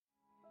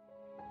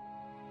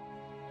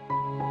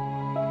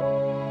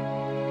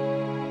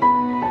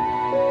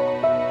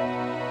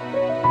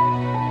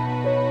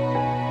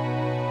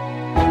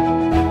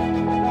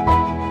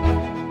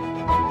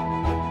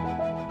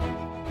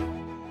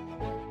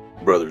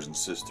brothers and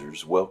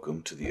sisters.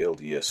 Welcome to the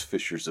LDS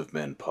Fishers of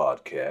Men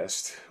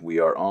podcast. We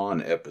are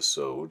on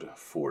episode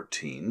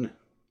 14.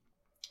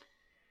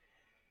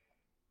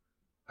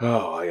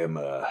 I am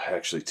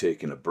actually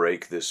taking a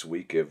break this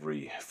week.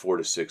 Every 4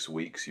 to 6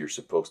 weeks, you're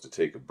supposed to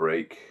take a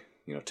break.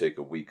 Take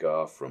a week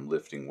off from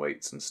lifting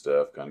weights and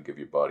stuff, kind of give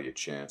your body a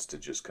chance to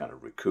just kind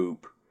of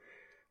recoup.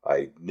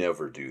 I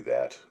never do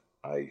that.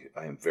 I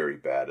am very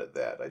bad at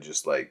that.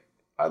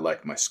 I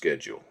like my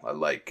schedule. I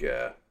like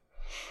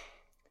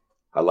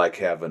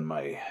having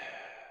my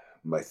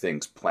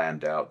things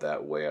planned out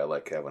that way. I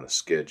like having a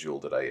schedule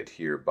that I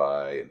adhere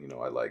by. And,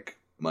 I like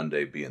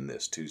Monday being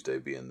this, Tuesday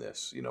being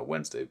this,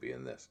 Wednesday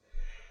being this.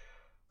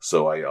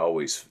 So I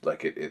always,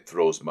 it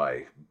throws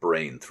my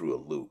brain through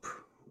a loop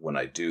when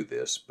I do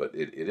this, but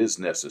it is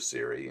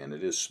necessary and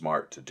it is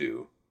smart to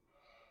do.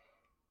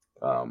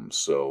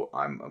 So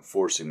I'm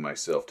forcing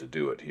myself to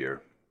do it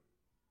here.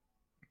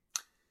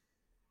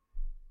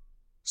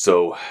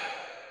 So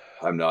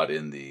I'm not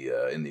in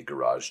the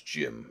garage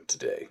gym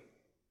today.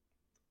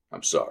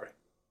 I'm sorry.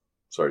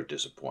 Sorry to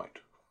disappoint.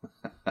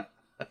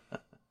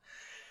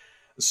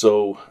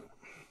 So,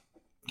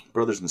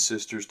 brothers and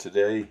sisters,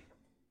 today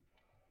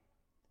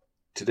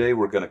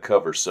we're going to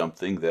cover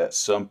something that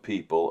some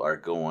people are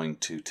going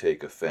to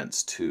take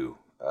offense to.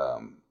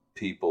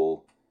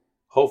 People,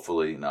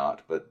 hopefully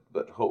not, but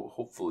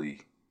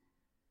hopefully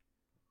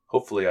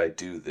I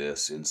do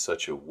this in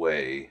such a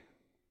way,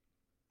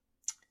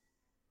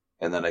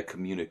 and then I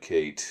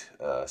communicate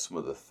some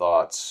of the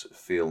thoughts,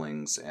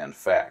 feelings, and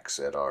facts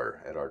at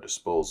our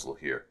disposal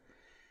here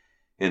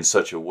in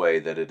such a way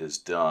that it is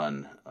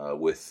done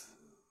with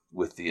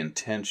the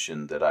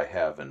intention that I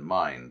have in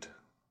mind.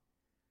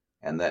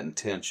 And that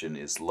intention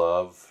is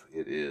love,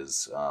 it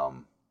is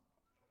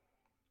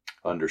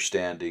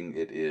understanding,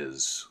 it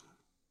is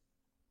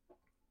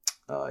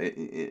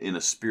in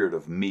a spirit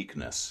of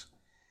meekness.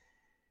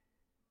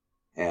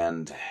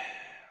 And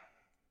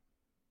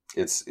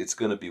it's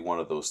going to be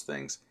one of those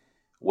things.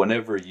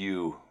 Whenever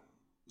you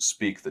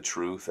speak the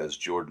truth, as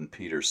Jordan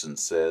Peterson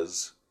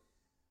says,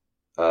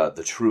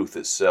 the truth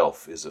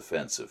itself is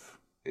offensive.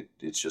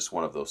 It's just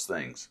one of those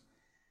things.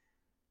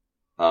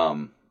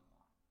 It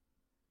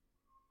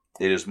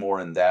is more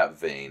in that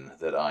vein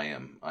that I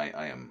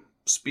am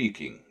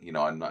speaking.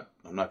 I'm not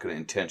going to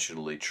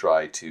intentionally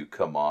try to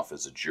come off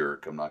as a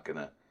jerk. I'm not going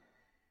to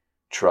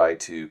try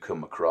to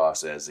come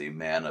across as a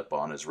man up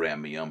on his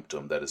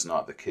rammy-umptum. That is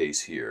not the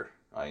case here.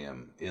 I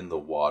am in the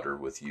water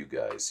with you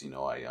guys.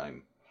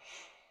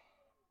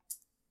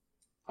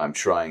 I'm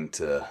trying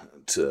to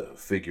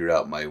figure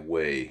out my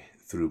way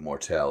through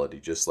mortality,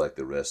 just like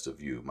the rest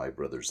of you, my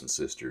brothers and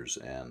sisters.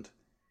 And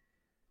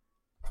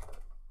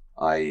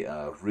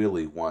I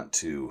really want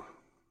to,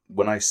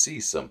 when I see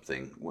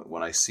something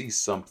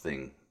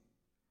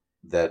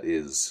that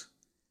is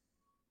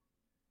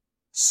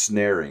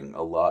snaring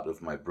a lot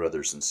of my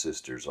brothers and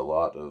sisters, a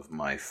lot of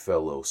my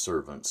fellow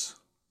servants,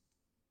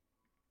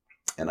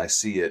 and I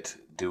see it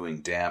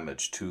doing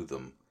damage to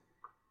them,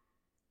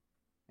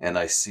 and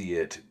I see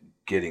it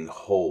getting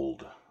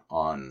hold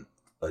on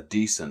a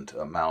decent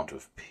amount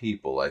of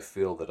people, I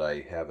feel that I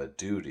have a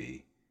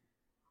duty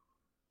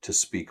to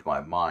speak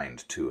my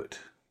mind to it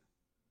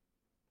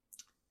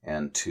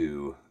and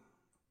to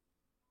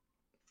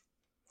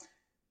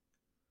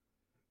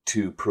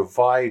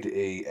provide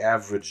a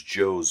average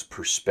Joe's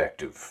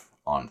perspective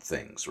on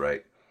things,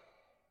 right?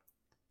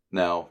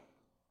 Now,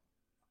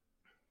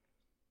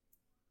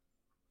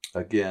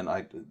 again,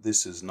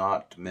 this is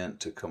not meant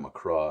to come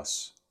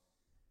across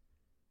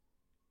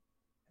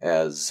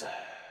as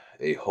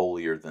a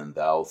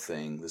holier-than-thou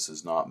thing. This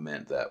is not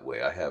meant that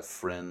way. I have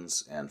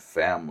friends and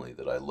family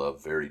that I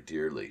love very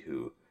dearly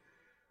who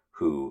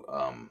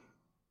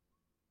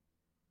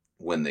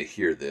when they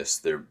hear this,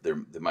 they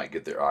might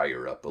get their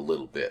ire up a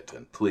little bit.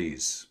 And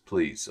please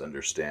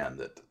understand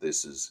that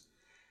this is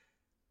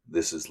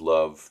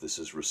love, this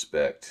is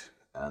respect,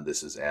 and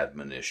this is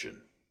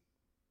admonition.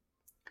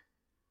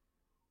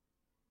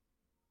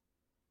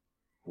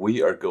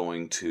 We are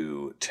going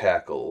to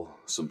tackle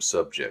some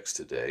subjects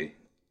today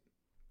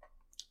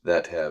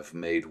that have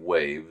made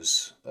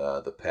waves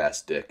the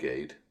past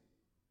decade,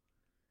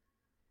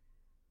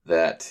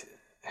 that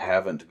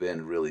haven't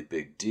been really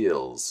big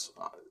deals,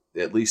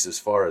 at least as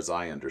far as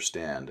I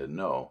understand and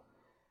know,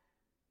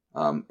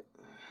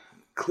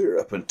 clear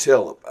up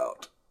until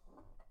about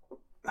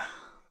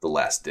the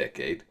last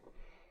decade.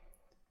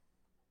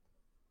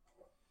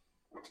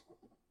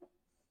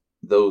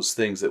 Those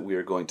things that we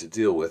are going to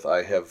deal with,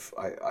 I have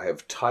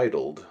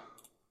titled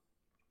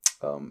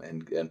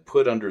and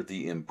put under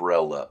the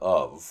umbrella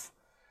of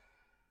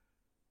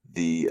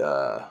the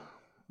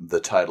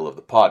title of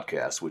the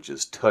podcast, which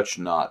is "Touch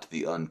Not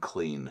the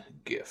Unclean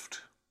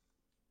Gift."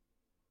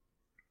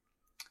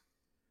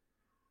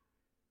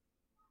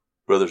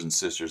 Brothers and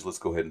sisters, let's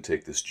go ahead and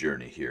take this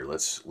journey here.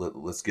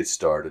 Let's get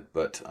started,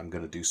 but I'm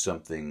going to do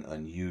something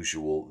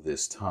unusual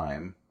this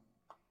time.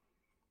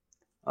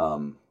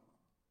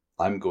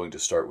 I'm going to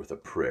start with a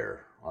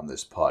prayer on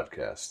this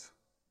podcast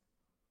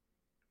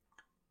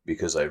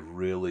because I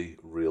really,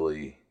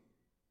 really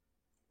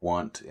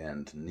want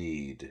and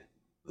need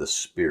the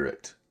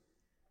Spirit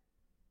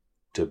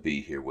to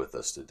be here with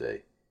us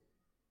today.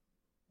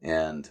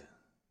 And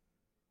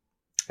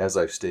as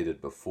I've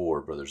stated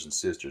before, brothers and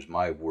sisters,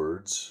 my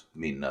words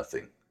mean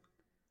nothing.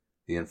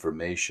 The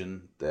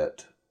information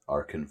that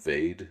are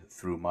conveyed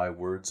through my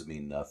words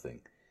mean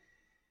nothing.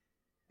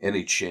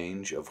 Any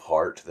change of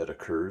heart that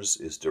occurs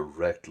is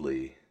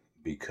directly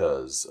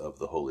because of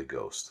the Holy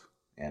Ghost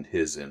and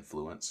His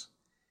influence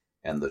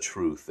and the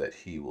truth that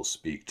He will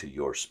speak to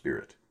your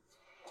spirit.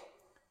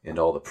 And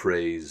all the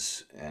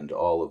praise and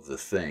all of the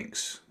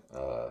thanks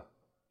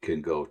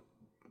can go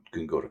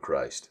to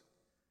Christ.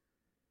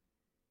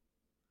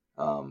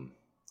 I'm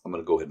going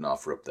to go ahead and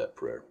offer up that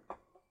prayer.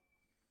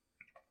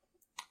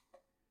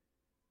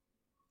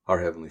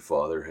 Our Heavenly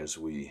Father, as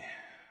we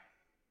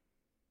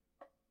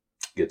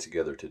get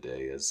together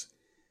today, as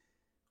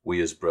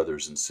we as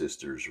brothers and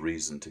sisters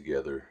reason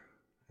together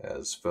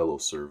as fellow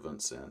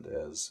servants and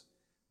as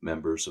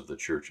members of the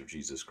Church of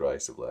Jesus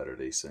Christ of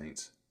Latter-day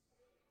Saints,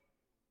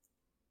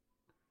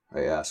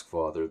 I ask,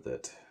 Father,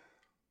 that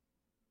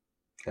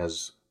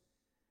as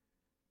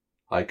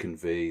I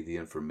convey the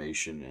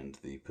information and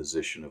the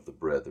position of the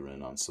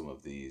brethren on some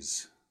of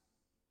these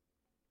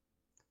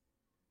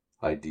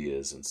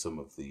ideas and some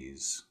of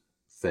these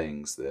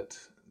things that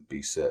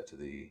beset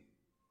the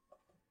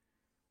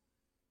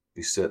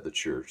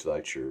church,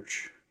 thy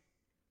church,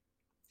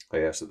 I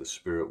ask that the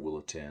Spirit will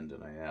attend,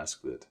 and I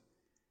ask that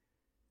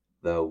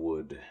thou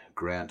would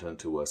grant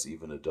unto us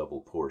even a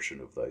double portion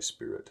of thy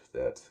Spirit,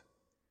 that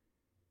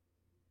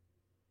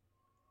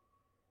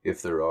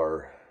if there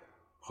are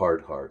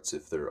hard hearts,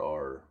 if there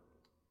are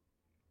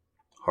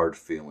hard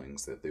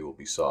feelings, that they will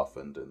be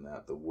softened, and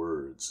that the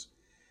words,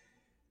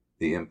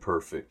 the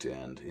imperfect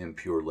and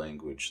impure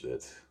language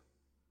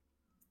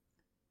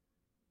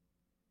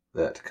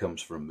that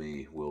comes from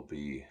me will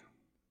be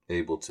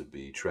able to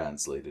be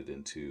translated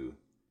into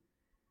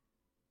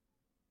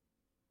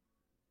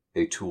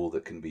a tool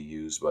that can be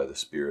used by the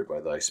Spirit, by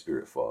thy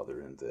Spirit,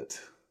 Father, and that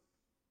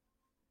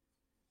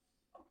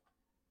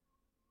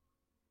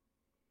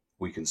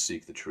we can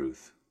seek the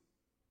truth,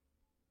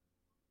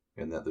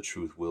 and that the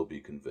truth will be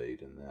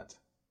conveyed, and that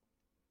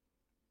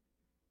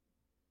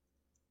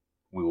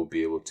we will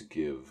be able to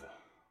give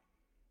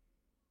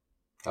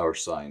our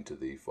sign to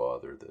thee,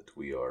 Father, that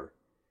we are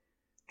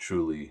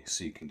truly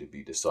seeking to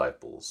be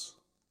disciples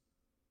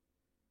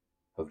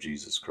of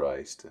Jesus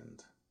Christ,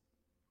 and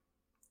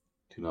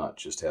to not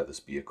just have this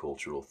be a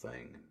cultural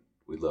thing.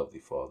 We love thee,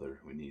 Father.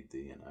 We need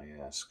thee, and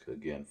I ask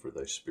again for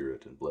thy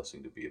Spirit and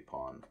blessing to be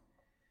upon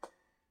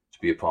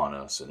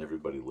us and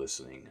everybody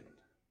listening. And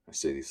I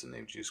say this in the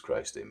name of Jesus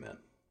Christ. Amen.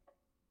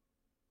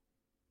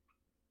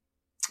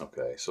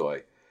 Okay, so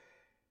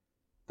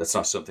that's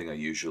not something I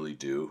usually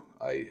do.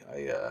 I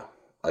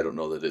don't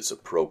know that it's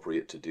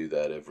appropriate to do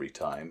that every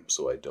time,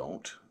 so I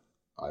don't.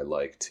 I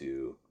like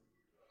to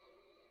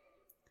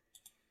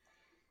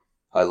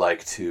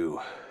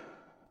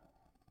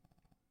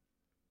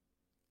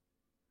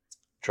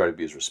try to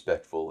be as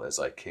respectful as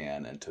I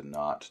can and to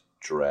not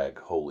drag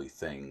holy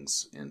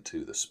things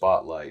into the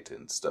spotlight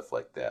and stuff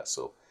like that.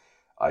 So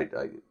I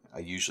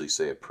usually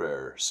say a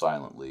prayer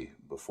silently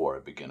before I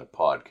begin a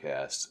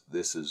podcast.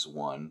 This is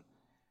one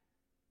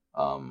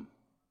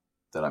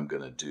that I'm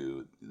going to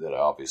do that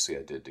obviously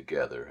I did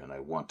together, and I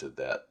wanted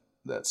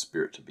that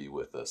Spirit to be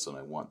with us, and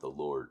I want the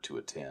Lord to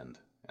attend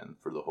and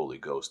for the Holy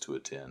Ghost to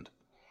attend.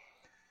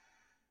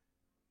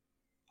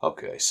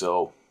 Okay,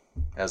 so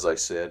as I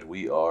said,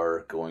 we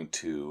are going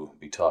to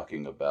be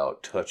talking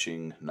about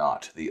touching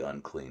not the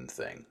unclean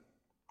thing,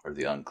 or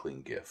the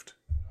unclean gift.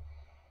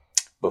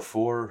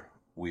 Before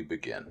we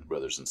begin,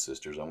 brothers and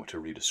sisters, I want to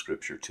read a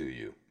scripture to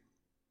you.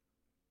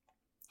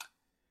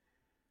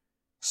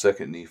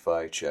 2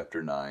 Nephi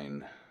chapter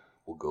 9,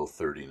 we'll go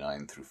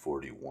 39 through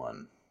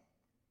 41.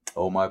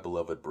 O my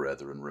beloved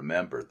brethren,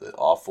 remember the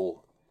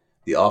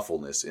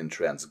awfulness in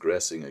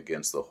transgressing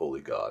against the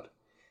holy God,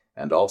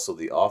 and also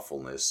the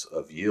awfulness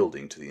of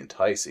yielding to the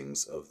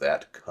enticings of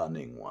that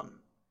cunning one.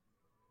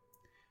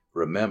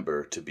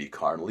 Remember, to be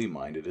carnally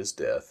minded is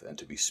death, and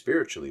to be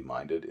spiritually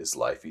minded is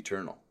life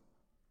eternal.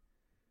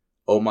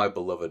 O my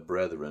beloved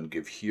brethren,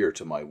 give ear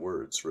to my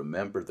words.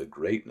 Remember the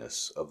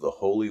greatness of the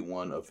Holy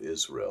One of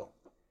Israel.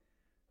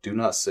 Do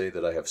not say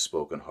that I have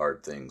spoken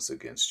hard things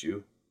against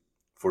you,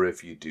 for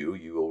if you do,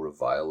 you will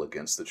revile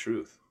against the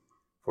truth.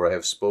 For I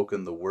have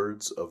spoken the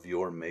words of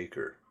your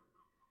Maker.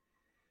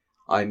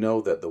 I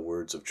know that the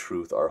words of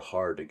truth are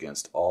hard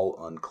against all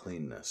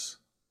uncleanness,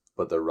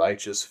 but the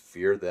righteous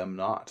fear them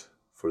not,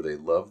 for they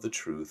love the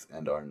truth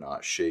and are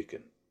not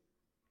shaken.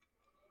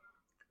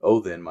 O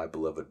then, my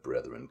beloved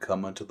brethren,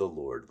 come unto the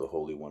Lord, the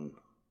Holy One.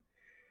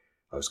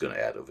 I was going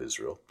to add of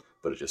Israel,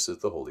 but it just says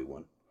the Holy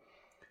One.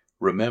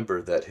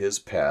 Remember that his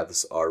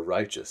paths are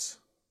righteous.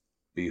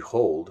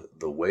 Behold,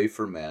 the way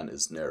for man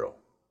is narrow,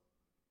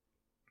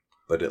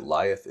 but it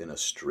lieth in a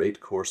straight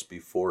course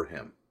before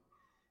him,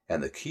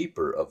 and the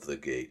keeper of the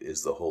gate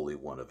is the Holy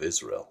One of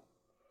Israel.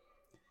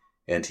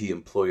 And he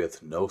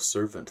employeth no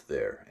servant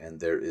there, and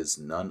there is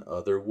none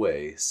other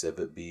way, save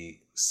it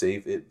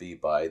be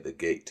by the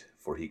gate,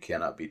 for he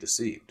cannot be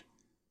deceived,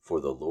 for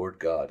the Lord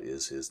God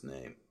is his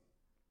name.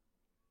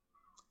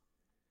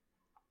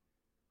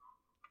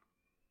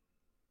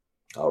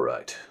 All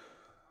right.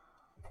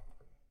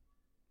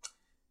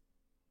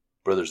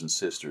 Brothers and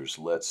sisters,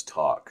 let's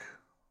talk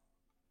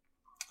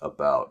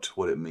about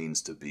what it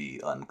means to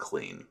be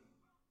unclean.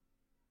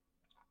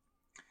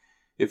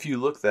 If you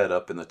look that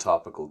up in the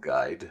topical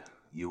guide,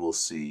 you will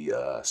see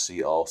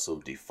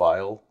also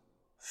defile,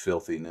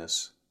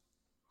 filthiness,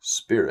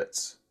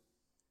 spirits,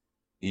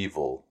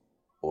 evil,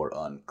 or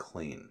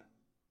unclean.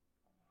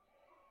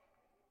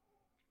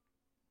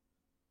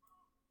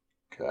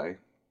 Okay.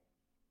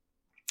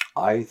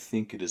 I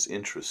think it is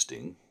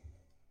interesting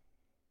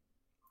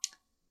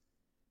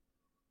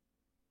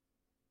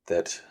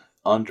that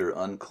under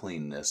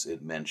uncleanness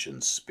it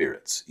mentions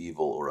spirits,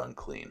 evil or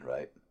unclean,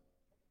 right?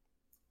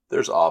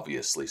 There's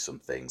obviously some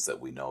things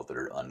that we know that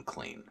are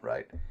unclean,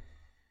 right?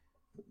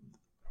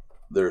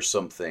 There are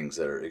some things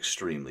that are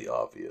extremely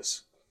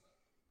obvious.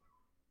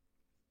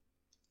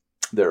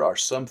 There are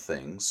some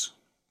things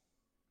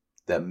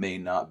that may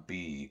not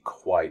be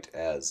quite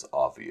as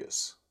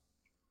obvious.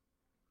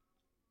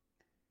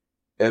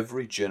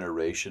 Every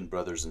generation,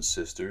 brothers and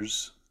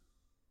sisters,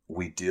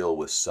 we deal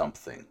with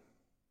something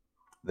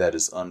that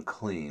is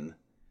unclean,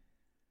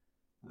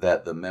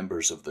 that the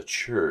members of the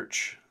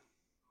church,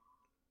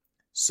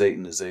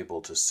 Satan is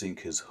able to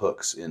sink his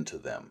hooks into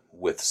them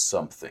with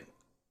something.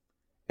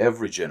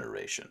 Every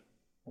generation.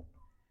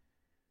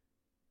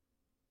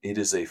 It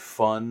is a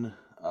fun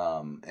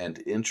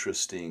and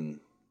interesting,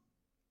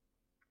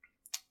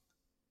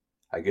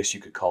 I guess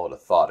you could call it a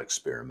thought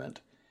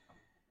experiment,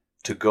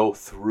 to go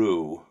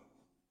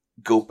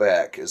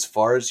back as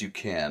far as you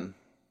can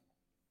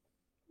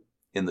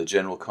in the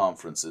general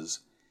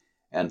conferences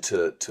and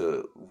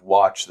to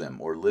watch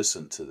them or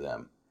listen to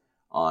them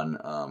on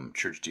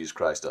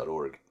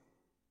churchjesuschrist.org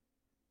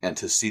and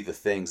to see the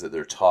things that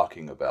they're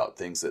talking about,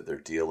 things that they're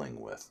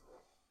dealing with.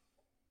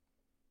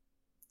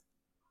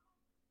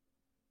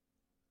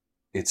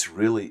 It's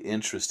really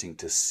interesting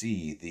to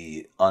see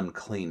the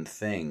unclean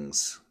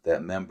things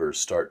that members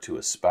start to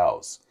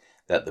espouse,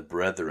 that the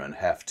brethren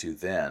have to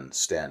then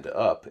stand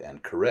up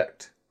and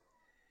correct.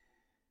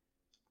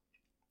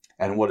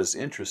 And what is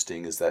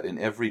interesting is that in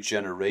every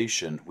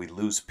generation, we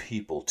lose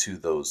people to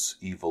those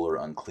evil or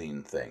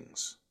unclean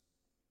things.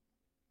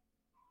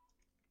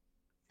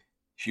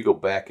 If you go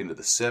back into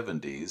the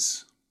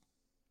 70s,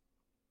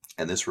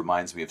 and this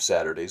reminds me of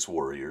Saturday's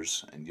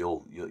Warriors, and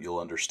you'll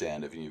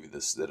understand if any of you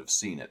that have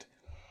seen it.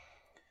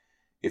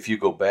 If you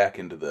go back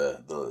into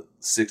the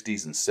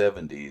 60s and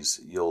 70s,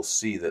 you'll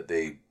see that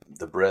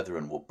the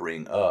brethren will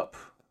bring up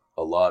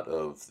a lot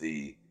of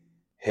the,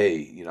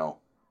 hey,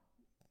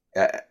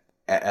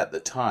 at the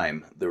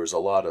time, there was a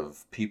lot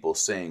of people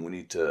saying we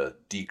need to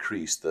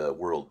decrease the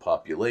world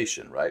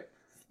population, right?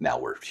 Now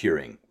we're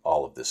hearing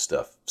all of this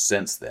stuff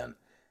since then,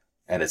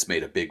 and it's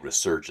made a big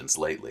resurgence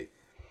lately.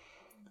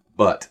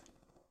 But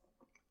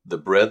the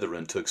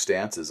brethren took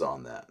stances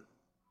on that.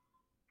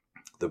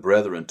 The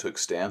brethren took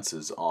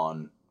stances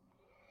on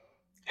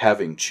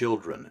having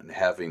children and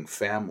having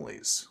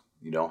families.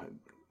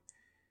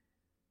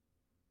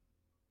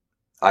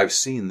 I've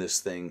seen this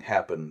thing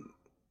happen,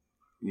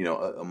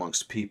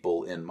 amongst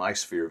people in my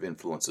sphere of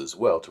influence as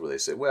well, to where they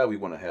say, well, we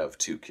want to have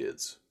 2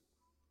 kids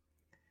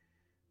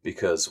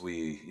because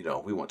we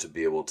want to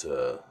be able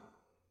to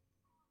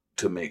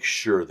make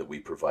sure that we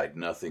provide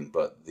nothing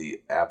but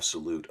the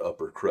absolute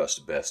upper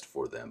crust best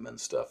for them and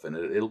stuff. And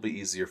it'll be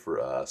easier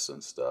for us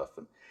and stuff.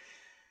 And,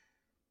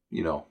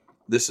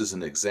 this is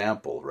an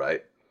example,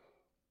 right?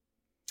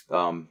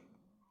 The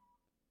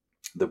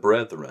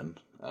brethren,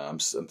 I'm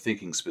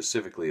thinking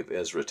specifically of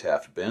Ezra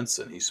Taft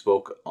Benson. He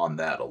spoke on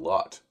that a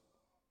lot.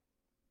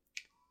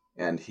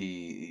 And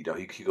he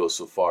goes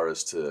so far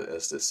as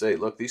to say,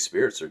 look, these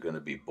spirits are going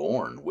to be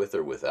born with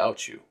or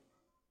without you.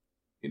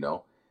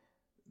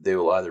 They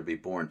will either be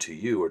born to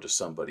you or to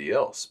somebody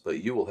else,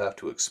 but you will have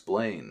to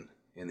explain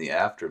in the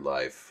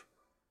afterlife.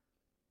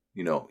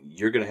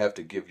 You're going to have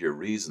to give your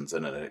reasons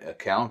and an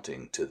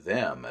accounting to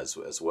them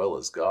as well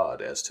as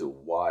God as to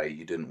why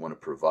you didn't want to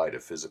provide a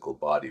physical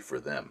body for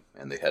them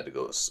and they had to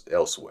go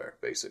elsewhere,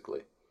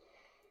 basically.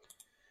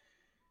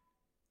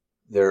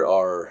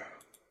 There's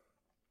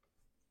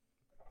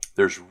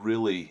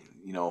really,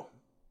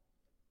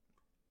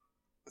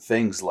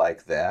 things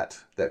like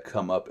that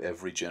come up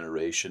every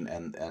generation,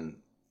 and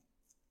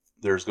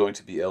there's going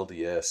to be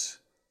LDS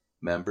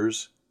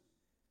members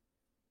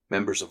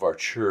of our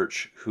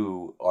church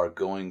who are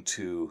going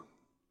to,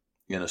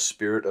 in a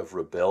spirit of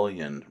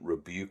rebellion,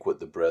 rebuke what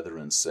the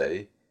brethren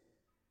say,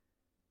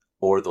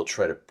 or they'll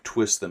try to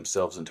twist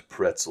themselves into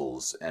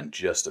pretzels and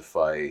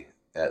justify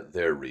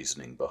their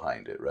reasoning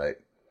behind it, right?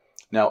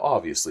 Now,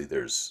 obviously,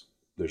 there's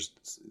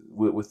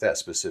with that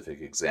specific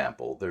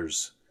example,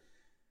 there's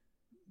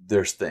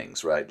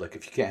things, right? Like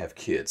if you can't have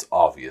kids,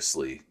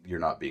 obviously you're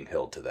not being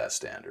held to that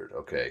standard.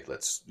 Okay,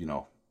 let's,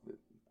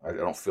 I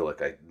don't feel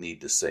like I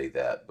need to say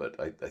that, but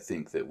I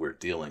think that we're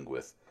dealing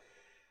with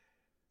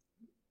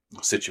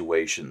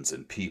situations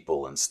and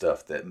people and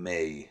stuff that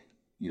may,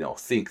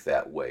 think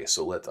that way.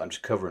 So I'm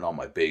just covering all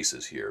my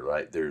bases here,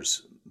 right?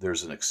 There's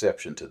an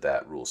exception to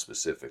that rule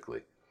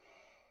specifically.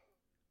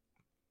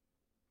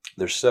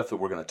 There's stuff that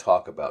we're going to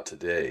talk about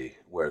today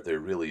where there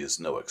really is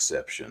no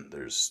exception.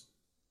 There's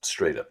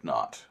straight up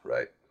not,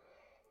 right?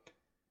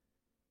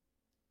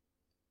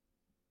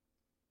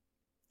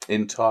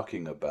 In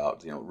talking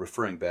about,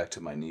 referring back to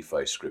my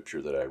Nephi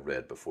scripture that I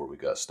read before we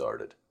got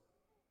started,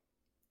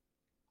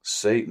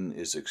 Satan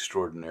is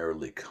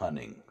extraordinarily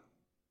cunning.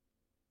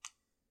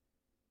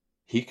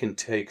 He can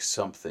take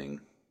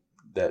something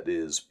that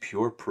is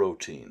pure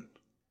protein,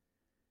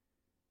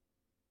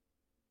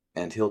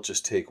 and he'll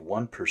just take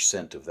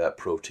 1% of that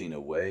protein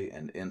away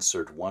and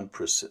insert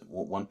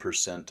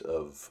 1%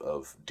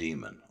 of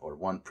demon, or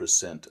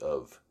 1%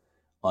 of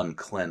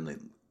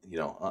unclean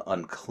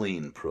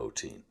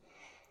protein.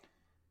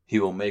 He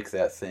will make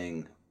that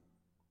thing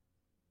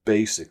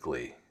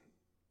basically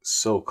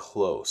so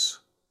close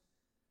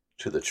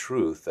to the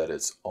truth that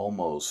it's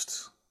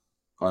almost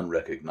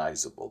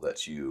unrecognizable,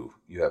 that you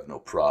have no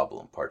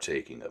problem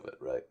partaking of it,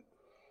 right?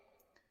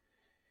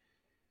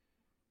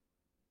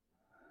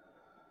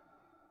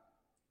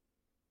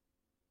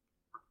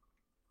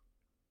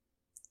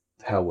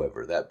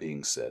 However, that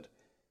being said,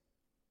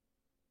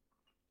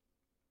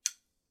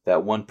 that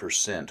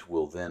 1%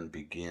 will then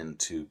begin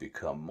to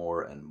become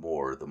more and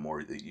more the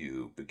more that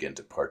you begin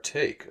to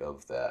partake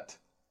of that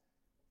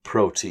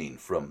protein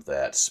from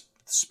that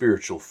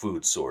spiritual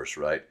food source,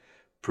 right?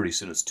 Pretty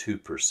soon it's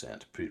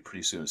 2%,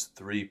 pretty soon it's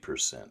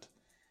 3%.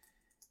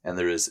 And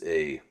there is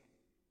a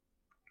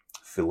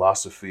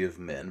philosophy of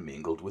men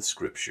mingled with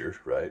scripture,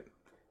 right,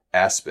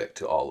 aspect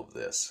to all of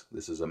this.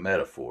 This is a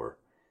metaphor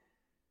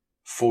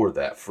for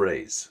that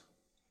phrase.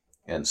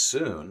 And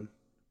soon,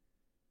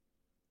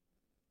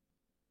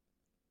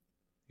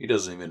 he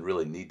doesn't even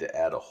really need to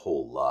add a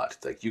whole lot.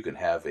 Like, you can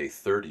have a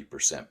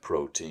 30%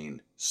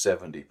 protein,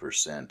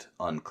 70%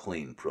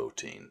 unclean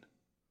protein,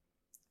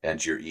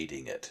 and you're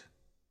eating it.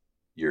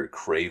 You're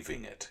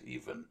craving it,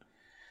 even.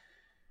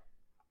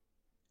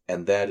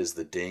 And that is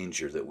the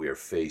danger that we are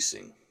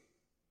facing,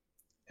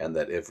 and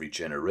that every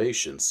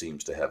generation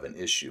seems to have an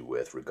issue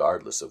with,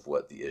 regardless of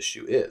what the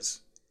issue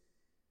is.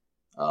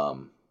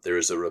 There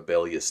is a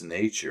rebellious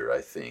nature, I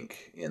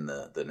think, in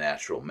the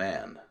natural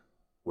man,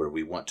 where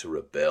we want to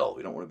rebel.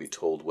 We don't want to be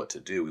told what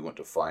to do. We want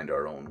to find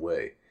our own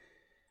way.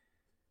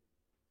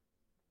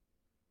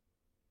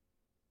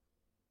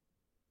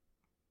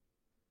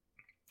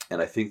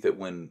 And I think that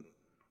when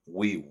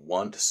we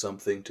want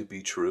something to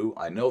be true,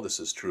 I know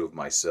this is true of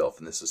myself,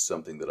 and this is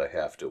something that I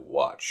have to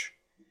watch,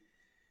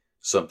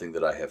 something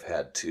that I have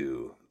had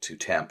to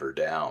tamper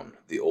down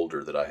the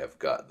older that I have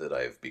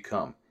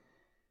become,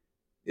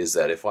 is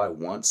that if I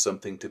want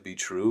something to be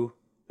true,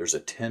 there's a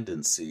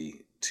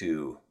tendency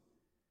to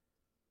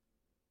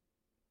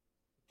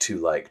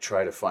like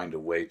try to find a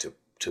way to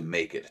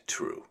make it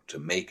true, to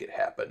make it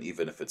happen,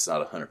 even if it's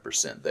not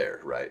 100%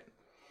 there, right?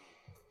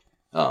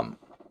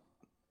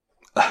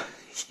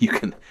 You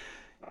can,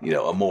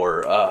 a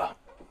more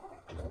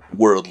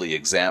worldly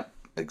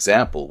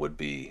example would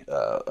be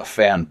a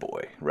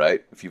fanboy,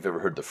 right? If you've ever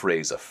heard the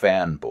phrase a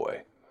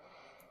fanboy.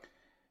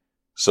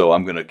 So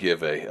I'm going to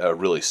give a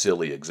really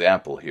silly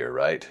example here,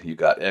 right? You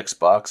got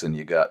Xbox and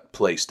you got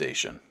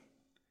PlayStation.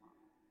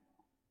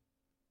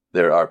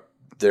 There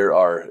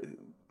are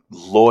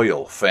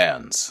loyal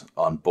fans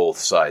on both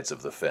sides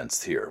of the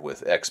fence here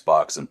with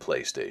Xbox and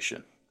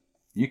PlayStation.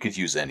 You could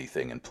use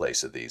anything in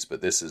place of these,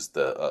 but this is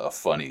a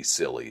funny,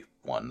 silly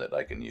one that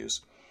I can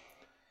use.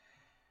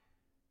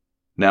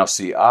 Now,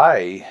 see,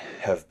 I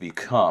have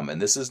become,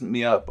 and this isn't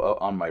me up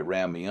on my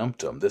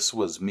rammy-umptum, this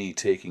was me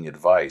taking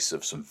advice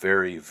of some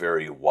very,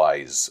 very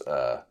wise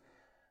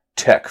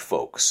tech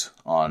folks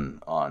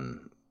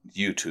on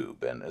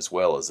YouTube, and as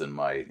well as in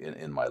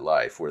my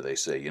life, where they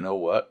say, you know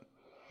what?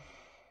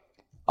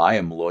 I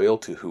am loyal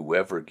to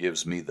whoever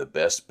gives me the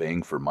best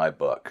bang for my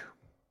buck.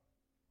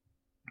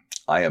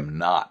 I am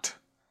not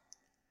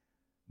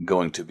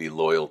going to be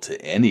loyal to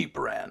any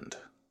brand,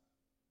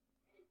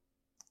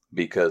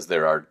 because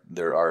there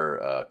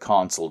are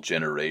console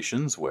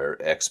generations where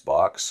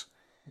Xbox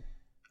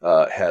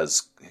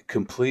has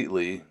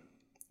completely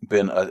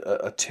been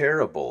a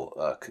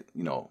terrible,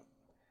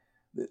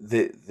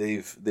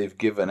 they've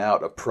given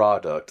out a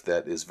product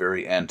that is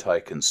very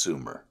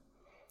anti-consumer.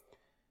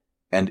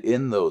 And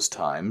in those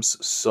times,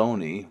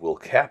 Sony will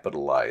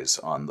capitalize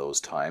on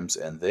those times,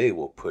 and they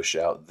will push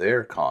out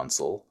their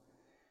console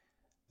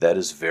that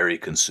is very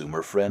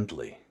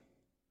consumer-friendly.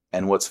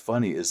 And what's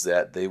funny is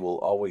that they will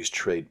always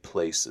trade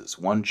places.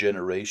 One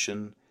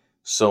generation,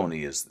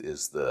 Sony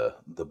is the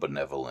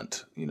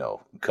benevolent,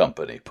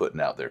 company putting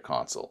out their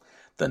console.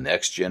 The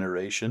next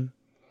generation,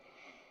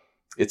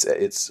 it's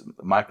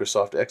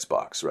Microsoft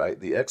Xbox, right?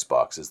 The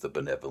Xbox is the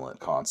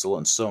benevolent console,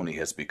 and Sony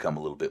has become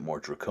a little bit more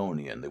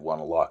draconian. They want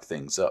to lock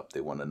things up.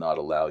 They want to not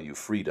allow you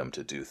freedom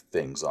to do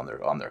things on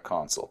their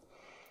console.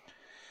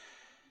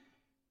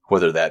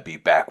 whether that be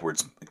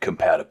backwards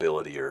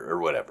compatibility or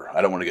whatever.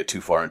 I don't want to get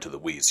too far into the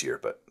weeds here,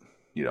 but,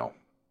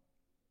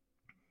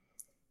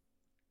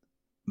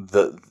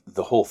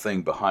 the whole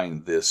thing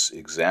behind this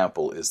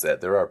example is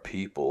that there are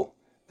people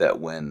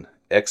that when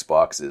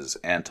Xbox is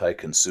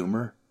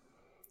anti-consumer,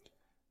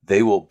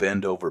 they will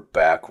bend over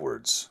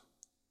backwards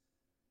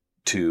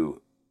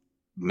to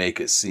make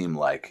it seem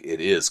like it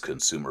is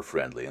consumer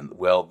friendly. And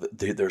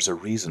there's a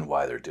reason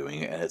why they're doing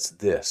it, and it's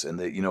this. And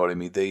you know what I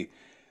mean?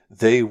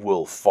 They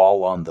will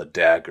fall on the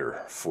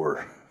dagger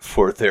for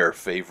their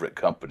favorite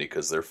company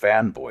because they're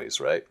fanboys,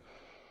 right?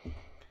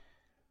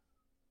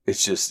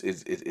 It's just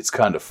it's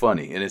kind of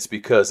funny, and it's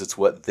because it's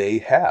what they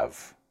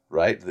have,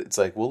 right? It's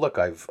like, well, look,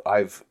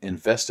 I've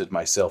invested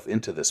myself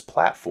into this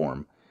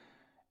platform,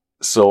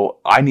 so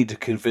I need to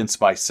convince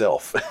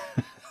myself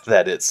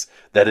that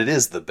it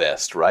is the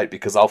best, right?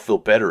 Because I'll feel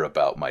better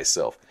about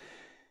myself.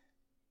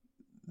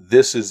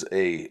 This is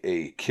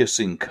a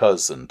kissing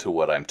cousin to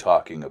what I'm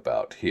talking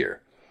about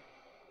here,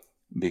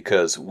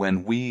 because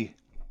when we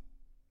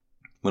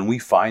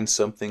find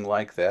something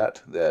like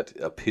that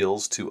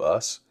appeals to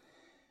us,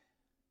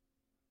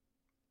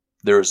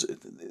 there's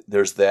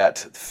that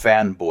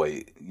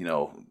fanboy,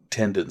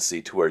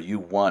 tendency to where you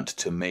want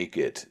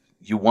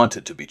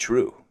it to be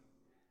true.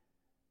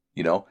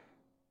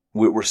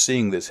 We're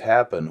seeing this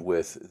happen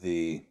with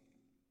the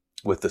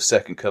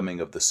second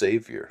coming of the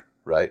Savior,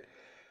 right?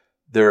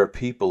 There are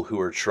people who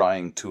are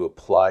trying to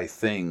apply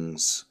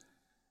things,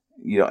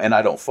 and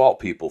I don't fault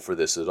people for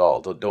this at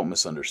all. Don't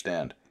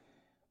misunderstand.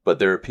 But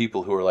there are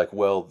people who are like,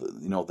 well,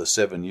 the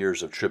 7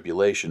 years of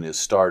tribulation is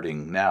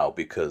starting now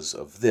because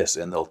of this,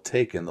 and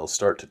they'll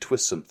start to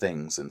twist some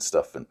things and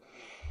stuff,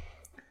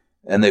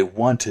 and they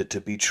want it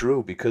to be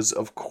true because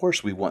of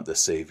course we want the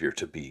Savior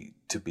to be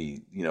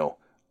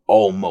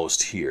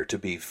almost here, to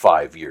be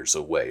 5 years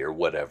away or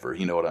whatever.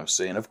 You know what I'm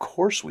saying? Of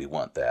course we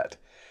want that.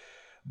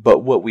 But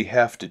what we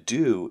have to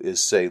do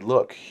is say,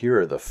 look, here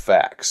are the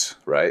facts,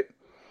 right?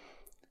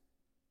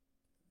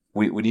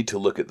 We need to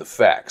look at the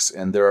facts,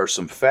 and there are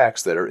some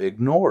facts that are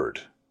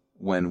ignored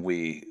when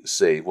we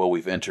say, well,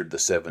 we've entered the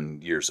 7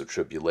 years of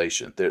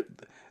tribulation.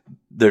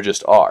 There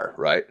just are,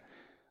 right?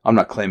 I'm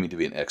not claiming to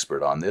be an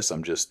expert on this.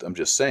 I'm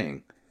just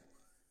saying,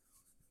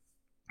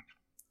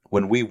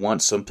 when we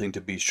want something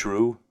to be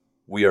true,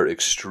 we are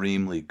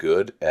extremely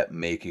good at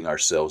making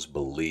ourselves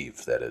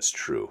believe that it's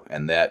true,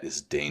 and that is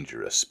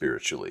dangerous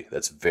spiritually.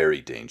 That's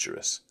very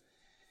dangerous.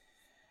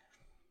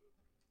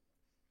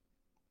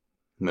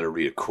 I'm going to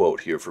read a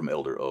quote here from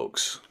Elder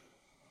Oaks.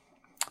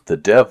 "The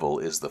devil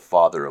is the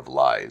father of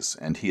lies,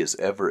 and he is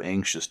ever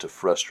anxious to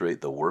frustrate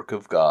the work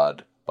of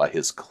God by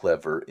his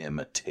clever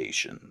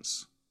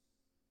imitations."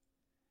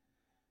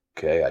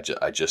 Okay,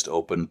 I just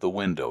opened the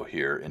window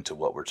here into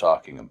what we're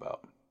talking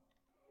about.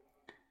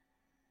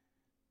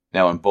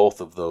 Now, in both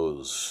of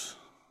those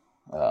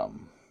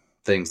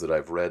things that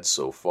I've read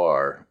so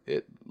far,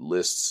 it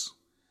lists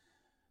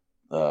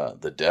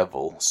the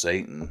devil,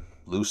 Satan,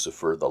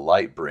 Lucifer, the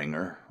light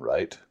bringer,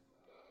 right?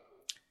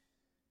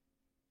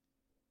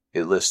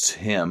 It lists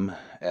him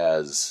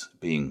as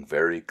being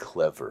very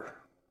clever.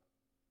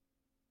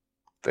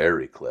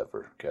 Very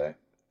clever, okay?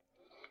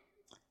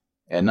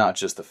 And not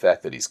just the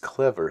fact that he's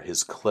clever,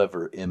 his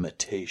clever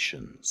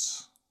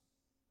imitations.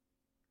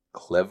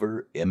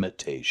 Clever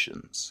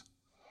imitations.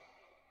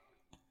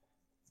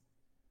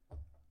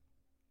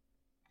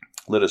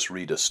 Let us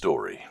read a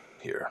story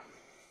here.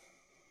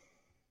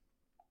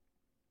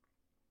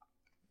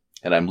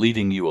 And I'm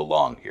leading you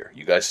along here.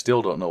 You guys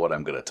still don't know what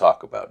I'm going to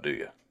talk about, do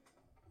you?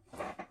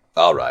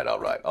 All right.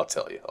 I'll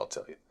tell you.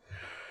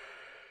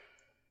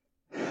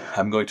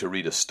 I'm going to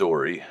read a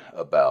story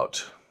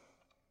about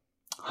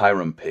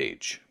Hiram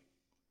Page.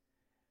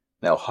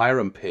 Now,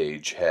 Hiram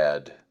Page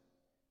had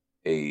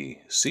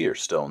a seer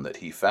stone that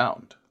he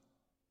found,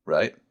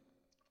 right?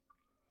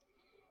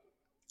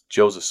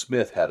 Joseph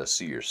Smith had a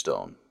seer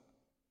stone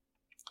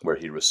where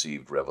he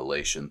received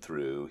revelation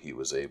through. He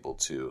was able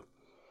to,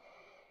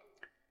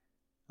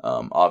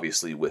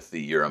 obviously with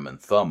the Urim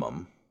and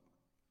Thummim,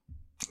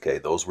 okay,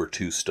 those were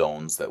two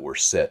stones that were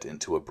set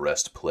into a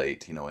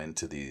breastplate,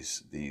 into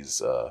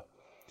these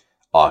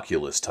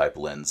Oculus type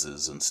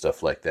lenses and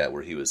stuff like that,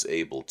 where he was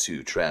able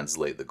to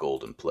translate the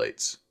golden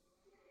plates.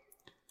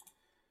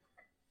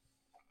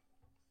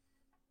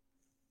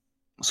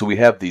 So we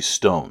have these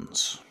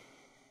stones.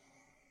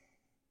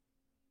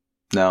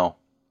 Now,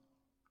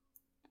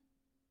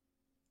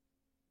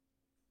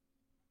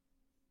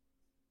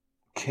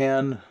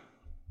 can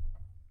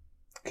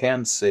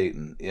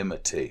Satan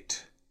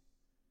imitate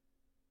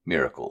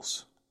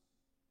miracles?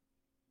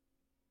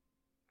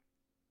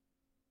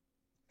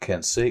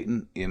 Can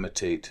Satan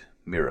imitate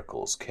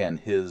miracles? Can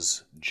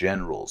his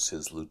generals,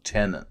 his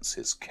lieutenants,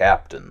 his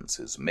captains,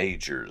 his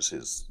majors,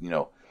 his,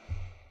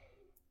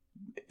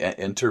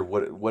 enter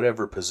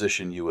whatever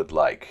position you would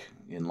like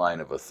in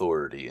line of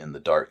authority in the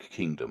dark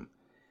kingdom,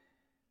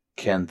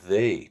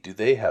 do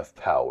they have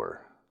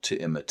power to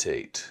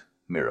imitate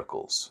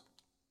miracles?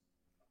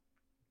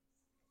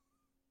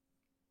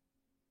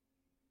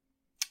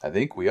 I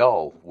think we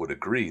all would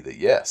agree that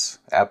yes,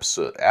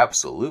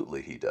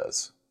 absolutely he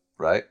does,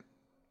 right?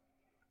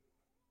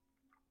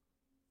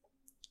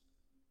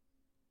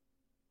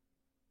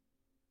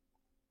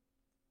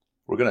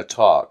 We're going to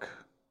talk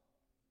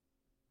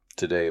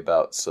today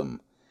about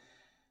some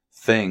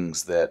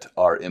things that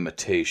are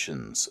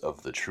imitations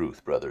of the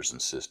truth, brothers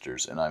and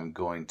sisters, and I'm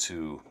going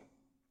to,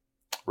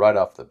 right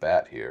off the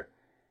bat here,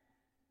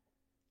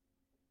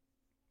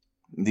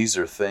 these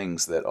are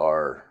things that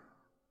are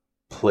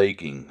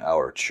plaguing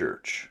our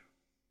church.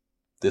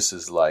 This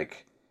is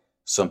like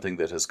something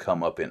that has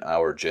come up in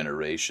our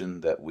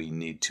generation that we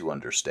need to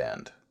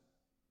understand.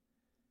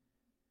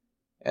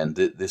 And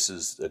this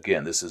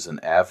is an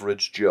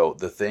average Joe.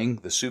 The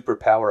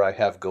superpower I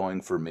have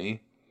going for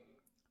me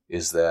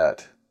is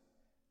that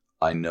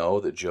I know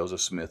that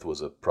Joseph Smith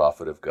was a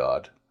prophet of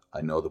God.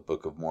 I know the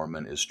Book of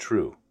Mormon is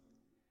true.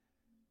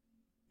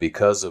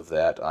 Because of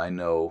that, I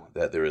know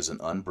that there is an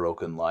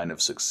unbroken line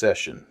of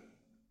succession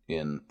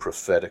in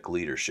prophetic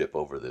leadership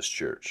over this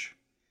church.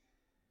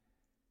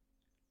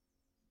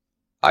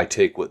 I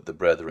take what the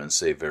brethren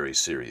say very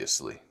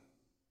seriously.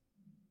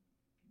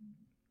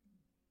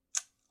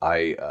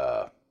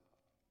 I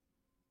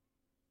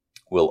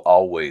will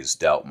always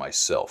doubt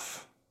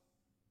myself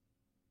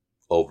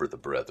over the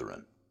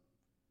brethren.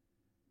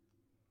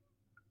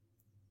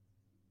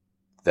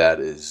 That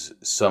is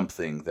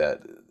something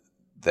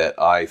that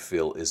I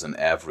feel is an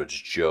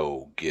average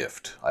Joe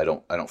gift. I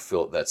don't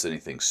feel that's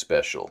anything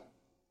special.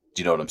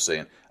 Do you know what I'm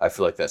saying? I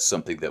feel like that's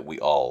something that we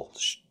all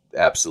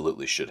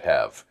absolutely should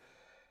have.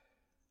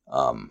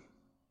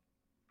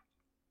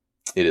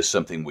 It is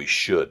something we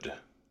should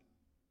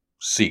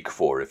seek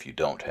for if you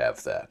don't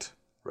have that,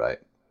 right?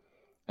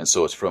 And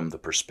so it's from the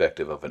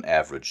perspective of an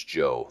average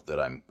Joe that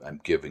I'm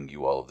giving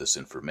you all of this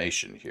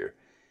information here.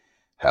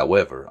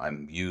 However,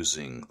 I'm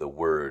using the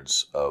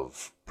words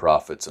of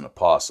prophets and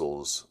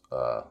apostles,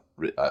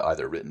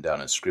 either written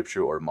down in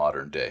Scripture or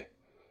modern day.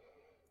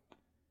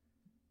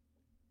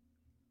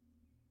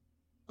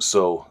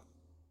 So,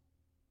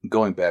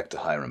 going back to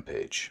Hiram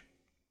Page,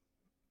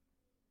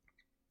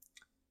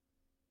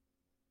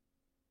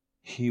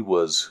 he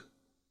was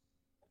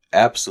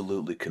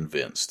absolutely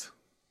convinced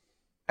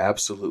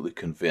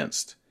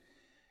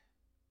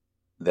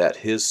that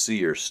his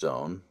seer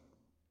stone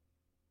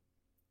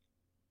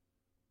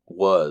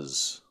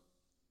was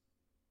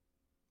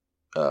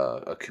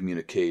a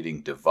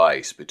communicating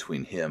device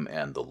between him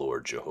and the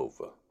Lord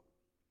Jehovah.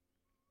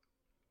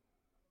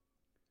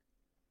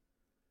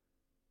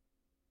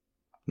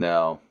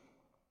 Now,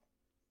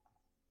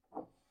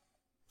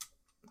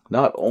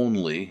 not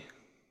only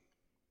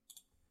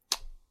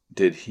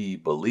did he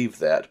believe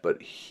that,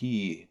 but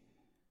he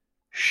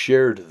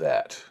shared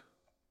that,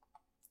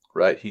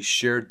 right? He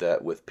shared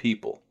that with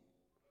people.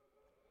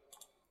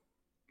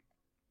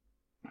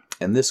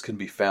 And this can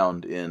be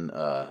found in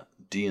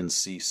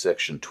D&C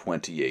section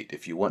 28,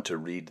 if you want to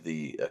read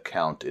the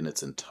account in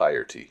its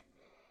entirety.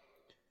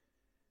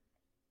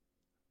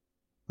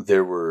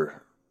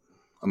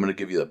 I'm going to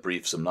give you a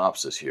brief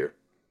synopsis here,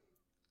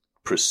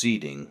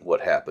 preceding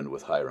what happened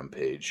with Hiram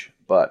Page,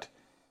 but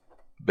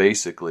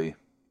basically,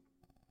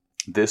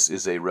 this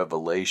is a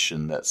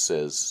revelation that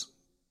says,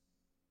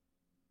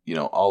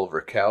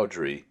 Oliver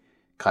Cowdery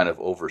kind of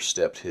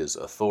overstepped his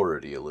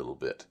authority a little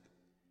bit.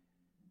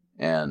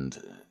 And,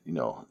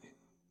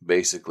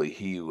 basically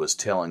he was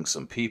telling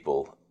some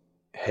people,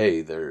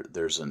 hey,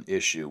 there's an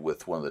issue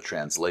with one of the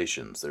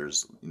translations.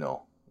 There's,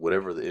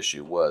 whatever the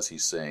issue was,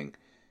 he's saying,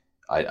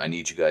 I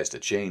need you guys to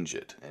change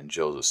it. And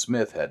Joseph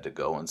Smith had to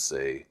go and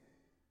say,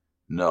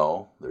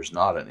 no, there's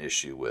not an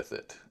issue with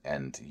it.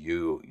 And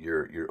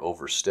you're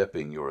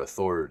overstepping your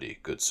authority,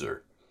 good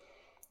sir.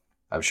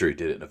 I'm sure he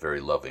did it in a very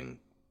loving,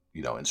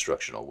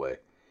 instructional way.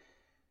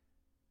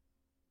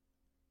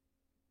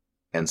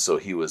 And so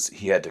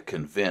he had to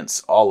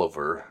convince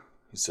Oliver.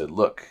 He said,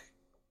 look,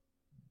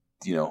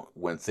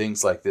 when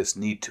things like this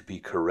need to be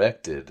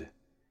corrected,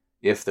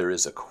 if there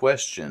is a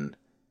question,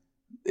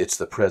 it's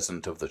the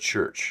president of the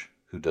church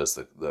who does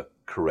the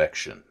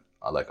correction.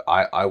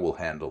 I will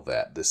handle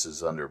that. This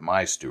is under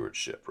my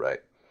stewardship,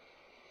 right?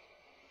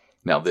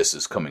 Now, this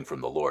is coming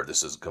from the Lord.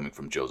 This isn't coming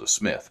from Joseph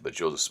Smith, but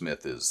Joseph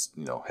Smith is,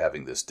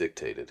 having this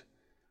dictated.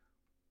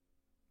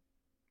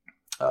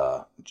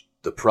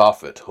 The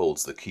prophet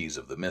holds the keys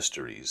of the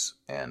mysteries,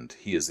 and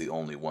he is the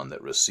only one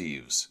that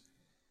receives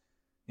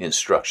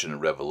instruction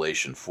and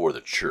revelation for the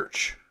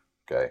church,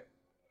 okay?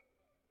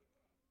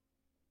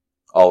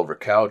 Oliver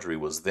Cowdery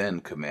was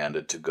then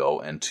commanded to go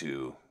and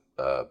to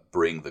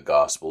bring the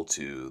gospel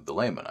to the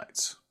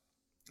Lamanites.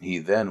 He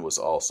then was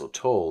also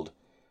told,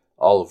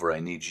 Oliver, I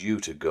need you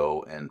to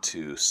go and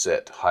to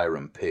set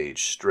Hiram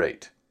Page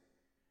straight,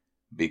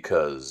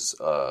 because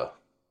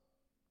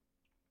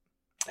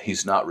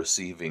he's not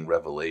receiving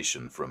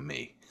revelation from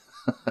me,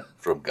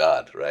 from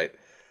God, right?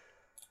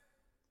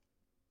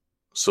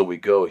 So we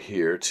go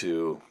here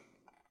to,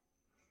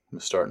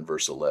 let's start in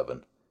verse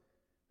 11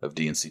 of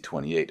D&C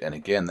 28. And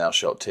again, thou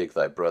shalt take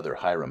thy brother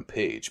Hiram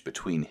Page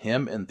between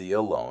him and thee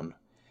alone,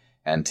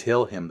 and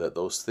tell him that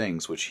those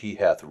things which he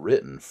hath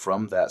written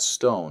from that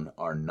stone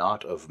are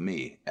not of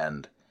me,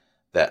 and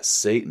that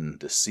Satan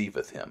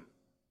deceiveth him.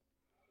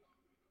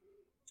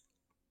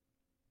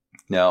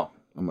 Now,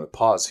 I'm going to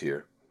pause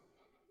here.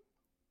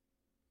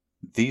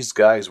 These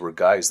guys were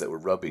guys that were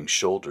rubbing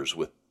shoulders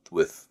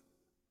with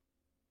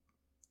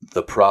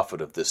the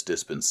prophet of this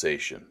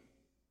dispensation.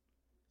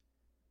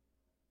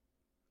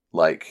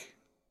 Like,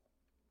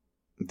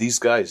 these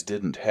guys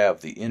didn't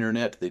have the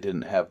internet. They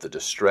didn't have the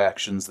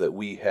distractions that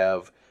we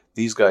have.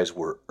 These guys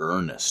were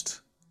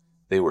earnest.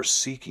 They were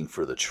seeking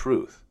for the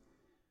truth.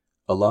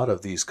 A lot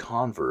of these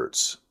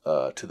converts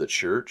to the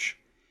church,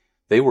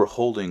 they were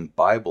holding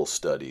Bible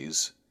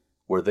studies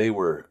where they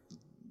were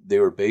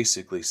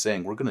basically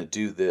saying, we're going to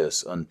do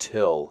this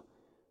until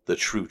the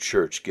true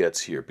church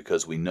gets here,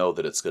 because we know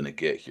that it's going to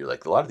get here.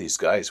 Like, a lot of these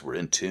guys were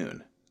in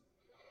tune.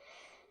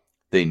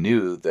 They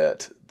knew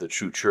that the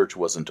true church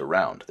wasn't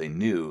around. They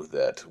knew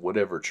that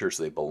whatever church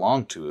they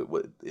belonged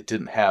to, it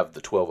didn't have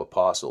the 12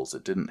 apostles.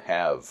 It didn't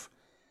have,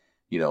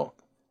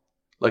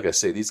 like I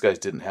say, these guys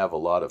didn't have a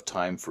lot of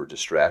time for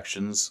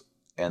distractions,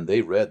 and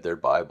they read their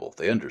Bible.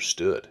 They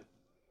understood.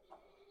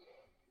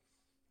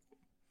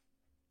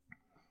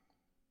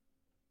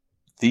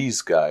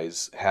 These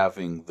guys,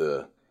 having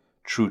the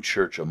true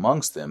church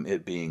amongst them,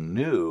 it being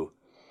new,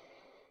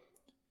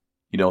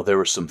 there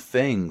were some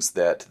things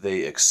that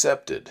they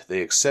accepted.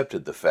 They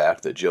accepted the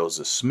fact that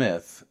Joseph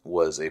Smith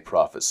was a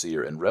prophet,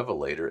 seer, and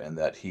revelator, and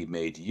that he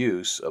made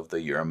use of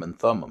the Urim and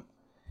Thummim.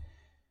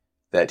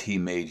 That he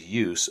made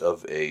use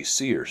of a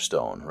seer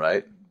stone,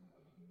 right?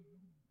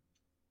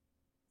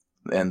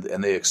 And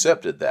they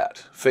accepted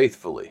that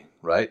faithfully,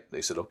 right?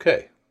 They said,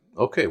 okay,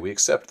 we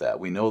accept that.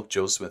 We know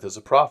Joseph Smith is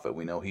a prophet.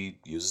 We know he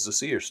uses a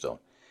seer stone.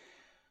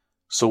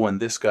 So when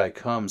this guy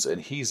comes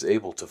and he's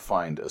able to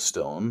find a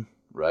stone,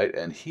 right,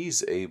 and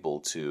he's able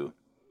to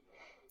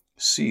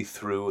see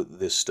through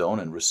this stone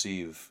and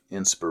receive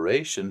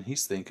inspiration,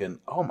 he's thinking,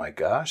 oh my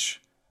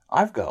gosh,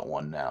 I've got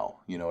one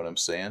now. You know what I'm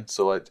saying?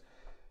 So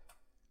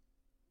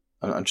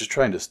I'm just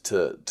trying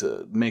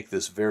to make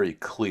this very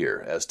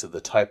clear as to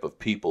the type of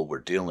people we're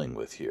dealing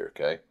with here,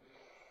 okay?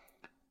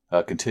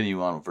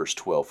 Continue on with verse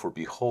 12. For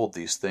behold,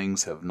 these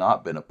things have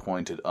not been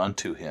appointed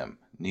unto him,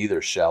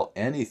 neither shall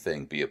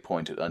anything be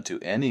appointed unto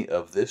any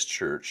of this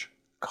church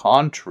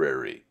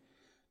contrary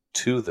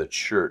to the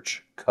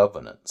church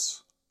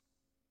covenants.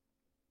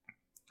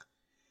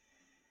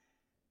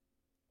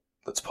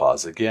 Let's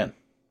pause again.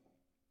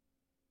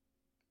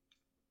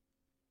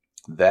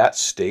 That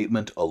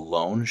statement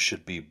alone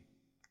should be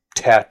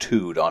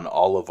tattooed on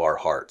all of our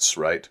hearts,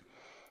 right?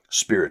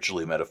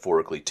 Spiritually,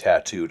 metaphorically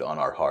tattooed on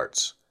our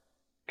hearts.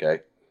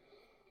 Okay?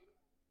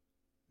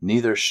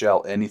 Neither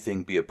shall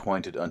anything be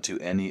appointed unto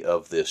any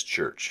of this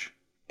church,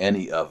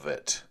 any of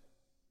it,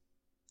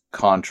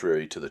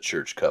 contrary to the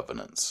church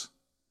covenants.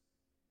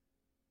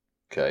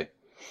 Okay?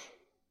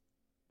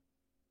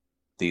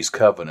 These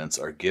covenants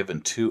are given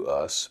to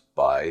us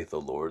by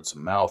the Lord's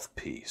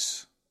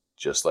mouthpiece,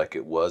 just like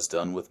it was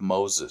done with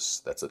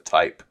Moses. That's a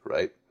type,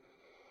 right?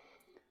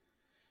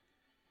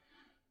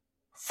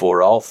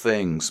 For all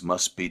things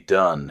must be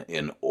done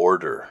in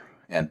order,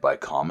 and by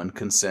common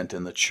consent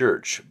in the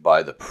church,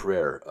 by the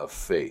prayer of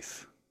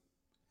faith.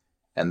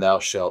 And thou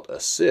shalt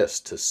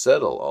assist to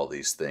settle all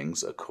these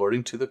things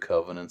according to the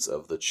covenants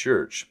of the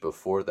church,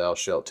 before thou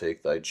shalt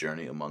take thy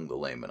journey among the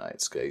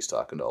Lamanites. Okay, he's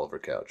talking to Oliver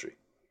Cowdery.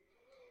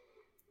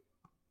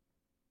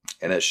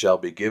 And it shall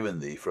be given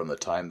thee from the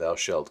time thou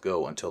shalt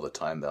go until the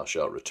time thou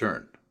shalt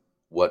return,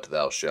 what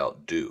thou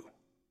shalt do.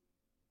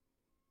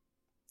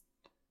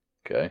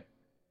 Okay?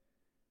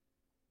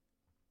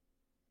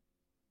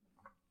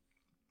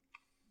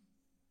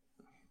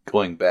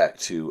 Going back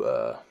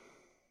to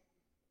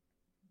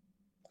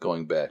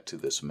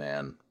this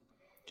man,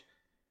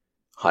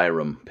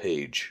 Hiram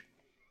Page.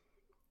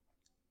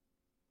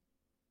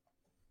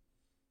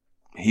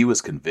 He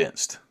was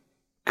convinced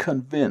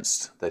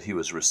that he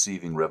was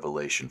receiving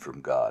revelation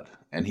from God,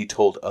 and he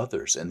told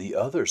others, and the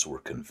others were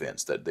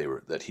convinced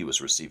that he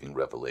was receiving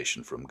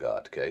revelation from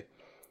God. Okay,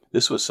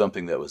 this was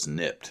something that was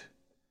nipped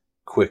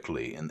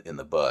quickly in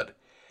the bud,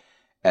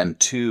 and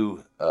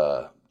to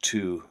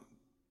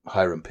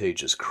Hiram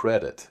Page's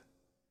credit,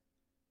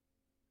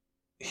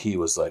 he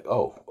was like,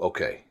 oh,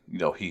 okay.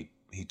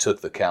 He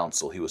took the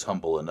counsel. He was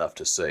humble enough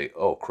to say,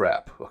 oh,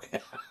 crap. Okay,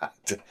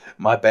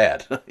 my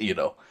bad,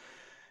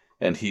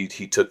 And he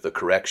took the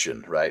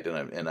correction, right?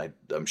 And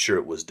I'm sure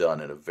it was done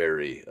in a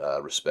very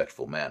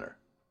respectful manner.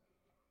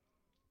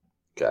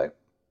 Okay?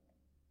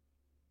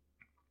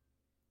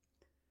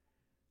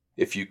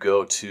 If you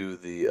go to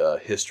the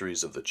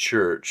Histories of the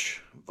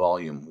Church,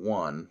 Volume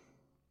 1,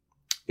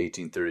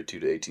 1832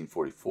 to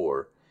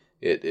 1844,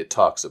 it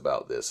talks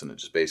about this, and it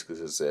just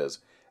basically says,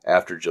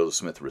 after Joseph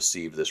Smith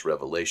received this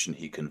revelation,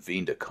 he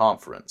convened a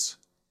conference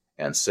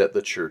and set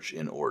the church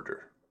in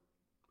order.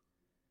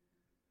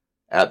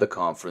 At the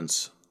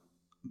conference,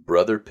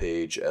 Brother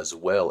Page, as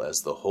well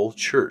as the whole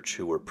church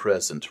who were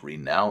present,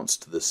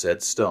 renounced the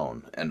said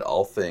stone and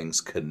all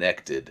things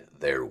connected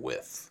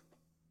therewith.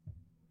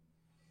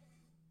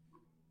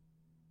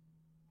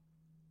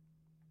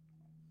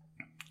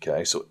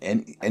 Okay, so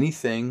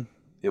anything,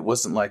 it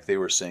wasn't like they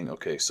were saying,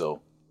 okay,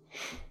 so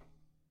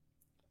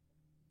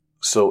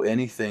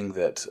anything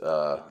that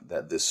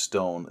that this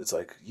stone, it's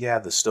like, yeah,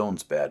 the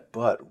stone's bad,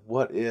 but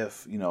what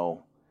if,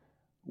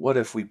 what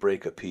if we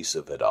break a piece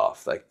of it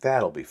off? Like,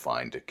 that'll be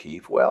fine to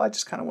keep. Well, I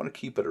just kind of want to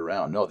keep it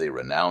around. No, they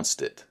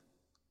renounced it.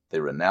 They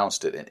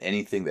renounced it, and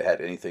anything that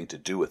had anything to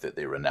do with it,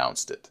 they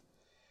renounced it,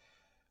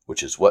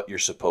 which is what you're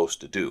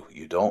supposed to do.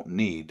 You don't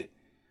need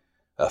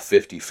a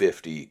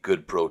 50-50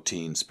 good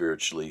protein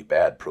spiritually,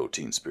 bad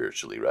protein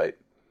spiritually, right?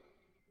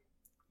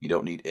 You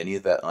don't need any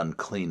of that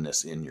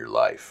uncleanness in your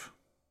life.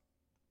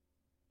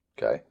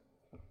 Okay?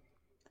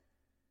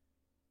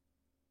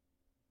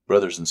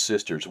 Brothers and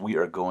sisters, we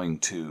are going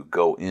to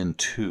go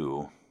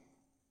into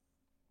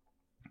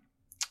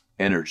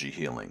energy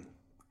healing,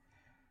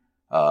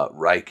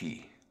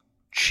 Reiki,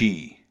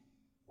 Chi,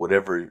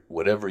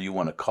 whatever you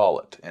want to call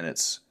it. And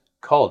it's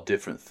called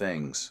different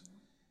things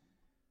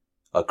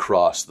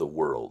across the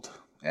world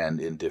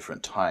and in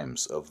different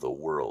times of the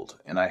world.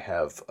 And I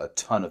have a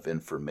ton of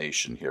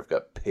information here. I've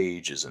got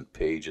pages and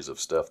pages of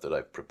stuff that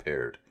I've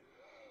prepared.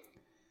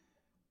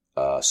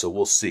 So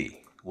we'll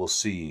see. We'll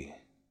see,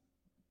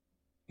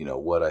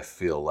 what I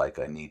feel like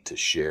I need to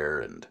share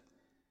and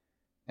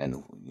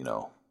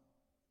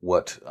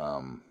what,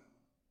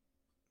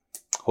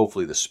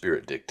 hopefully the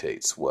Spirit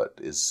dictates what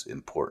is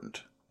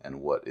important and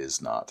what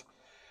is not.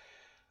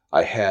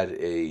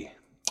 I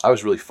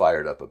was really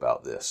fired up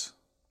about this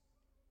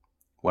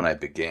when I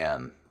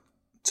began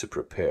to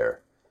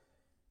prepare.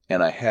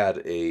 And I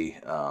had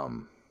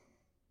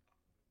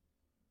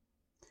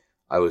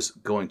I was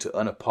going to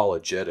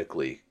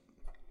unapologetically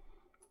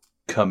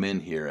come in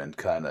here and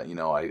kind of,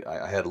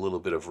 I had a little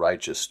bit of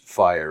righteous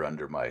fire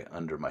under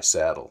my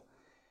saddle.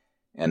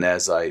 And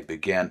as I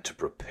began to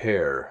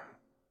prepare,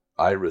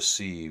 I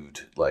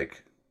received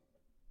like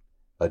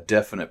a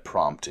definite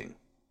prompting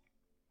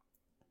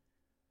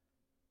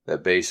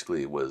that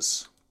basically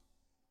was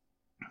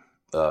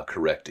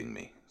correcting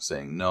me,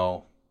 saying,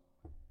 no,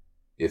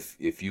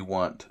 if you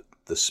want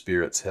the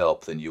Spirit's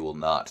help, then you will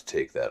not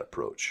take that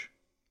approach.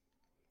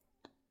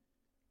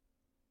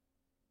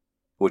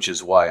 Which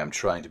is why I'm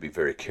trying to be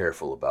very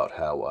careful about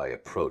how I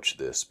approach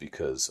this,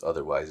 because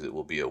otherwise it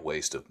will be a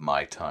waste of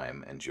my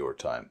time and your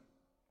time.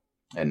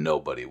 And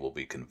nobody will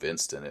be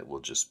convinced, and it will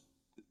just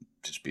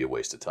be a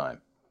waste of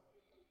time.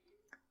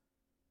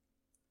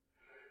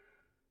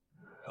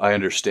 I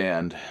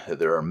understand that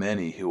there are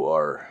many who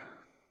are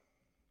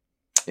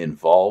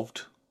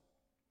involved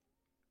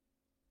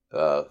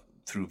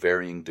through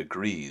varying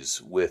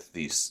degrees with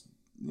these,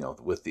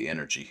 with the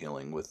energy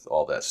healing, with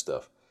all that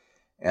stuff.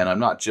 And I'm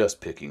not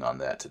just picking on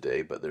that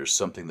today, but there's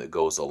something that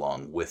goes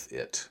along with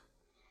it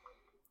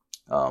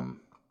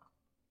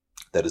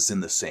that is in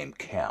the same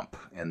camp,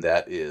 and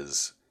that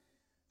is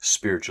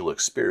spiritual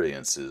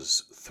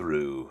experiences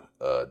through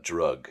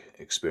drug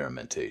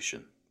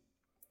experimentation,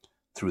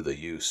 through the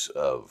use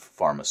of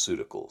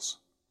pharmaceuticals.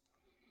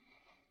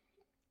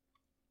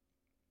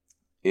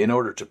 In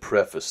order to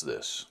preface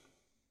this,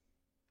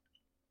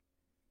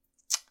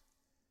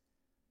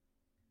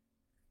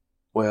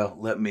 well,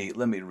 let me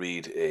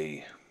read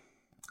a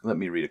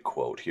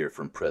quote here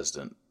from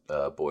President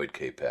Boyd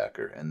K.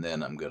 Packer, and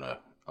then I'm gonna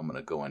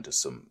go into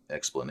some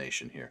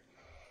explanation here.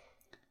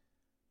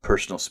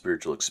 Personal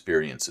spiritual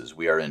experiences.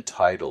 We are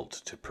entitled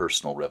to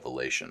personal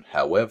revelation.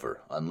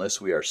 However,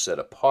 unless we are set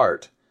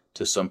apart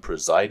to some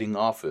presiding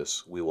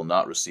office, we will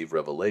not receive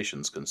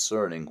revelations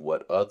concerning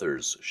what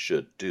others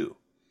should do.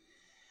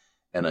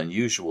 An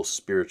unusual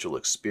spiritual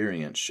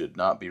experience should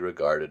not be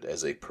regarded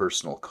as a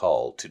personal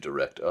call to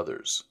direct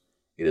others.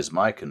 It is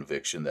my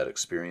conviction that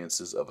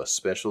experiences of a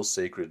special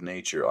sacred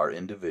nature are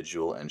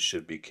individual and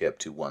should be kept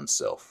to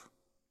oneself.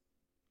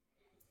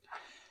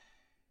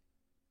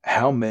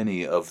 How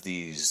many of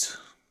these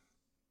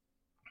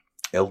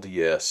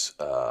LDS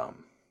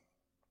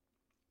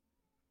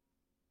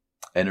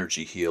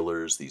energy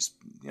healers, these,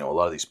 a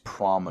lot of these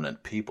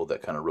prominent people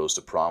that kind of rose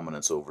to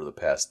prominence over the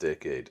past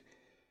decade,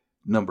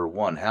 number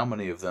one, how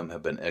many of them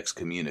have been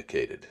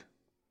excommunicated?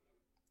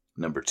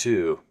 Number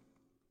two,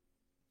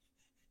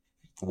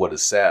 what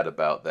is sad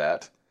about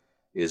that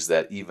is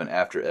that even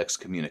after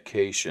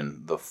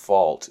excommunication, the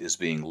fault is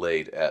being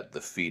laid at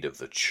the feet of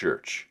the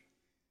church.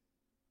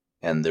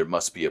 And there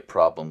must be a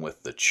problem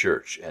with the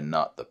church and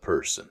not the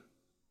person.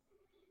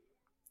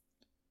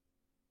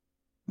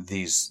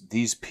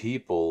 These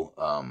people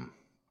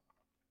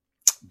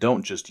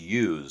don't just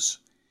use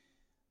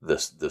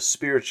the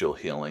spiritual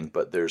healing,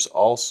 but there's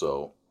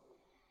also,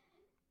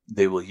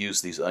 they will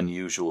use these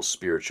unusual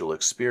spiritual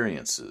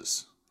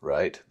experiences,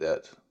 right?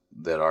 That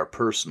are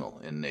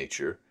personal in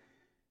nature,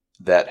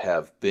 that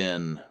have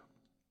been,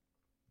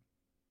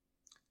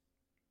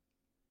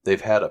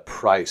 they've had a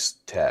price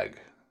tag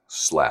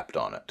slapped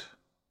on it.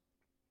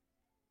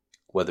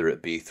 Whether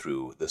it be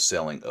through the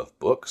selling of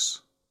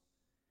books,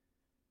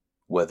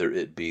 whether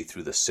it be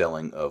through the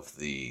selling of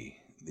the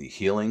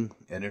healing,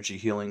 energy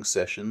healing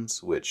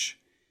sessions, which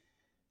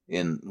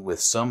with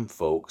some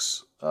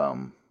folks,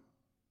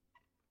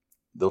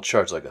 They'll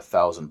charge like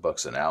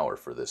 $1,000 an hour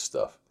for this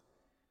stuff.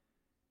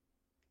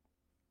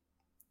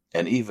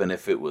 And even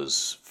if it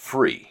was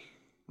free,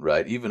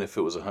 right? Even if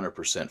it was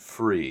 100%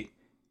 free,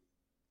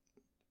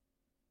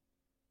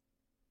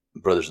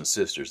 brothers and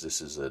sisters,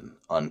 this is an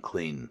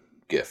unclean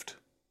gift.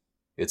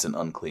 It's an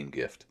unclean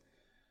gift.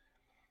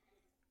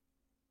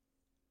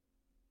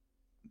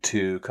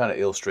 To kind of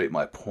illustrate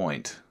my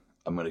point,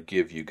 I'm going to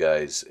give you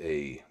guys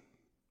a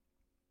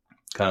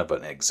kind of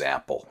an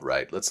example,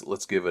 right?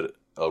 Let's give it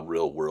a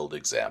real world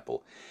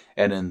example.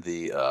 And in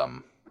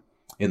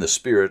the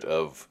spirit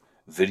of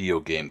video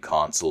game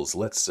consoles,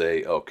 let's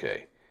say,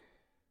 okay,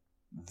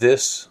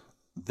 this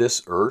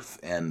earth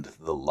and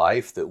the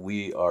life that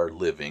we are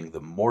living,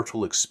 the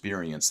mortal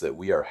experience that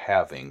we are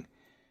having,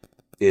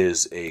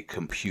 is a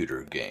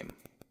computer game.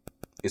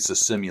 It's a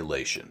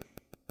simulation.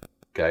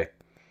 Okay?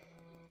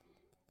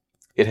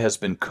 It has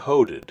been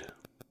coded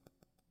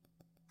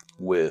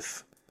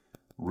with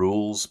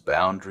rules,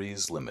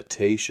 boundaries,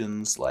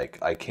 limitations. Like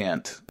I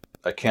can't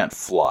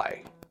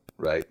fly,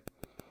 right?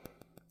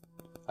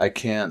 I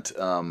can't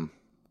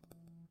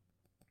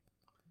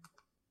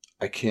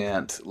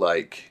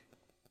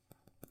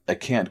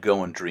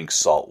go and drink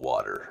salt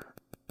water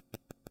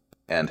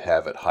and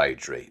have it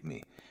hydrate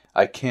me.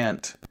 I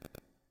can't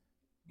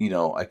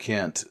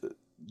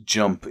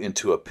jump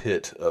into a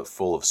pit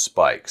full of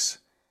spikes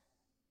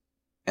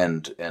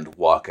and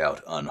walk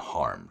out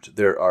unharmed.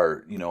 There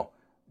are,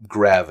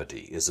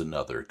 gravity is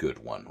another good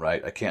one,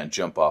 right? I can't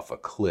jump off a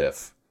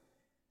cliff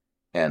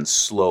and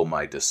slow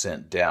my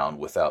descent down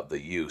without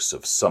the use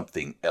of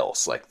something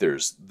else. Like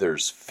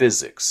there's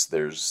physics,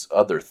 there's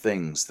other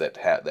things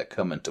that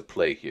come into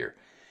play here.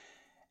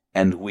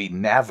 And we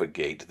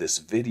navigate this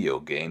video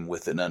game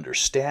with an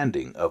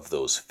understanding of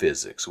those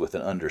physics, with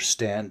an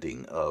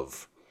understanding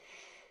of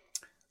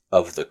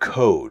the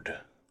code,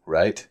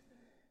 right?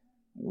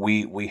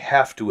 We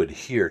have to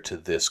adhere to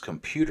this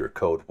computer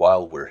code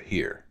while we're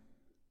here.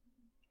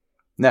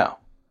 Now,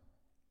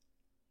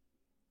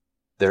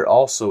 there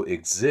also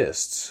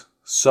exists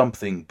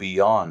something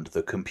beyond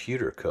the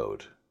computer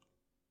code,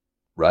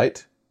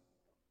 right?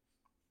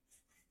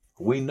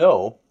 We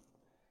know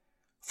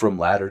from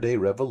Latter-day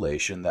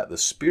Revelation that the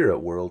spirit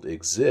world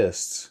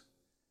exists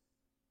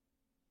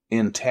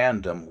in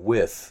tandem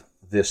with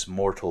this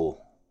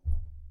mortal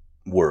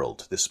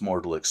world, this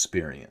mortal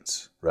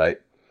experience, right?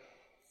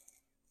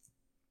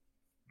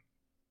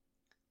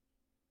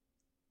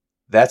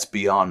 That's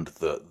beyond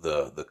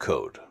the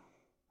code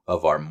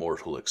of our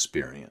mortal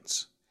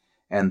experience.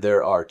 And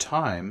there are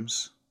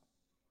times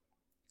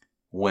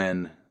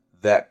when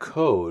that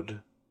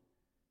code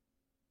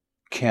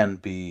can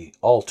be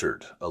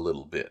altered a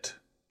little bit,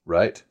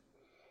 right?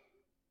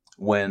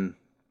 When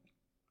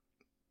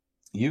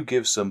you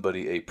give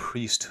somebody a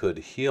priesthood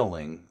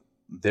healing,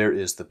 there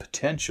is the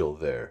potential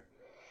there.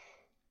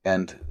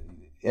 And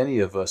any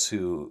of us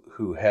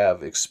who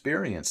have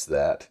experienced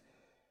that,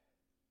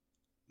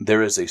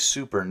 there is a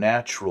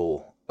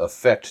supernatural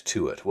effect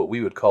to it, what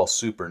we would call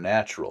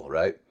supernatural,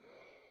 right?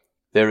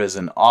 There is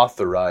an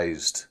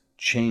authorized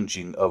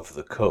changing of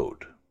the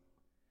code.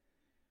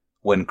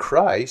 When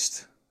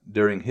Christ,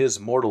 during his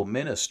mortal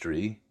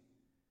ministry,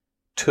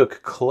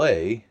 took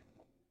clay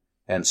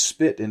and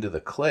spit into the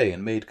clay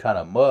and made kind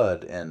of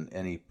mud, and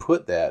he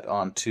put that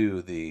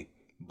onto the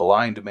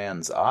blind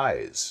man's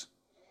eyes,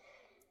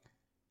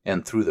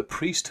 and through the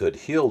priesthood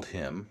healed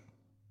him,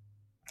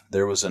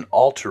 there was an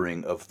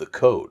altering of the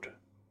code.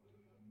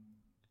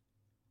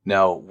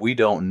 Now, we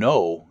don't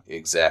know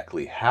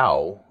exactly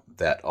how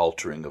that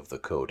altering of the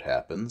code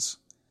happens,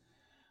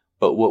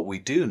 but what we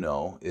do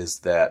know is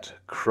that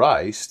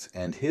Christ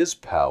and his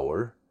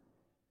power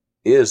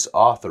is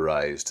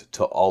authorized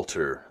to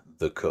alter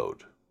the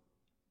code.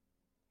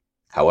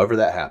 However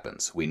that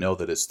happens, we know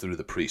that it's through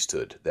the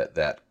priesthood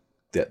that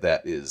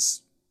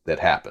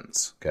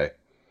happens, okay?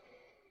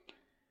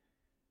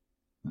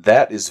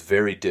 That is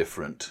very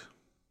different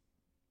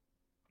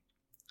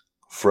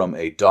from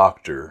a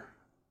doctor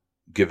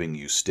giving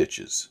you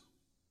stitches.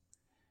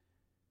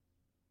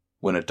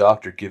 When a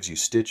doctor gives you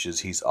stitches,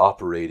 he's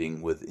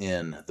operating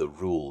within the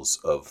rules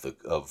of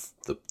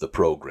the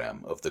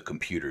program, of the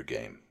computer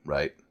game,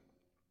 right?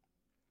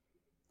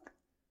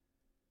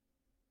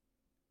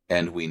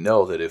 And we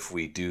know that if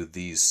we do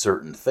these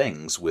certain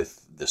things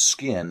with the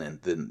skin,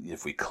 and then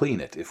if we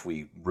clean it, if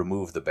we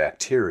remove the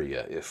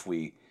bacteria, if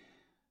we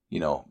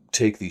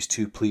take these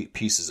two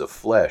pieces of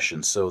flesh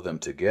and sew them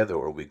together,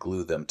 or we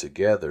glue them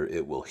together,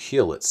 it will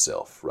heal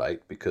itself,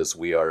 right? Because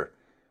we're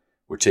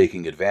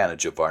taking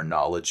advantage of our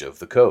knowledge of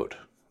the code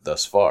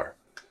thus far.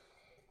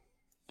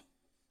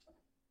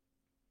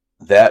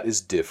 That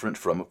is different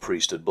from a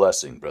priesthood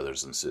blessing,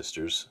 brothers and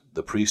sisters.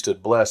 The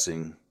priesthood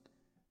blessing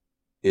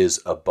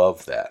is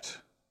above that.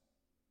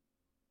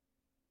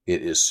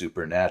 It is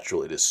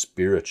supernatural. It is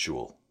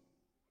spiritual.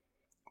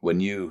 When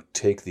you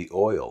take the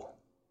oil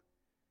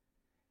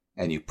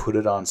and you put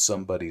it on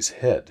somebody's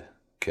head,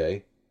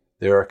 okay?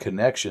 There are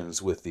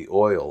connections with the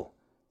oil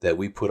that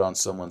we put on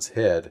someone's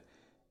head,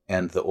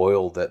 and the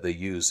oil that they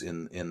use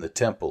in the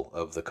temple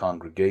of the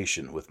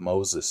congregation with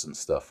Moses and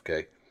stuff,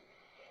 okay?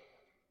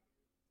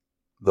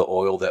 The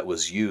oil that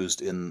was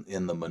used in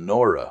the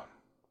menorah,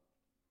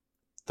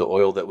 the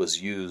oil that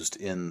was used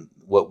in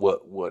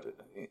what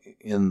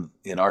in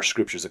our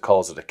scriptures, it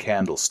calls it a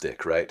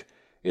candlestick, right?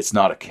 It's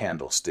not a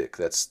candlestick.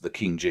 That's the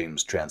King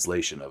James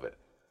translation of it.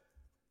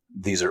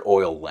 These are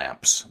oil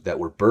lamps that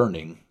were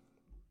burning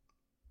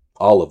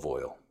olive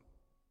oil.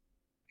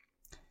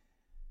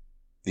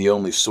 The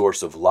only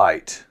source of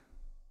light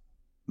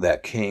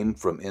that came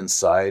from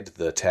inside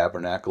the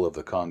tabernacle of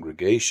the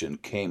congregation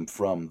came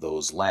from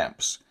those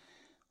lamps.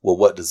 Well,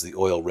 what does the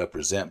oil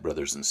represent,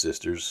 brothers and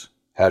sisters?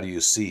 How do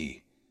you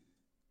see?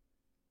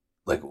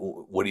 Like,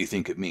 what do you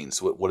think it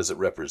means? What does it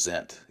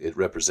represent? It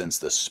represents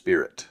the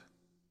Spirit.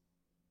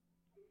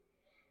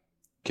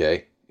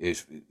 Okay?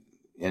 If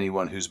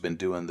anyone who's been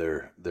doing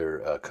their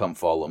come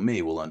follow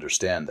me will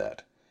understand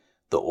that.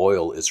 The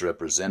oil is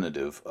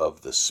representative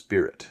of the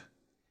Spirit.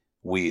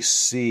 We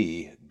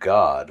see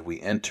God,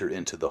 we enter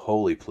into the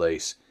holy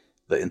place,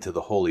 into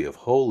the Holy of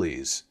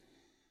Holies.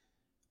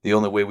 The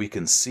only way we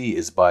can see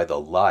is by the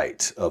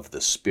light of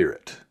the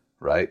Spirit,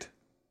 right?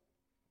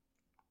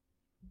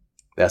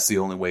 That's the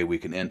only way we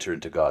can enter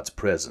into God's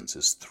presence,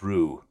 is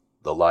through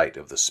the light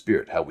of the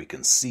Spirit, how we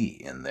can see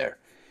in there.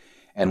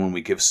 And when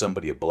we give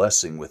somebody a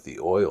blessing with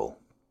the oil,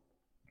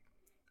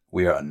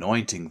 we are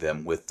anointing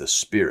them with the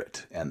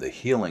Spirit, and the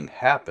healing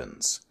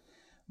happens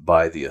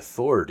by the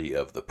authority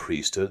of the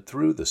priesthood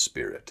through the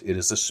Spirit. It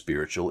is a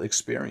spiritual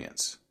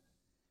experience.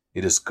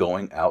 It is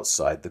going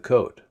outside the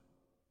code.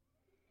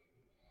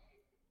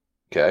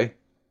 Okay?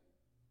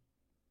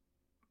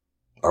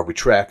 Are we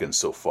tracking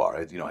so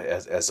far? You know,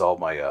 as all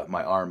my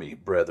my army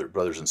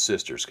brothers and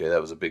sisters, okay,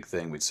 that was a big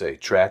thing. We'd say,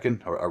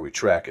 tracking, or are we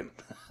tracking?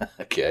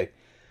 Okay.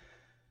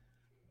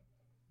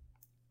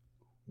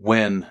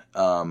 When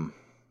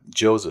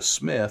Joseph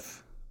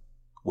Smith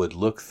would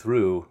look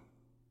through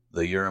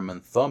the Urim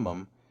and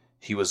Thummim,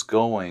 he was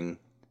going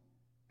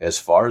as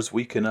far as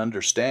we can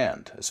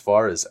understand, as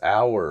far as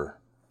our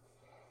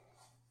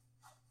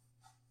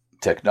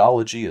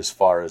technology, as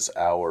far as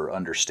our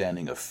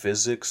understanding of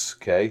physics,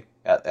 okay?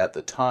 At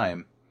the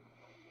time,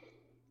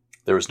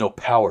 there was no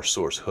power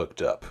source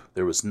hooked up.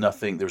 There was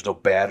nothing, there was no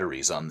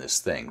batteries on this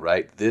thing,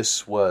 right?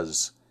 This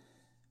was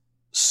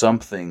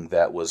something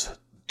that was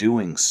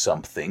doing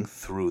something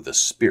through the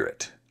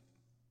Spirit.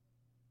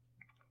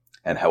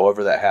 And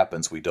however that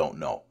happens, we don't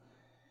know.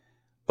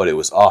 But it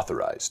was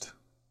authorized.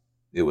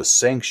 It was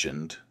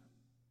sanctioned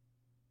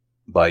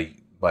by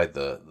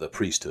the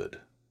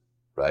priesthood,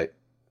 right?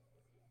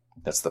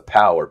 That's the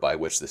power by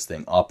which this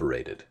thing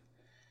operated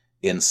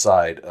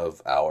inside of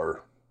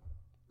our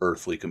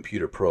earthly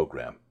computer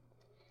program.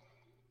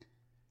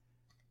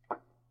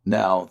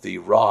 Now, the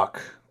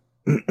rock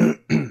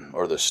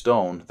or the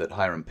stone that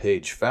Hiram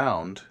Page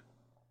found,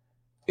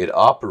 it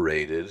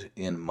operated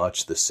in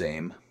much the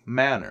same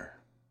manner.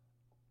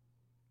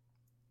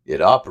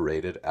 It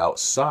operated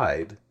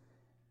outside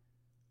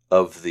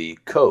of the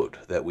code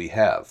that we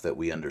have, that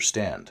we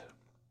understand.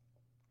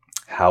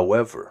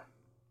 However,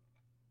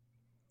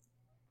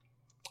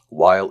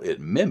 while it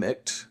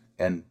mimicked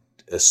and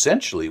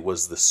essentially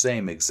was the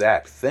same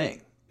exact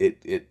thing,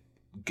 it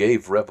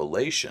gave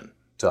revelation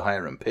to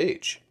Hiram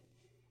Page.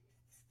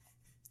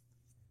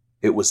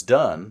 It was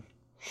done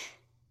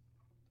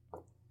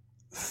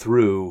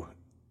through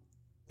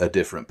a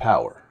different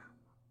power.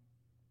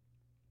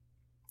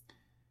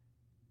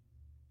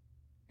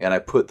 And I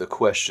put the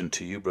question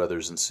to you,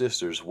 brothers and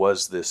sisters,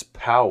 was this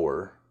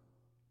power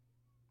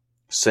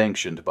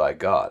sanctioned by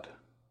God?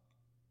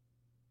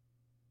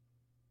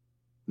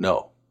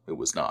 No, it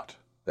was not.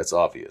 That's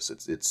obvious.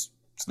 It's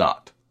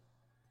not.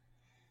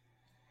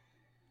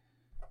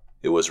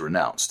 It was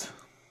renounced.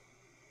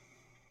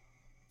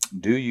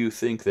 Do you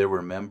think there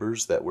were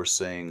members that were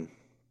saying,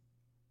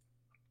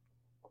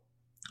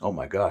 oh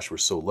my gosh, we're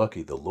so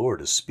lucky the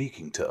Lord is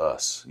speaking to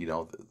us, you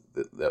know,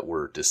 that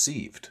were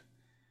deceived?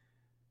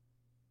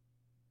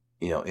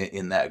 You know,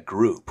 in that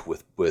group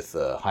with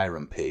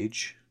Hiram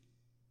Page,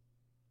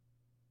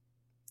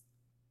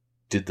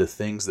 did the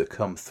things that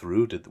come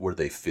through, were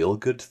they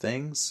feel-good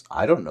things?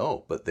 I don't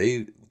know, but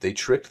they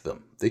tricked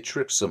them. They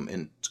tricked some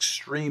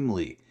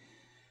extremely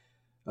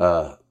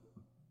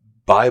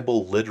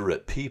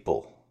Bible-literate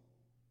people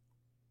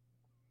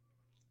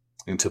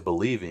into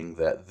believing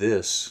that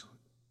this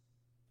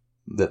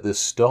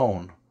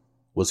stone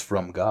was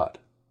from God,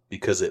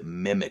 because it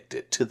mimicked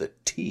it to the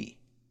T.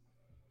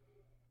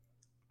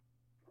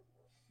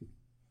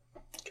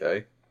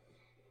 Okay?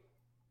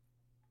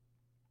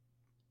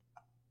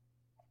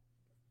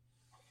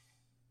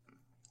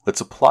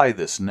 Let's apply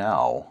this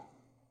now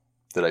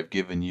that I've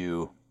given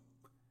you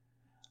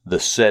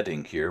the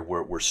setting here.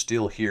 We're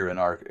still here in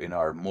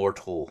our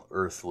mortal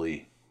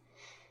earthly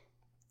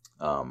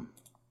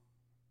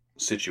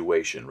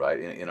situation, right?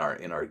 In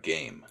our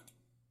game.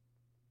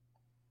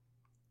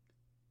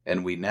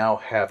 And we now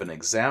have an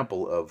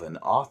example of an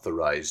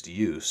authorized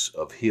use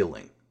of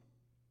healing,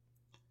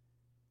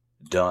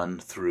 done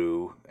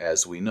through,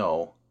 as we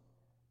know,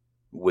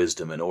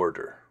 wisdom and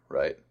order,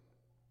 right?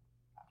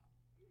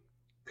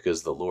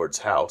 Because the Lord's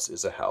house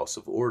is a house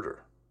of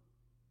order.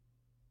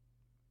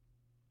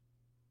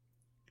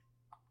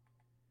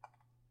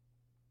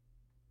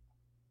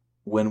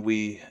 When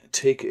we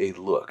take a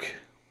look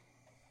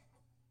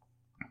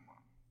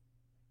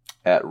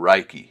at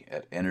Reiki,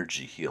 at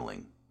energy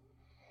healing,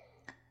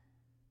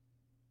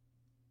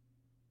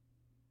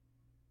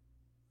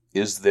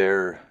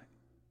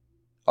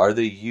 are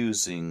they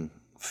using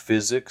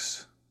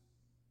physics,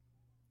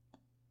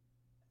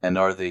 and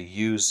are they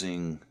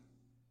using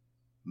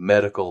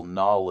medical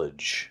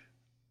knowledge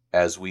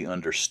as we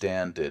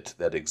understand it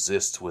that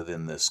exists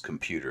within this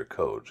computer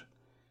code?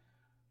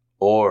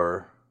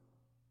 Or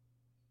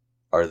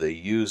are they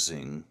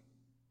using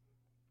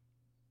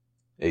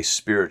a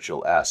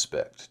spiritual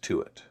aspect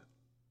to it?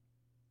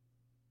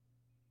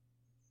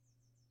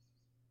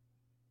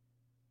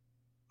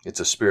 It's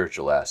a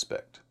spiritual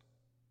aspect.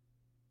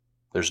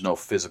 There's no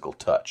physical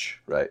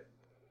touch, right?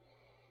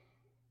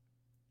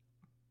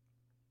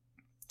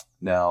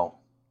 Now,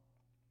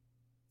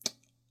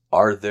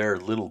 are there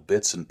little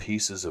bits and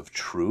pieces of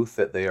truth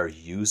that they are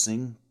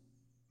using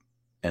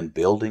and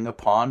building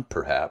upon?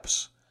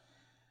 Perhaps.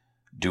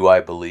 Do I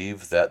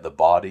believe that the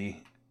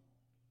body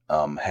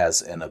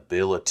has an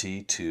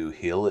ability to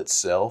heal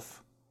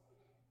itself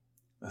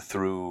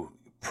through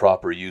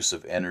proper use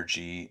of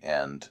energy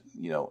and,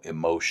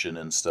 emotion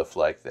and stuff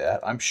like that?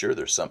 I'm sure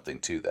there's something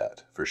to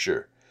that, for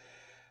sure.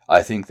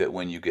 I think that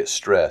when you get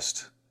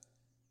stressed,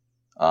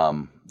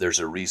 there's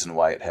a reason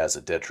why it has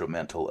a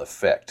detrimental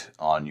effect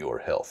on your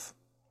health.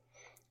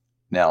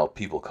 Now,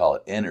 people call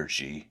it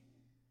energy.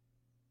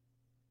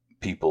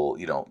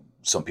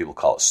 Some people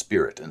call it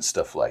spirit and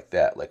stuff like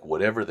that. Like,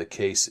 whatever the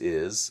case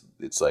is,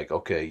 it's like,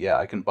 okay, yeah,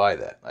 I can buy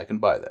that.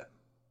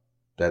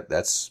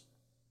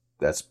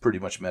 That's pretty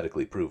much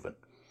medically proven.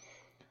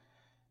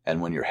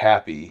 And when you're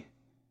happy,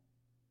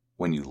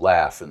 when you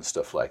laugh and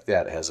stuff like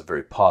that, it has a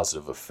very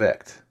positive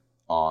effect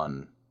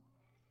on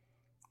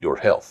your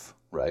health,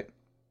 right?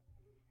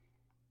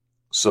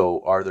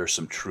 So are there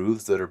some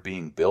truths that are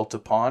being built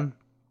upon?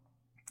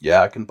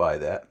 Yeah, I can buy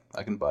that.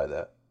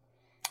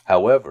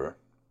 However,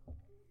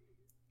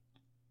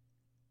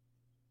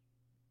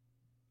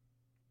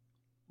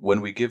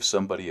 when we give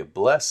somebody a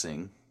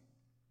blessing,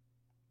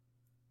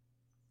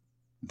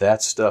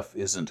 that stuff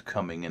isn't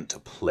coming into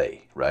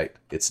play, right?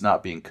 It's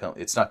not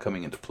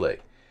coming into play.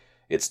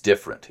 It's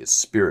different. It's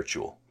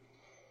spiritual.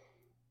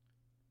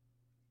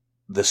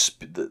 The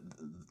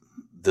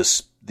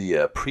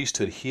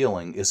priesthood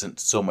healing isn't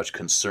so much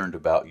concerned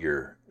about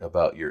your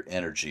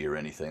energy or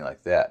anything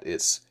like that.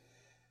 It's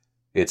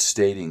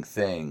stating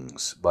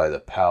things by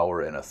the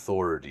power and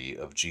authority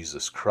of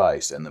Jesus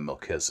Christ and the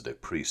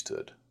Melchizedek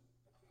priesthood.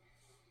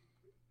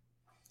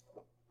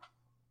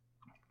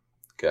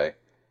 Okay.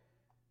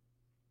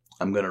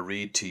 I'm going to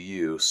read to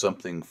you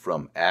something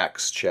from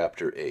Acts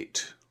chapter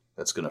 8.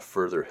 That's going to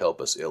further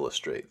help us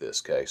illustrate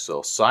this, okay?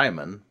 So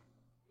Simon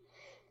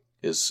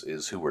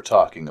is who we're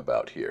talking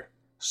about here.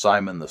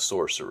 Simon the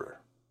sorcerer,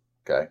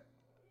 okay?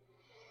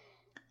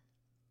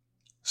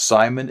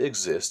 Simon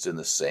exists in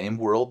the same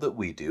world that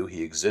we do.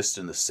 He exists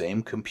in the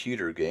same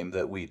computer game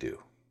that we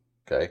do,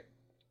 okay?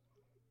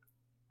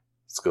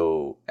 Let's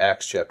go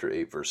Acts chapter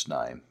 8, verse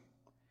 9.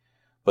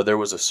 But there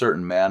was a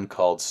certain man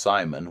called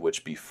Simon,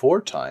 which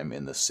before time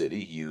in the city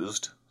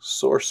used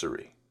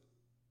sorcery,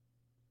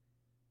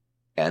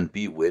 and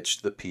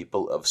bewitched the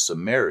people of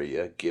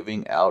Samaria,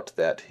 giving out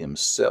that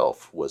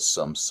himself was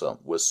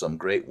some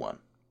great one.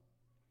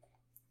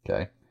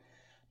 Okay?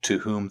 To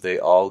whom they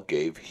all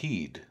gave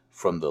heed,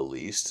 from the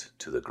least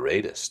to the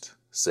greatest,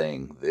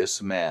 saying,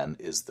 This man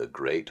is the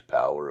great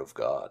power of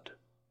God.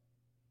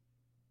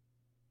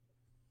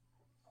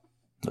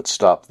 Let's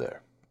stop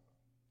there.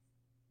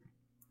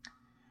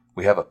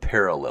 We have a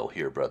parallel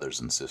here,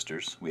 brothers and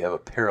sisters. We have a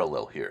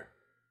parallel here.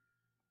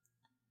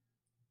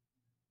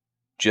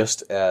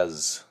 Just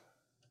as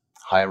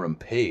Hiram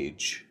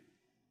Page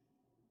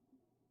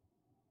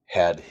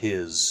had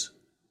his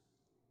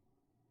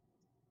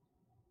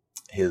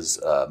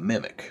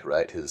mimic,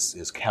 right?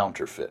 His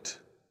counterfeit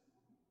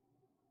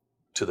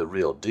to the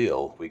real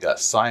deal, we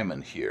got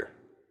Simon here.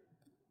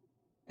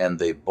 And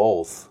they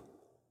both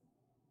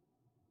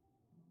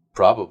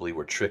probably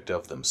were tricked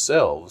of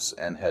themselves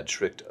and had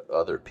tricked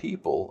other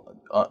people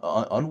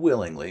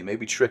unwillingly.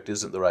 Maybe tricked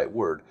isn't the right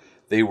word.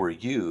 They were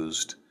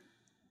used,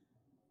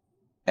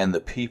 and the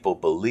people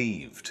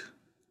believed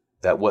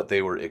that what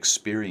they were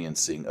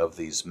experiencing of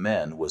these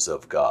men was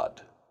of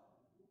God.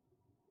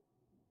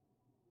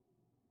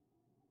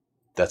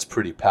 That's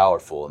pretty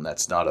powerful, and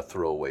that's not a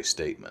throwaway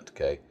statement,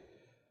 okay?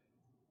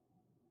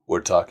 We're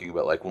talking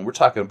about, like, when we're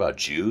talking about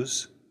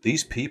Jews,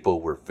 these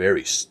people were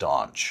very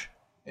staunch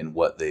in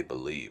what they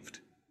believed,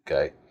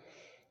 okay?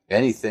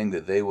 Anything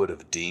that they would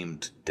have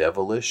deemed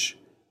devilish,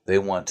 they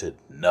wanted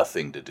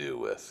nothing to do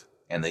with.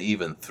 And they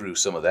even threw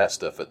some of that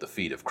stuff at the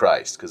feet of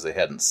Christ because they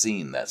hadn't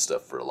seen that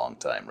stuff for a long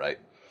time, right?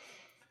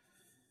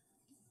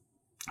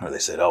 Or they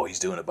said, oh, he's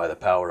doing it by the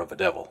power of a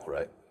devil,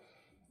 right?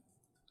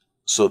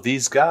 So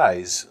these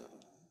guys,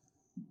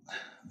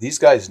 these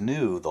guys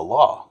knew the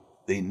law.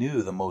 They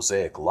knew the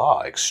Mosaic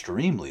law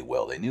extremely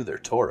well. They knew their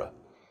Torah.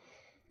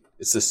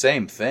 It's the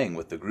same thing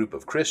with the group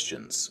of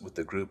Christians, with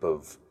the group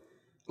of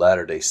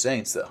Latter-day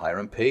Saints that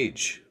Hiram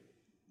Page,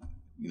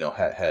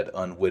 had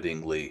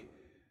unwittingly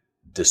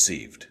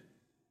deceived.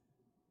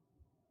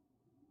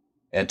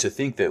 And to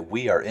think that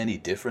we are any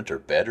different or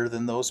better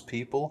than those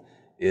people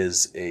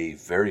is a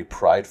very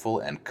prideful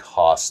and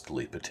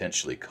costly,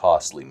 potentially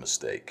costly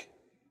mistake.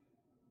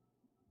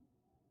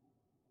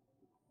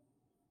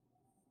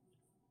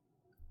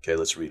 Okay,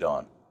 let's read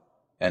on.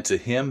 And to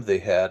him they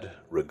had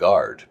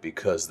regard,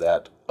 because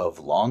that of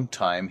long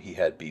time he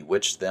had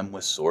bewitched them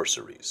with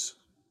sorceries.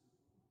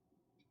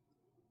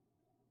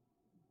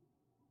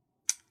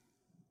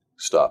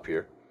 Stop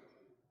here.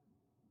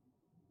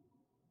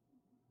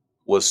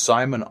 Was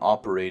Simon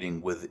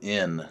operating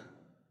within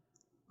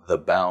the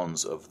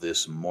bounds of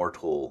this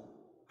mortal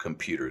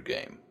computer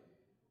game?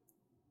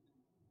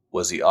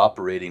 Was he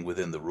operating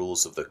within the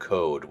rules of the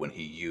code when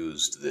he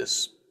used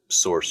this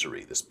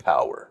sorcery, this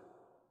power?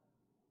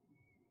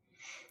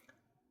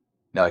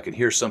 Now, I can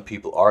hear some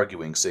people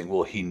arguing, saying,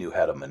 well, he knew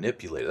how to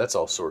manipulate it. That's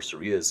all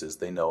sorcery is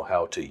they know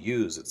how to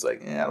use. It's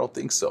like, I don't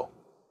think so.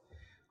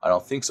 I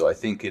don't think so. I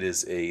think it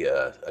is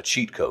a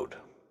cheat code.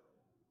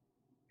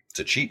 It's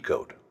a cheat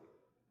code.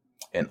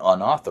 An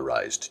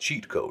unauthorized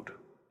cheat code,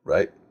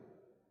 right?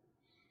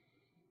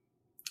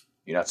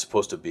 You're not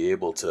supposed to be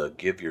able to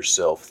give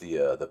yourself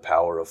the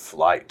power of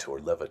flight or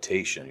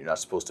levitation. You're not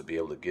supposed to be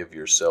able to give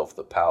yourself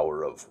the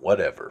power of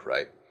whatever,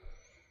 right?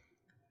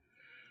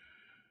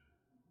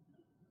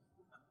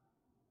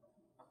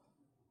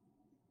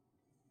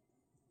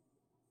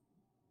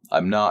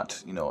 I'm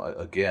not,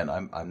 again,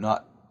 I'm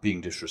not being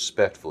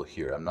disrespectful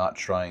here. I'm not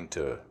trying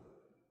to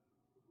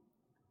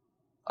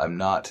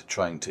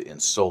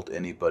insult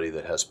anybody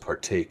that has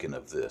partaken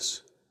of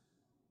this.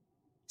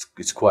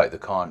 It's quite the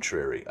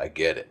contrary. I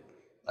get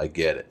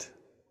it.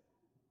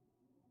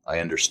 I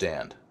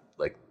understand.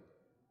 Like,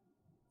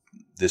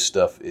 this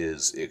stuff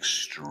is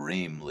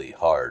extremely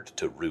hard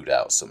to root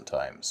out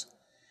sometimes.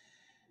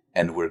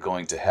 And we're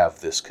going to have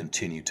this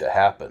continue to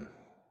happen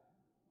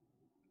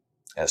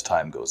as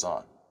time goes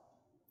on.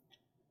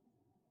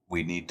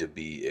 We need to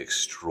be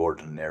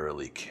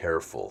extraordinarily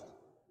careful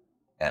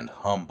and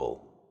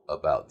humble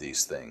about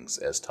these things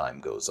as time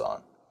goes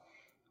on.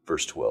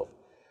 Verse 12.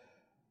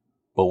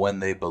 But when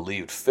they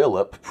believed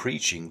Philip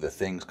preaching the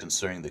things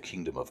concerning the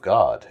kingdom of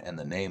God and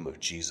the name of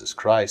Jesus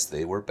Christ,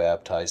 they were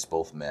baptized,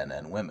 both men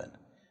and women.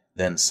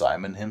 Then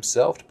Simon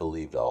himself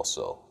believed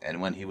also, and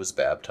when he was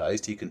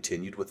baptized, he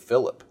continued with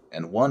Philip,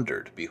 and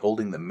wondered,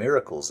 beholding the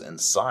miracles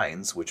and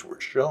signs which were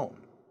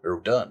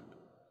done.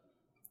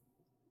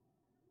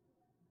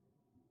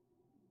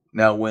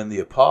 Now when the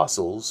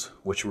apostles,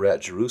 which were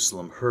at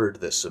Jerusalem,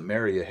 heard that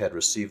Samaria had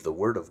received the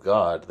word of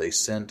God, they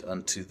sent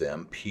unto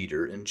them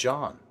Peter and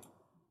John,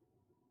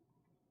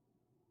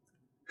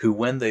 who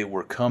when they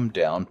were come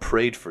down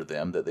prayed for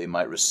them that they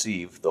might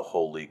receive the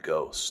Holy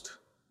Ghost.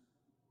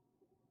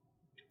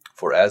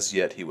 For as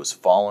yet he was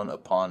fallen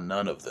upon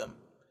none of them,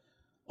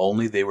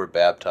 only they were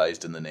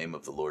baptized in the name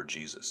of the Lord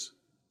Jesus.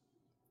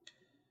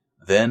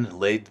 Then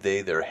laid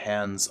they their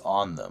hands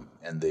on them,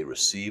 and they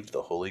received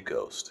the Holy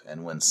Ghost.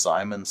 And when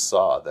Simon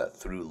saw that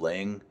through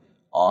laying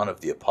on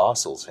of the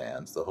apostles'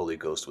 hands the Holy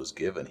Ghost was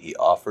given, he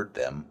offered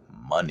them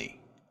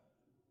money.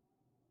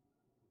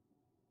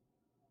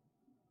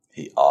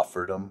 He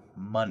offered them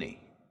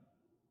money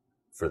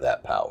for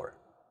that power,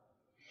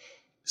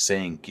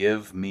 saying,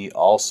 Give me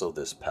also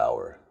this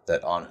power,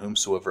 that on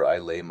whomsoever I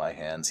lay my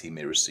hands he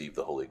may receive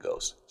the Holy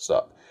Ghost.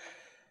 Stop.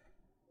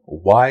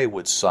 Why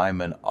would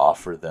Simon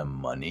offer them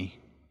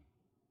money?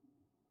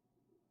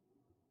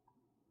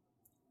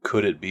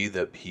 Could it be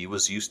that he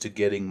was used to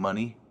getting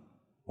money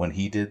when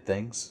he did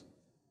things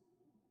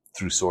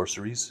through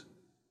sorceries?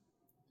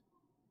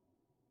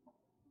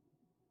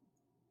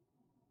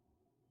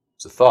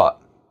 It's a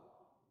thought.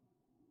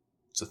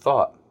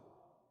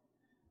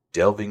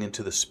 Delving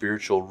into the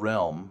spiritual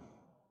realm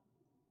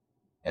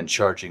and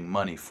charging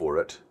money for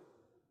it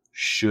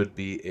should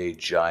be a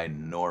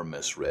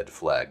ginormous red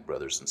flag,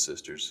 brothers and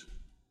sisters.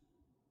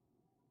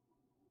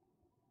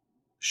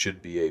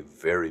 Should be a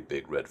very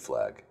big red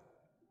flag.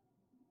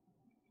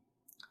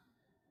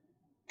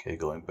 Okay,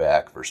 going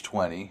back, verse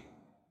 20.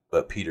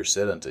 But Peter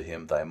said unto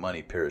him, Thy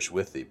money perish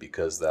with thee,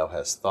 because thou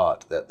hast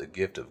thought that the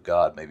gift of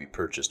God may be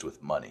purchased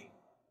with money.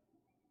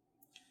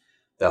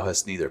 Thou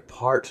hast neither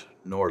part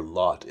nor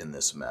lot in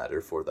this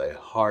matter, for thy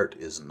heart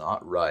is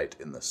not right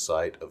in the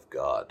sight of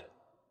God.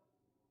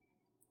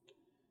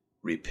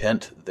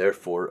 Repent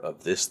therefore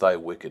of this thy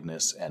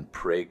wickedness, and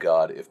pray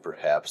God if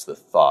perhaps the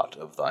thought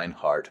of thine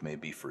heart may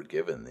be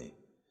forgiven thee.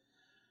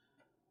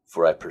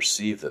 For I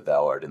perceive that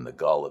thou art in the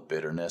gall of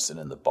bitterness and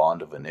in the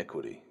bond of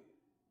iniquity.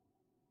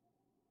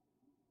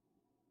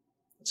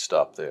 Let's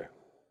stop there.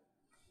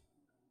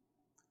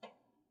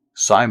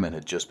 Simon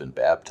had just been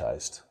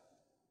baptized.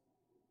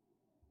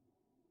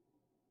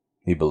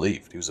 He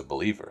believed. He was a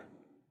believer.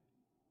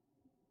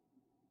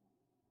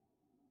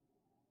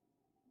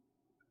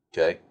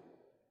 Okay?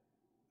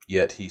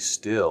 Yet he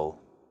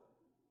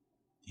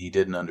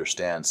didn't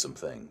understand some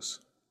things.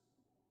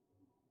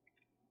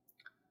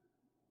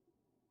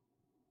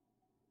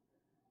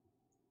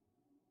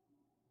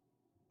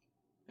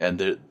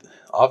 And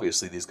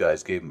obviously these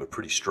guys gave him a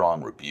pretty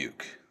strong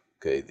rebuke.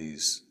 Okay,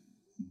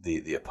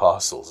 the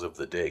apostles of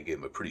the day gave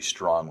him a pretty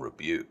strong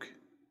rebuke.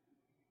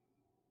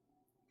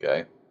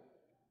 Okay?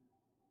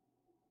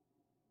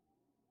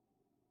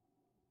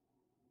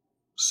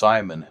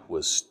 Simon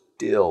was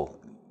still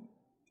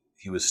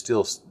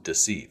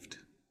deceived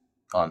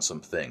on some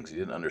things. He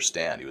didn't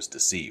understand. He was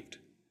deceived.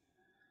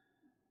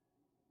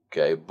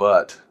 Okay,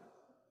 but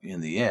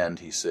in the end,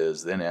 he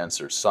says, then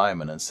answered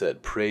Simon and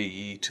said, pray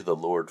ye to the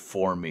Lord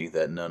for me,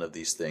 that none of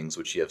these things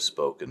which ye have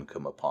spoken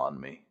come upon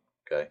me.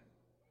 Okay?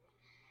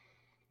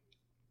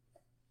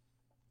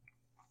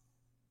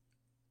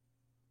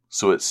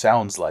 So it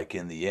sounds like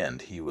in the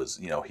end, he was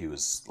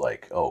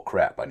like, oh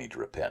crap, I need to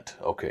repent.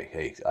 Okay,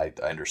 hey, I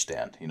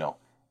understand.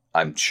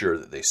 I'm sure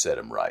that they set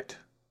him right.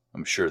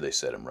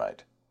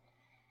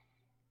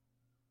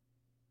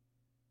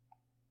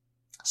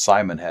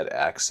 Simon had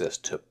access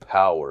to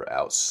power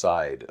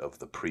outside of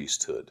the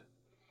priesthood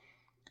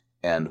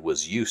and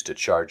was used to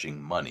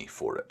charging money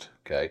for it,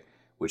 okay?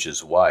 Which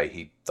is why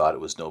he thought it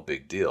was no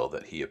big deal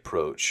that he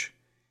approach,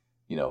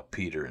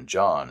 Peter and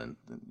John and,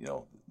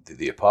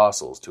 the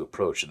apostles, to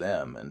approach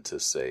them and to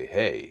say,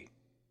 hey,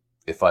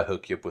 if I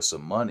hook you up with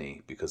some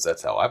money, because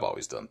that's how I've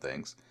always done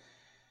things,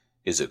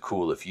 is it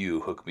cool if you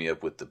hook me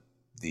up with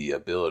the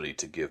ability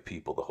to give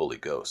people the Holy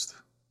Ghost?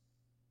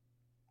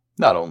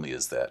 Not only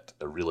is that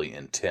a really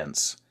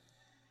intense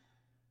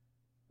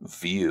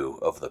view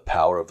of the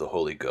power of the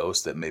Holy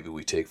Ghost that maybe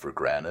we take for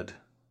granted,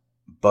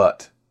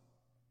 but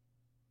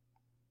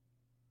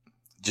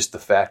just the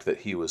fact that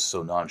he was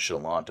so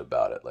nonchalant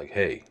about it, like,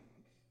 hey,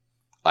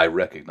 I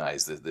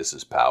recognize that this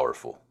is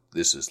powerful.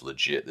 This is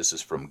legit. This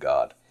is from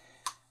God.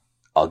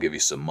 I'll give you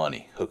some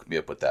money. Hook me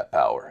up with that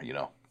power,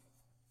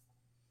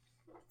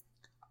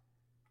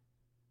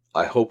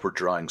 I hope we're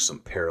drawing some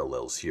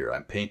parallels here.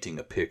 I'm painting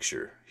a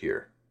picture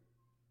here.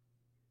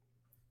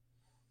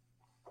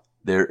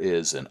 There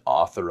is an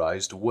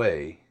authorized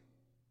way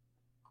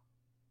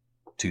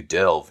to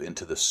delve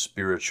into the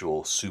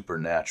spiritual,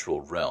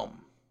 supernatural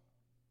realm.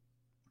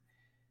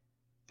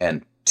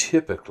 And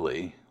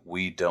typically,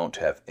 we don't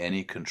have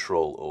any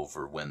control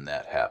over when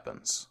that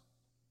happens.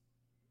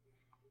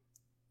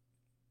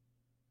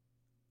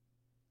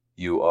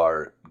 You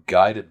are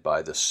guided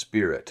by the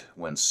Spirit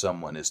when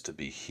someone is to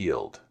be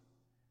healed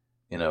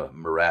in a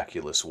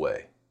miraculous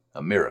way.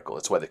 A miracle.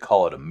 That's why they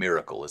call it a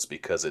miracle. It's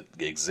because it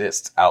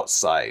exists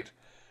outside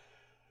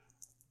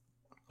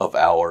of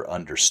our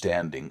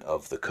understanding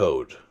of the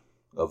code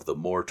of the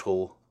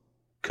mortal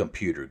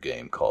computer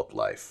game called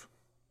life.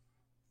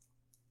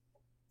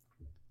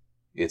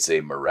 It's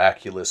a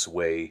miraculous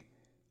way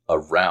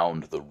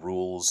around the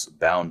rules,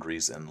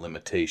 boundaries, and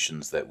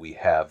limitations that we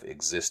have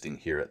existing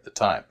here at the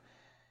time.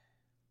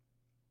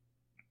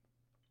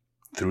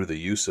 Through the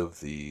use of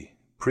the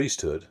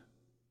priesthood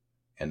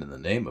and in the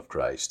name of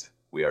Christ,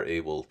 we are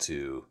able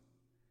to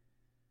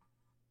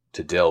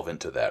delve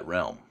into that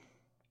realm.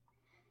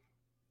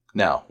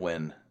 Now,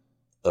 when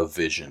a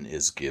vision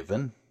is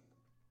given,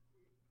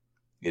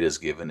 it is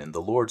given in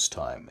the Lord's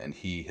time, and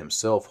he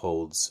himself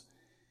holds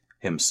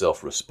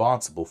himself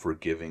responsible for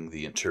giving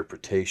the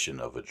interpretation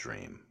of a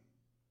dream.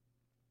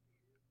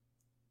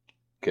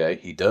 Okay,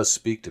 he does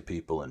speak to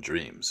people in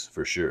dreams,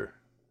 for sure.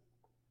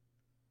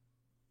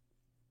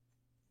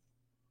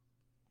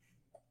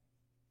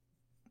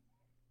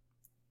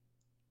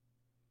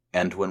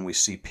 And when we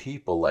see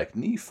people like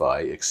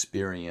Nephi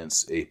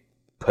experience a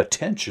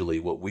potentially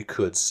what we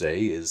could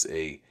say is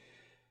a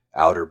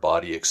outer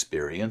body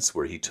experience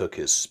where he took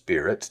his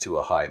spirit to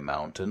a high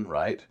mountain,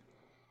 right?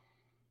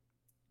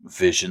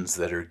 Visions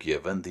that are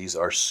given, these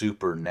are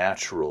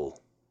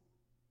supernatural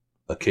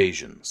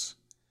occasions.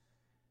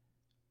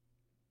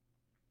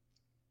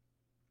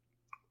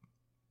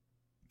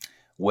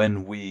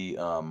 When we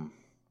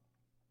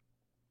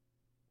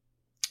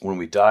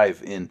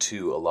dive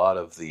into a lot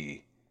of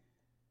the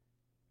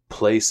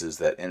places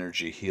that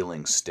energy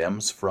healing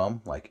stems from,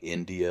 like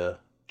India,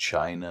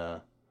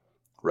 China,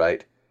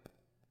 right?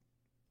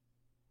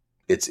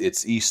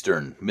 It's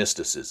Eastern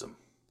mysticism.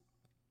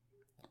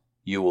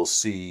 You will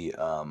see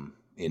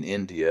in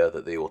India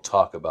that they will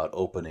talk about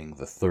opening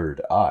the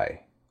third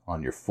eye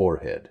on your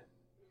forehead.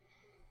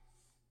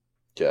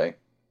 Okay?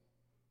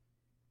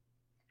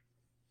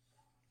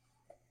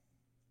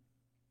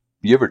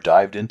 You ever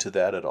dived into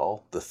that at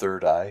all? The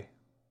third eye?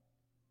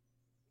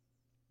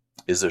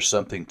 Is there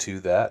something to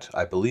that?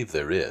 I believe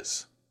there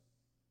is.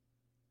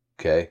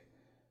 Okay?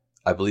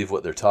 I believe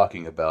what they're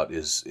talking about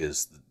is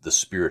the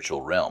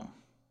spiritual realm.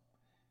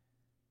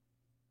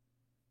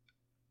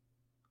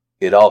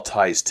 It all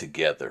ties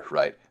together,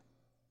 right?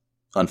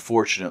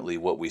 Unfortunately,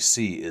 what we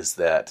see is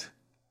that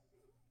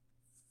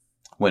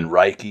when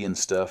Reiki and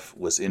stuff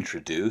was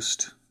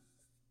introduced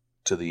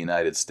to the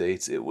United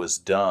States, it was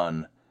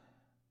done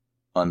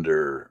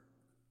under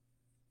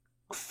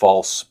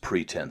false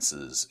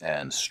pretenses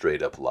and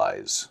straight up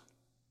lies.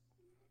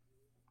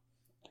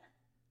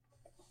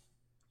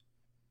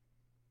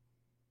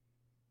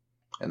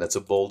 And that's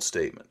a bold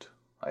statement.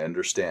 I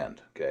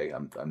understand, okay?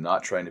 I'm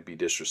not trying to be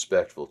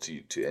disrespectful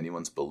to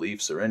anyone's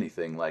beliefs or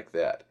anything like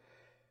that.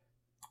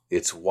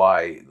 It's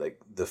why, like,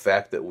 the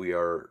fact that we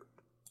are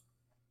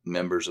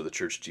members of the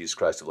Church of Jesus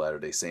Christ of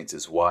Latter-day Saints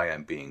is why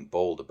I'm being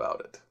bold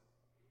about it.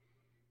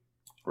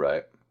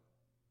 Right?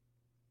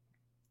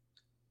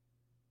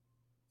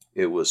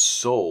 It was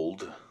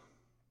sold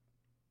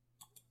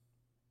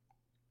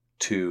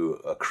to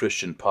a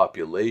Christian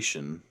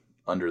population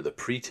under the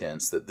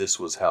pretense that this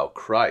was how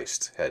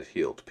Christ had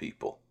healed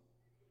people.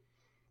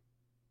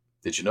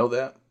 Did you know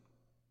that?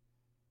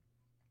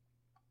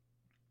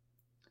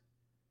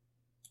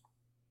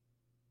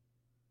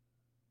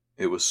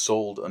 It was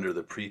sold under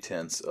the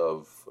pretense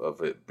of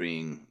it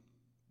being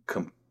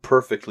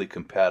perfectly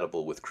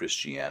compatible with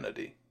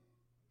Christianity.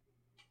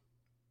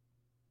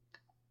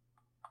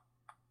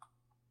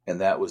 And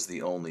that was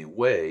the only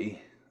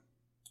way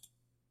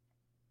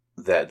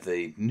that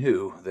they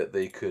knew that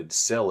they could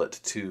sell it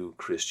to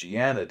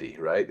Christianity,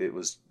 right? It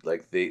was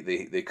like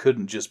they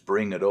couldn't just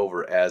bring it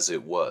over as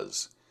it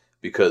was,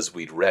 because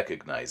we'd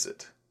recognize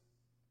it.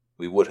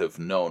 We would have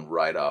known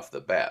right off the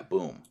bat,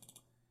 boom.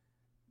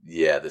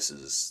 Yeah, this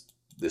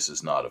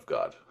is not of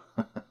God.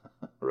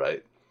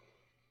 Right?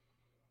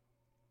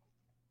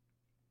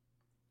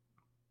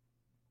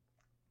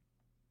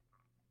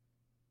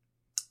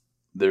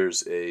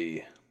 There's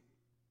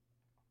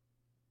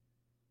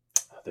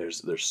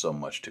so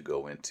much to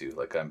go into.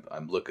 Like,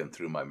 I'm looking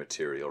through my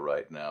material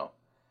right now.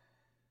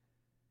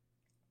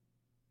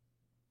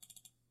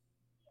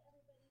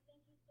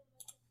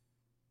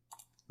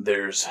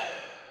 There's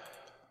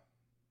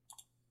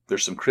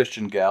some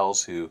Christian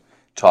gals who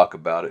talk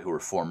about it, who are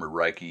former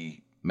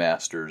Reiki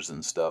masters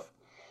and stuff.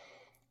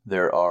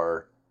 There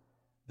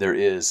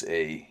is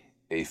a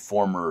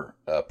former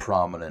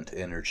prominent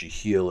energy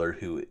healer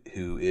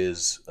who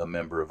is a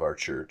member of our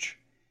church,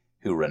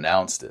 who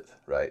renounced it,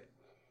 right?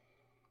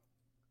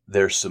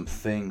 There's some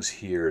things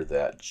here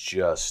that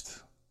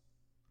just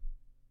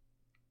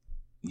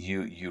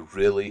you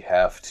really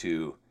have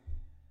to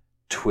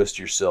twist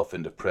yourself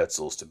into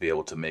pretzels to be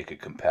able to make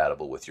it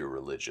compatible with your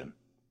religion.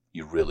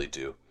 You really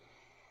do.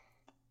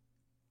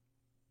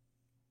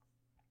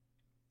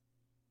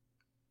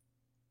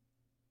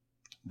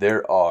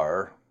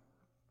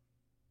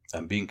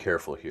 I'm being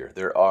careful here,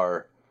 there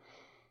are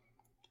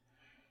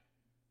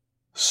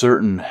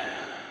certain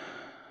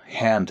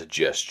hand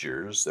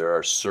gestures, there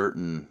are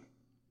certain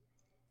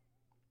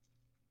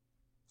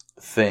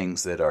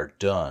things that are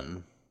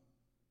done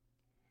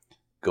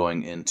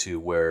going into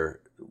where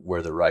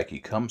the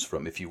Reiki comes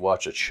from. If you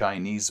watch a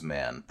Chinese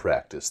man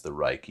practice the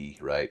Reiki,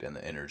 right, and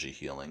the energy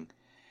healing,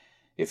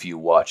 if you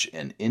watch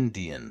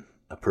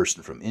a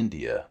person from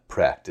India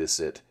practice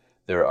it,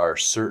 there are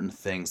certain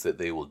things that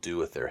they will do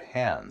with their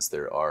hands.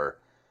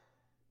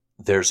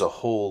 There's a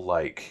whole,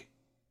 like,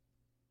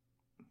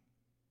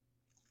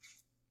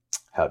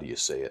 how do you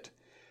say it?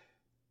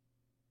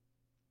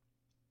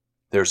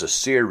 There's a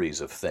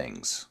series of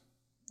things,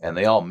 and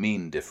they all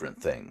mean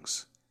different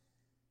things,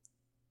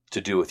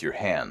 to do with your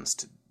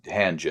hands,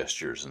 hand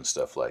gestures and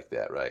stuff like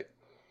that, right?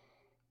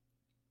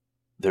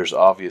 There's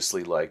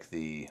obviously, like,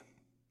 they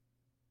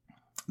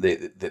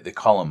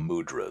call them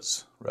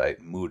mudras,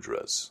 right?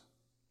 Mudras.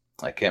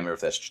 I can't remember if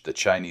that's the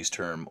Chinese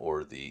term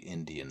or the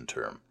Indian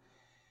term.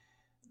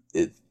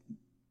 It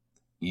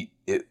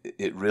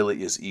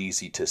really is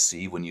easy to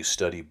see when you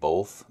study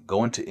both.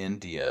 Go into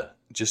India,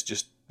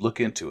 just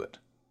look into it.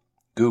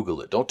 Google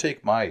it. Don't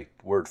take my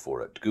word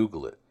for it.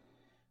 Google it.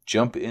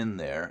 Jump in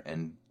there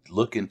and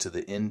look into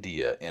the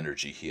India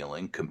energy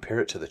healing, compare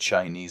it to the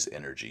Chinese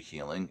energy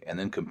healing, and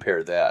then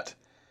compare that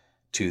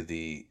to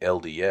the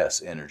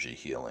LDS energy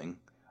healing,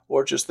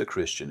 or just the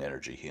Christian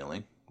energy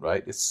healing,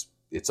 right?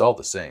 It's all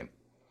the same.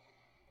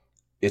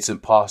 It's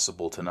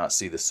impossible to not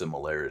see the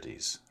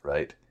similarities,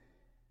 right?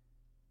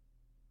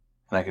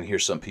 And I can hear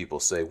some people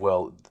say,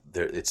 well,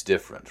 it's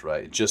different,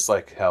 right? Just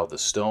like how the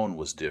stone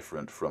was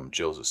different from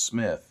Joseph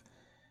Smith,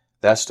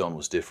 that stone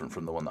was different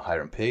from the one that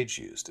Hiram Page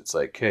used. It's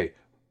like, hey,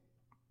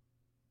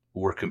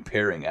 we're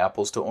comparing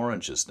apples to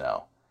oranges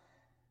now.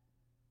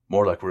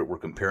 More like we're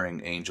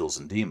comparing angels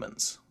and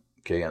demons.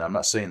 Okay, and I'm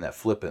not saying that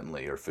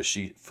flippantly or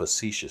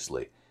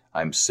facetiously.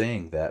 I'm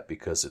saying that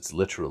because it's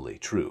literally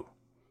true.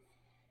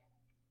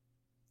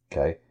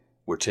 Okay?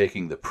 We're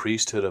taking the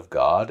priesthood of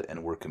God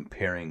and we're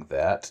comparing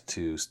that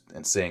to,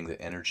 and saying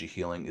that energy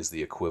healing is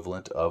the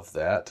equivalent of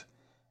that,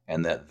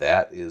 and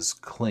that is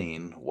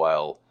clean,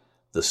 while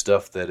the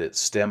stuff that it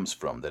stems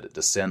from, that it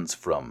descends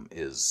from,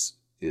 is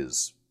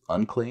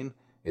unclean.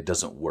 It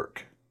doesn't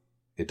work.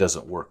 It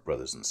doesn't work,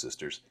 brothers and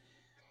sisters.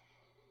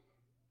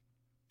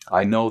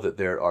 I know that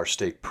there are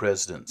stake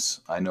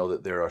presidents. I know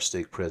that there are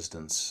stake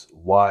presidents'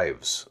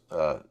 wives,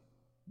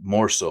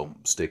 more so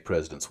stake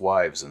presidents'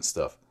 wives and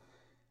stuff,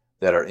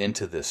 that are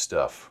into this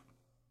stuff.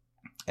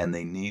 And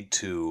they need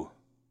to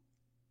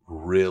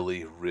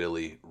really,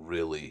 really,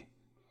 really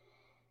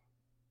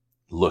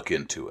look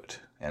into it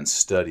and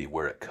study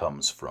where it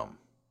comes from.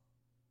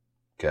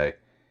 Okay?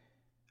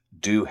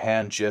 Do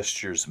hand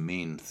gestures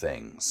mean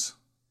things?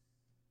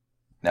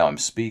 Now I'm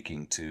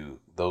speaking to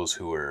those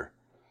who are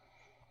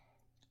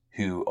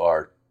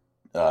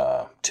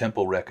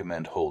temple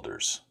recommend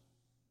holders.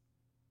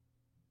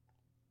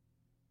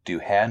 Do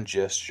hand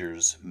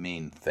gestures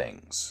mean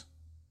things?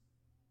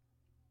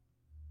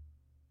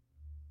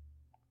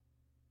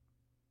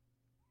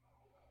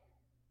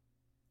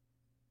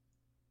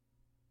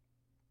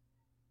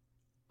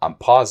 I'm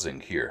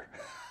pausing here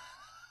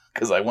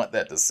because I want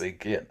that to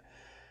sink in.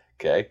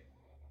 Okay?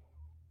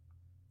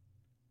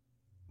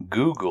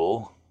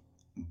 Google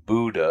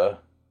Buddha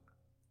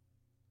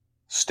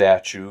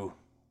statue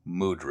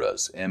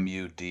mudras,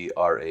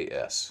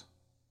 Mudras.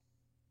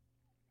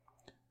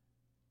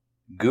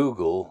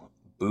 Google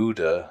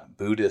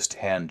Buddhist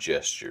hand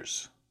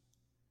gestures.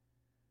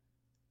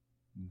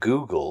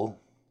 Google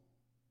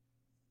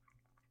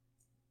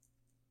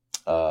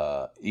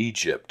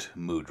Egypt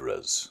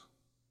mudras.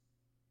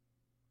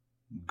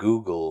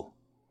 Google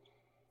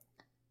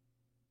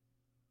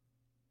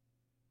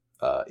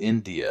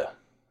India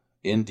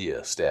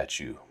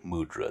statue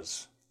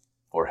mudras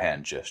or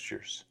hand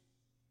gestures.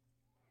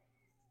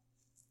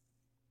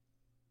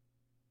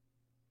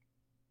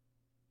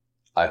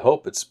 I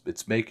hope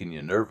it's making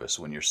you nervous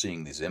when you're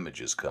seeing these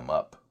images come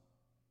up.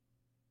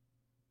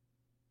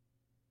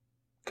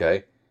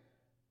 Okay?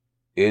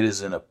 It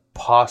is an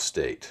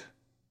apostate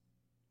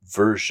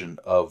version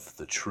of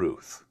the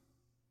truth.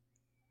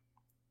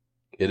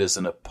 It is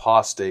an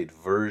apostate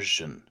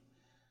version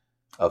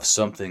of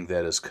something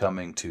that is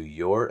coming to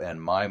your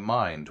and my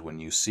mind when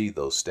you see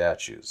those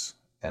statues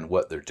and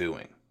what they're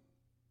doing.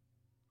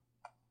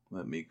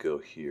 Let me go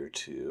here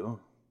to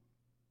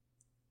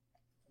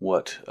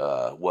what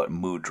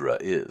mudra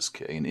is.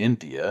 Okay, in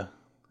India,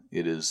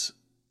 it is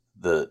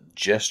the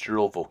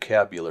gestural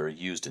vocabulary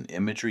used in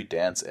imagery,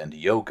 dance, and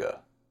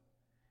yoga,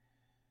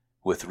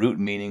 with root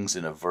meanings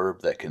in a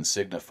verb that can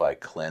signify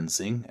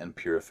cleansing and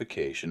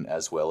purification,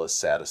 as well as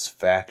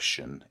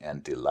satisfaction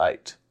and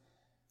delight.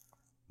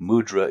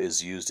 Mudra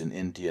is used in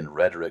Indian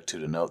rhetoric to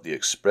denote the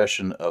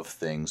expression of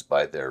things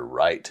by their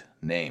right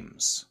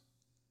names.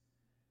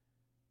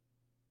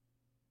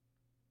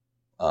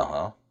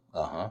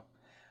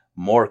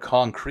 More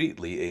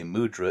concretely, a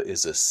mudra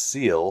is a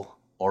seal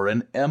or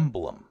an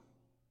emblem.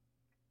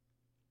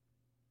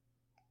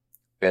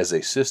 As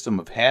a system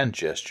of hand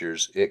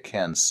gestures, it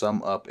can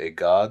sum up a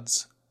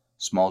god's,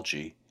 small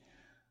g,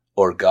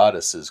 or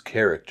goddess's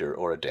character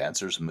or a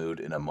dancer's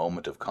mood in a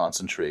moment of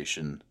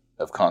concentration,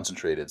 of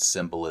concentrated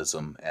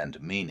symbolism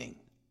and meaning.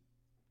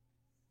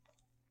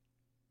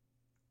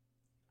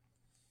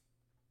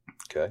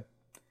 Okay.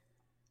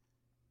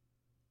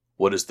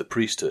 What is the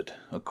priesthood,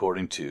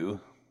 according to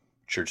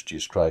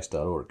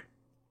churchjesuschrist.org?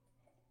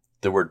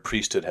 The word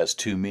priesthood has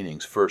two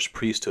meanings. First,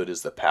 priesthood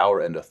is the power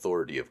and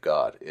authority of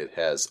God. It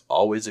has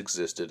always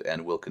existed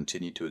and will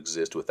continue to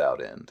exist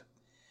without end.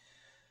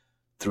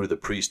 Through the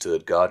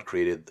priesthood, God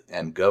created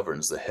and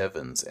governs the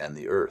heavens and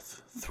the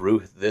earth.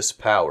 Through this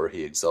power,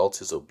 he exalts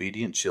his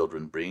obedient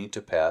children, bringing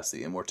to pass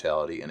the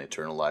immortality and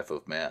eternal life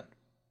of man.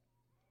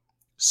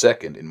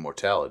 Second, in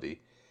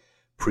mortality,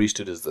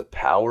 priesthood is the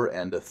power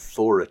and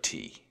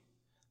authority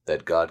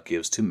that God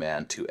gives to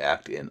man to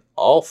act in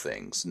all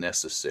things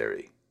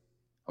necessary.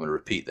 I'm going to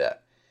repeat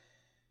that.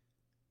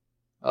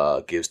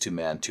 Gives to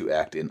man to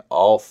act in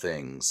all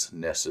things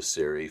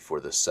necessary for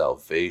the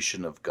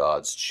salvation of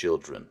God's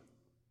children.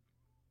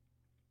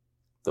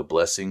 The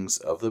blessings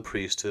of the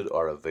priesthood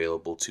are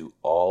available to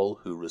all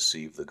who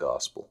receive the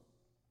gospel.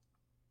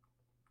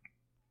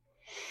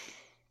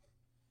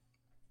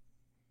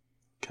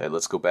 Okay,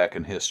 let's go back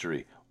in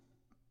history.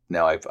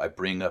 Now, I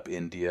bring up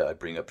India, I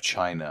bring up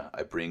China,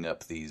 I bring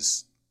up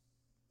these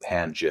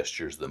hand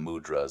gestures, the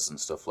mudras and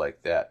stuff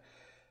like that.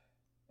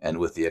 And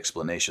with the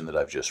explanation that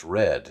I've just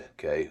read,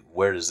 okay,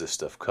 where does this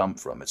stuff come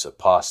from? It's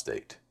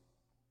apostate.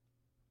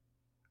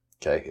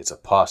 Okay, it's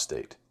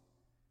apostate.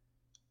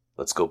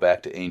 Let's go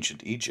back to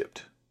ancient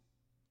Egypt.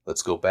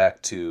 Let's go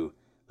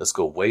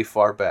way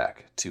far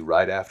back to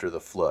right after the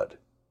flood.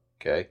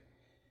 Okay?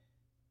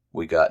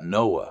 We got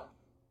Noah.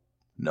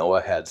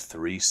 Noah had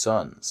 3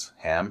 sons,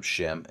 Ham,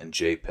 Shem, and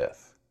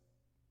Japheth.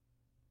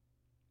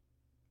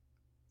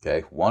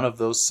 Okay? One of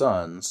those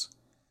sons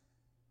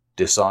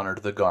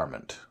dishonored the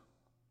garment.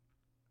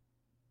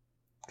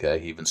 Okay?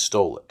 He even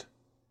stole it.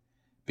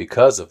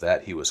 Because of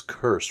that, he was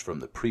cursed from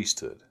the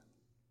priesthood.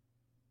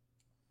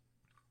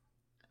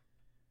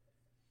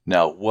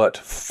 Now, what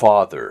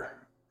father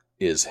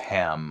is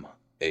Ham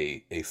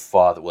a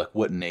father? Like,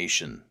 what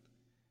nation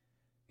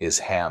is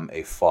Ham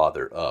a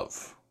father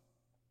of?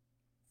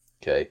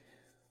 Okay.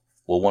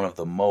 Well, one of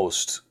the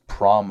most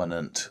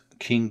prominent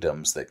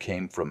kingdoms that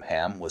came from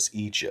Ham was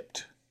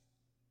Egypt.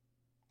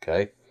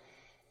 Okay.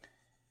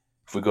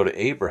 If we go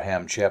to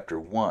Abraham chapter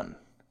 1,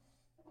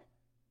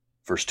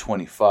 Verse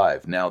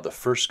 25, Now the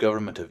first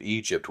government of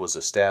Egypt was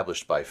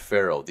established by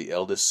Pharaoh, the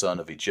eldest son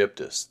of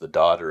Egyptus, the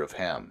daughter of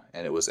Ham,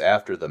 and it was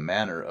after the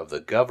manner of the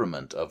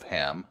government of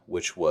Ham,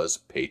 which was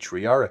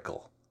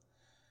patriarchal.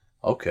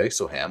 Okay,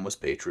 so Ham was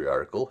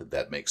patriarchal.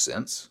 That makes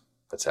sense.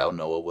 That's how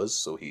Noah was,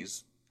 so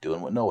he's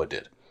doing what Noah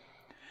did.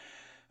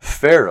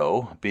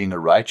 Pharaoh, being a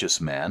righteous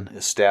man,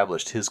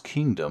 established his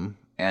kingdom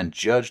and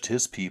judged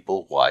his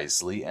people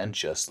wisely and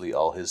justly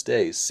all his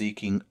days,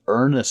 seeking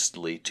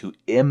earnestly to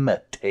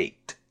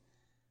imitate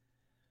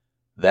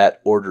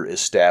that order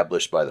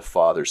established by the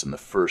fathers in the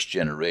first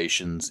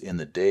generations in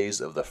the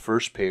days of the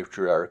first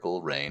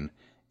patriarchal reign,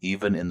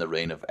 even in the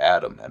reign of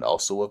Adam, and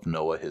also of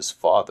Noah his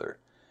father,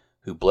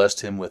 who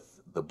blessed him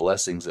with the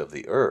blessings of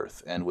the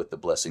earth and with the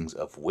blessings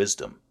of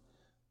wisdom,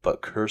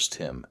 but cursed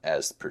him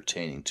as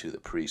pertaining to the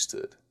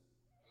priesthood.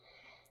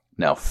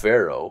 Now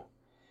Pharaoh,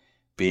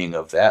 being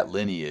of that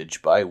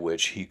lineage by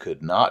which he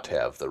could not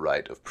have the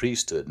right of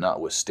priesthood,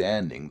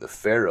 notwithstanding the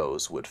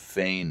Pharaohs would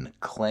fain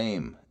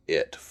claim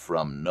it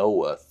from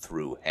Noah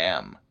through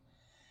Ham.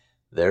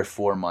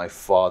 Therefore my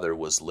father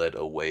was led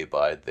away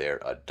by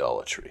their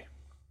idolatry.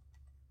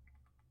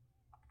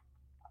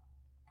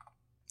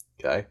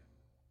 Okay?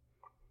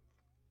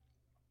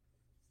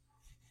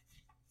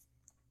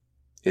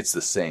 It's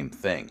the same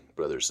thing,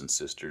 brothers and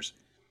sisters.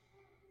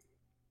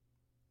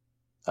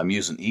 I'm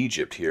using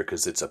Egypt here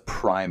because it's a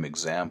prime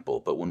example,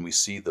 but when we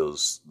see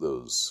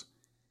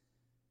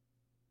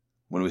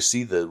when we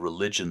see the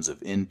religions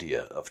of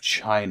India, of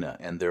China,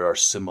 and there are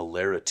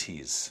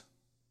similarities,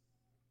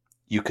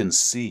 you can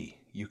see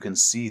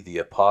the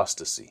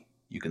apostasy.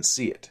 You can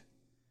see it.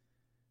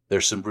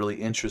 There's some really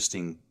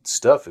interesting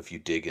stuff if you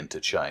dig into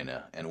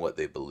China and what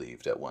they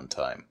believed at one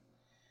time.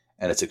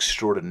 And it's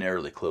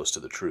extraordinarily close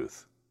to the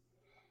truth.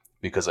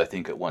 Because I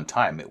think at one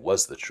time it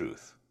was the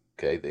truth.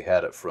 Okay, they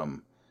had it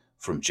from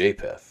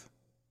Japheth.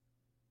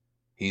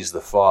 He's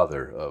the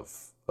father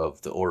of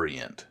the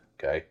Orient,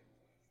 okay?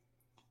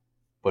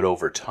 But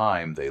over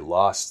time they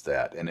lost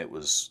that, and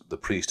the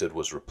priesthood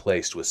was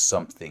replaced with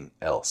something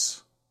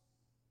else.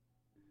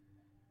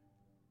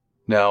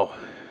 Now,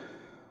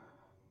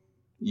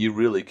 you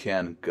really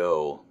can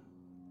go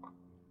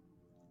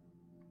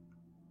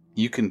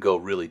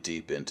really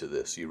deep into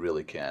this. You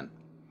really can.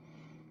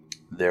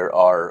 There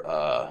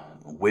are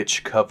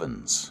witchcraft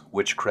covens,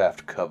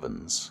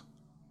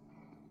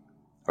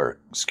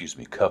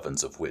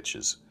 covens of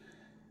witches,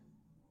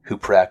 who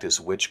practice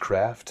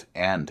witchcraft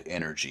and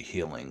energy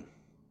healing,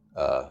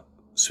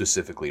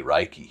 specifically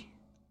Reiki.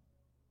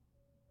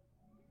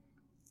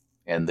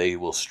 And they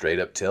will straight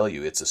up tell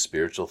you it's a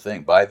spiritual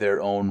thing. By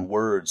their own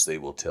words, they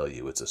will tell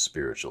you it's a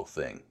spiritual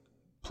thing.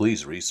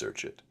 Please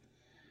research it.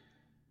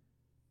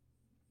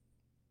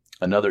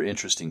 Another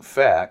interesting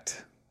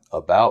fact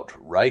about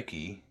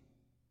Reiki,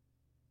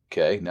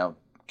 okay, now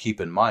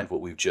keep in mind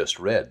what we've just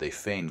read. They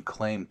feign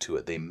claim to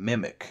it. They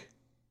mimic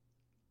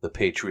the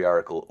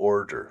patriarchal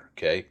order,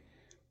 okay?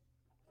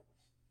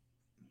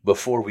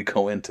 Before we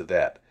go into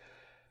that,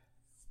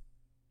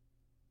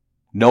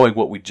 knowing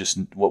what we've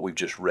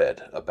just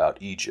read about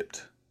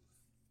Egypt,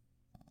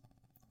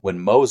 when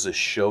Moses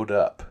showed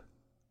up,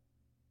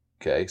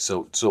 okay,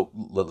 so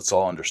let's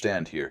all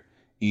understand here,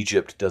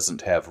 Egypt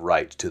doesn't have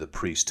right to the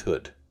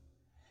priesthood.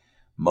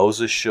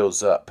 Moses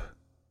shows up.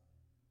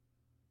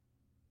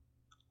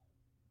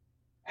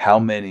 How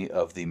many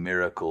of the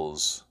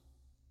miracles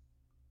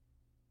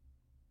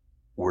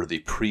were the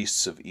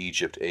priests of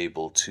Egypt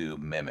able to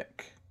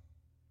mimic?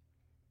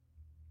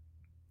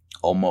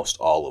 Almost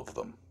all of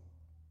them.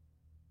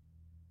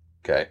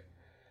 Okay?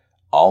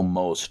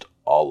 Almost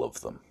all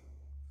of them.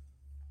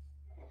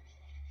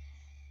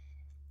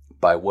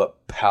 By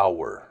what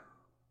power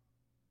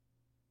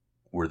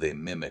were they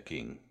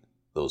mimicking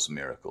those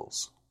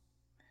miracles?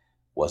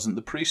 Wasn't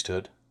the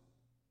priesthood.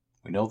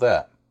 We know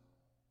that.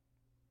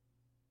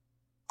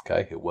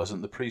 Okay, it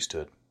wasn't the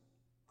priesthood.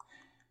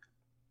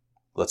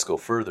 Let's go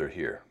further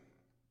here.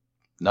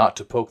 Not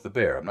to poke the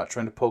bear. I'm not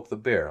trying to poke the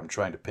bear. I'm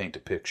trying to paint a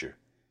picture.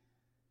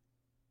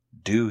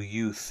 Do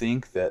you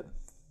think that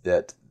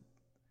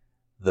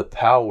the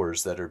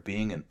powers that are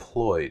being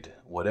employed,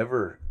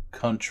 whatever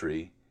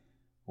country,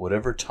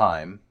 whatever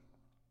time,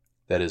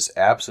 that is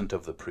absent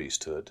of the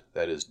priesthood,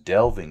 that is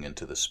delving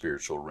into the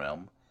spiritual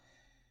realm,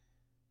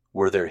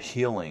 were there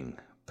healing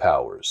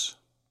powers?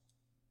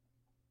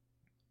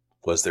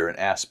 Was there an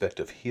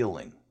aspect of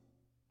healing?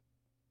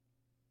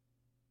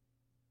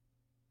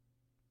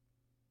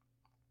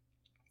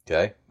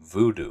 Okay,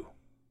 voodoo,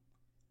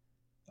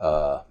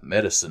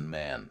 medicine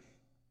man.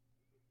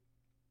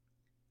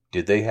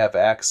 Did they have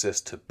access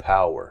to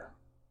power?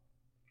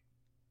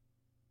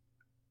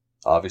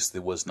 Obviously,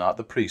 it was not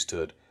the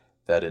priesthood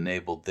that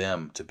enabled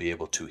them to be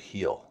able to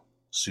heal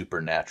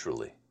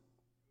supernaturally.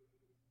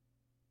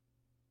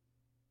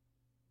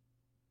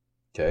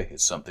 Okay,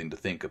 it's something to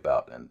think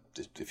about, and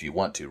if you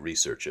want to,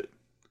 research it.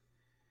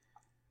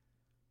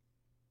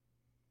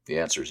 The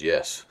answer is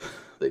yes,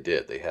 they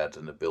did. They had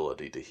an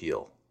ability to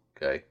heal,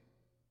 okay?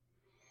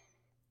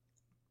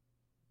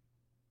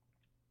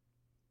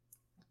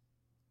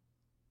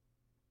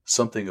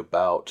 something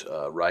about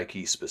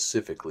Reiki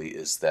specifically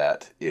is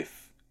that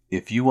if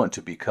you want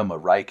to become a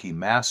Reiki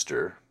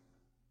master,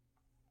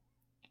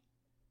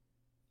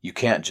 you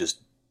can't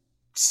just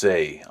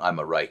say, I'm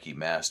a Reiki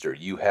master.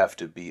 You have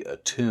to be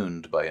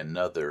attuned by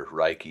another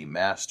Reiki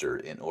master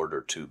in order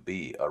to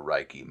be a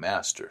Reiki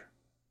master.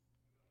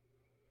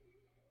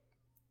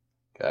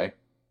 Okay?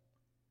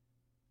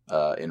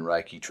 In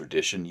Reiki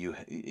tradition,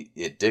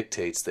 it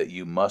dictates that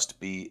you must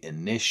be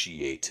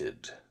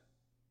initiated.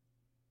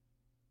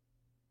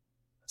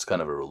 It's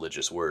kind of a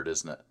religious word,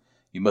 isn't it?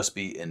 You must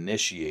be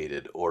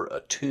initiated or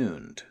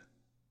attuned.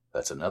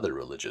 That's another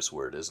religious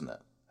word, isn't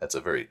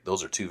it?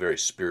 Those are two very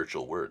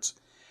spiritual words.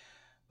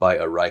 By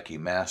a Reiki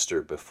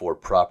master before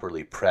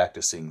properly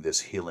practicing this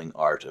healing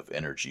art of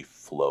energy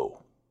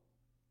flow.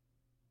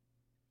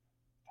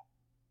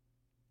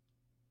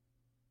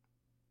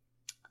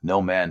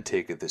 No man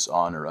taketh this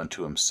honor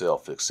unto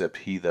himself, except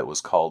he that was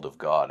called of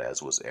God,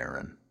 as was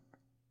Aaron.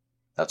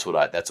 That's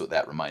what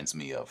that reminds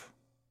me of.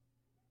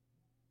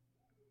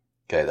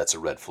 Okay, that's a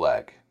red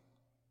flag.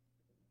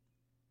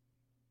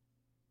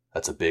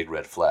 That's a big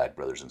red flag,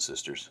 brothers and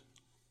sisters.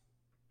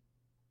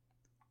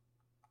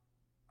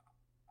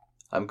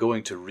 I'm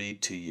going to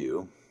read to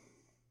you,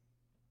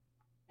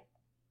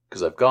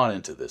 because I've gone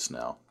into this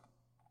now.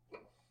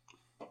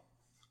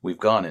 We've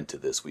gone into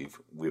this.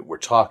 We're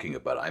talking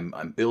about it.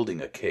 I'm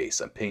building a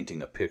case. I'm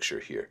painting a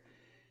picture here.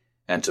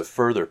 And to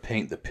further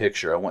paint the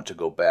picture, I want to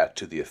go back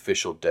to the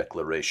official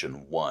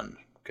Declaration 1,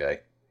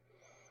 okay?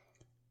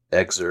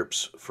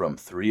 Excerpts from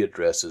 3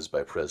 addresses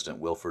by President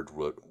Wilford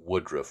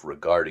Woodruff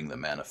regarding the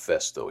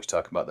manifesto. He's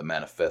talking about the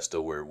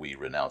manifesto where we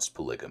renounced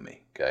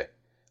polygamy, okay?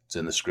 It's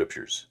in the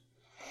scriptures.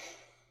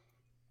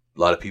 A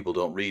lot of people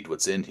don't read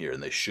what's in here,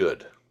 and they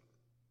should.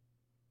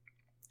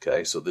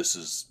 Okay, so this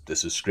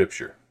is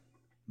scripture.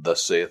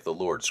 Thus saith the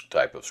Lord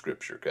type of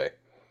scripture, okay?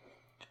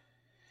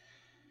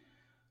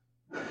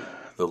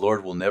 The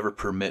Lord will never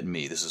permit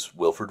me, this is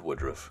Wilford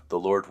Woodruff, the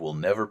Lord will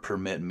never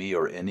permit me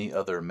or any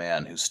other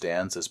man who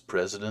stands as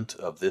president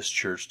of this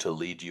church to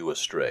lead you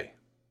astray.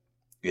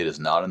 It is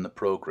not in the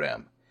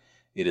program.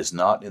 It is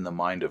not in the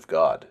mind of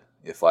God.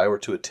 If I were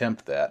to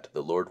attempt that,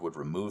 the Lord would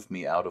remove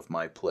me out of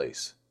my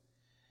place.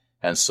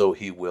 And so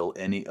he will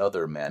any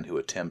other man who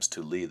attempts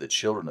to lead the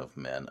children of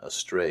men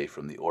astray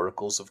from the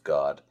oracles of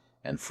God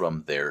and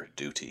from their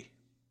duty.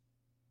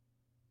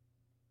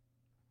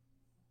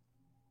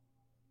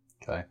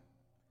 Okay?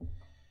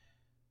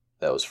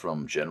 That was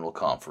from General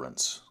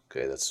Conference.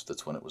 Okay,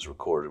 that's when it was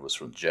recorded. It was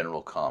from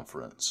General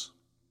Conference,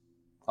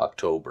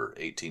 October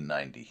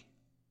 1890.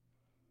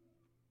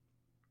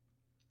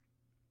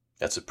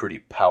 That's a pretty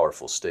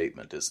powerful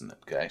statement, isn't it?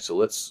 Okay, so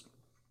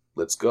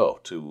let's go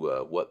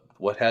to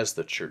what has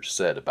the church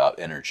said about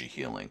energy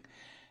healing.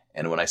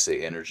 And when I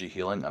say energy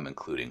healing, I'm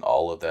including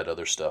all of that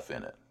other stuff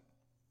in it.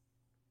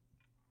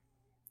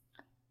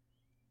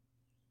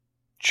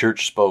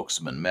 Church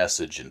spokesman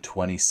message in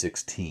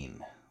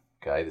 2016.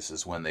 Okay, this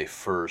is when they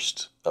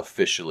first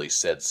officially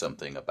said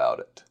something about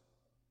it.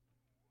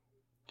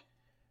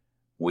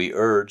 We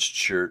urge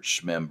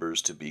church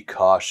members to be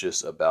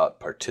cautious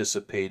about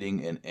participating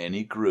in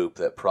any group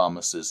that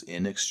promises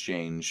in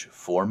exchange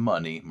for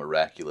money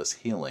miraculous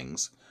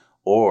healings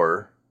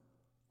or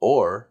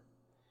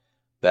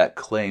that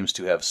claims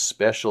to have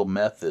special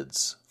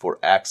methods for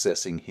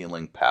accessing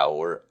healing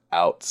power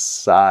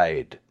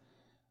outside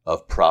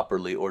of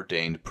properly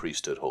ordained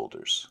priesthood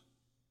holders.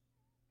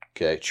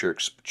 Okay,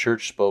 church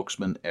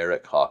spokesman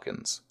Eric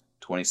Hawkins,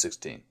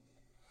 2016.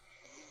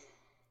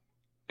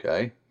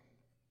 Okay.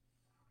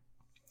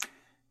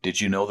 Did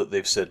you know that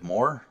they've said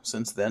more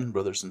since then,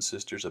 brothers and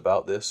sisters,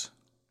 about this?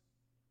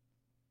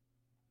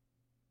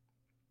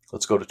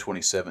 Let's go to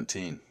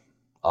 2017.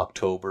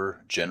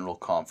 October General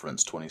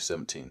Conference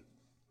 2017.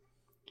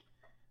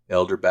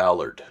 Elder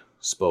Ballard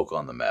spoke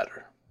on the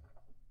matter.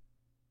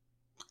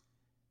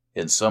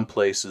 In some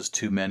places,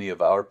 too many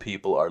of our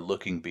people are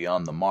looking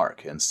beyond the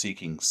mark and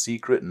seeking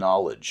secret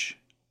knowledge.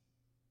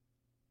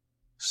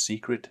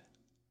 Secret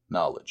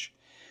knowledge.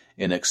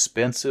 In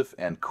expensive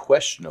and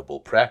questionable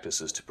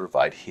practices to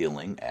provide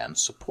healing and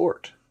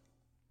support.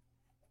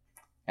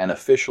 An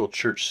official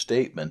church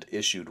statement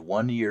issued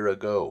 1 year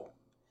ago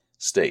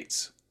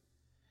states,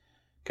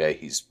 okay,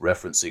 he's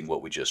referencing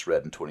what we just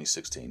read in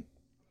 2016.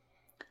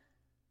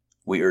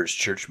 We urge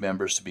church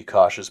members to be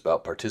cautious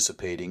about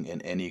participating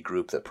in any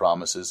group that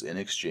promises in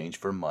exchange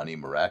for money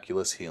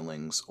miraculous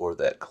healings or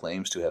that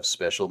claims to have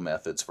special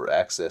methods for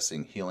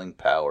accessing healing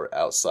power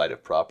outside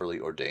of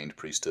properly ordained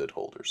priesthood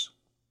holders.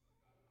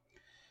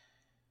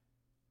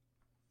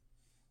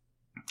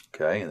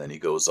 Okay, and then he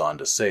goes on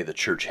to say the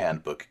church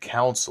handbook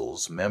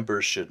counsels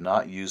members should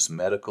not use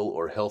medical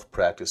or health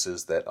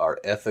practices that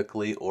are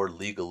ethically or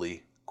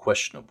legally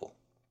questionable.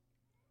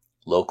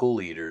 Local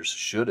leaders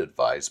should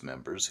advise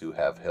members who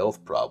have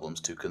health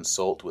problems to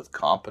consult with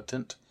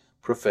competent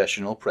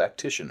professional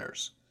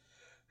practitioners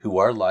who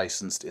are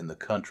licensed in the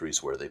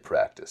countries where they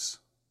practice.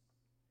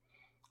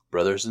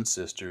 Brothers and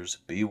sisters,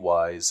 be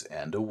wise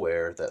and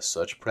aware that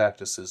such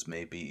practices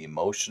may be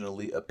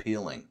emotionally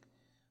appealing,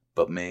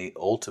 but may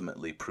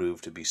ultimately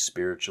prove to be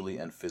spiritually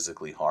and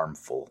physically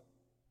harmful.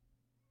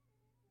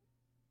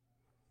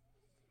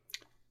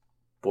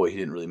 Boy, he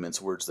didn't really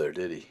mince words there,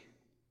 did he?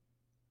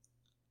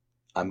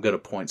 I'm going to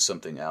point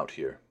something out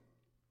here.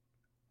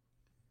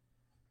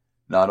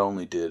 Not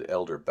only did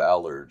Elder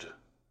Ballard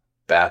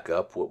back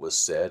up what was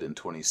said in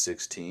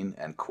 2016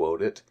 and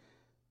quote it,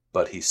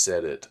 but he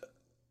said it.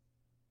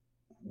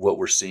 What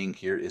we're seeing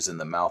here is in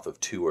the mouth of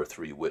 2 or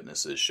 3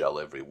 witnesses shall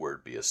every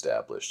word be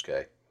established,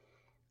 okay?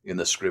 In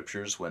the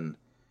scriptures, when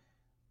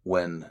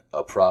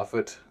a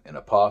prophet, an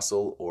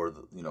apostle, or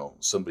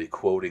somebody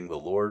quoting the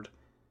Lord,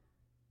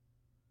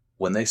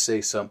 when they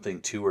say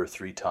something 2 or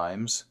 3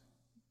 times,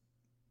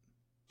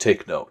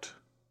 take note.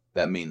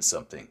 That means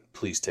something.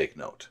 Please take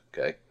note,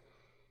 okay?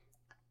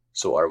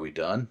 So are we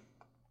done?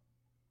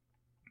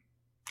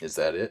 Is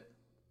that it?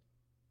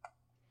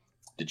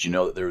 Did you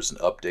know that there was an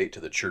update to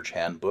the church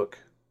handbook?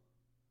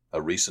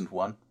 A recent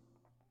one?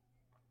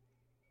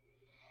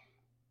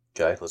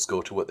 Okay, let's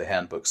go to what the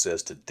handbook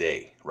says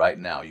today. Right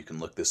now, you can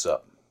look this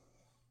up.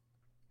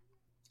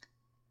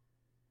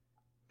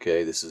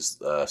 Okay, this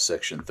is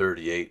section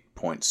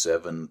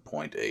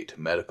 38.7.8,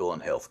 medical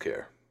and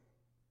healthcare.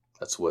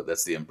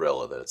 That's the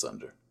umbrella that it's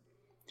under.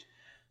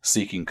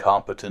 Seeking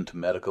competent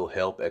medical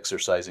help,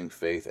 exercising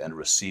faith, and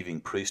receiving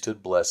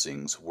priesthood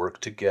blessings work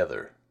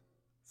together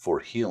for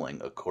healing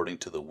according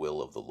to the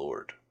will of the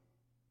Lord.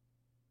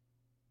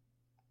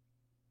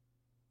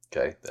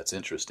 Okay, that's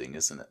interesting,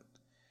 isn't it?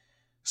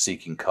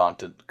 Seeking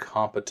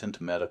competent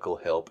medical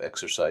help,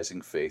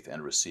 exercising faith,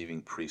 and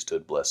receiving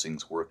priesthood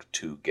blessings work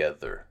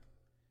together.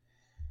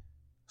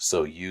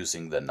 So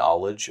using the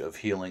knowledge of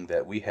healing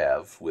that we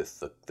have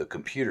with the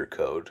computer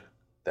code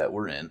that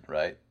we're in,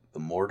 right? The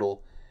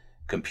mortal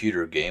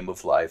computer game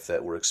of life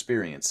that we're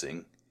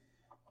experiencing,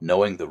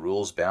 knowing the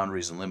rules,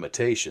 boundaries, and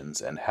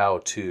limitations, and how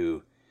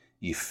to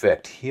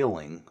effect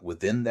healing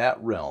within that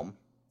realm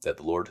that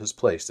the Lord has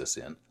placed us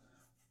in,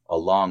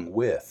 along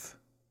with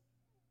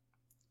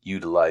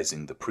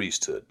utilizing the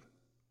priesthood,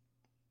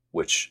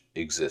 which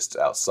exists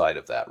outside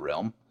of that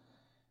realm,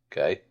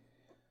 okay?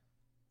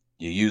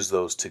 You use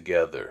those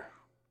together.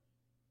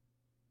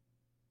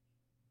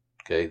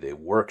 Okay, they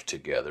work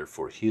together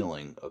for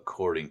healing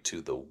according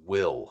to the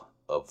will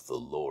of the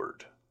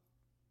Lord.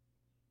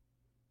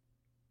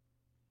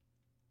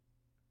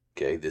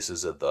 Okay, this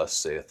is a thus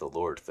saith the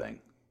Lord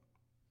thing.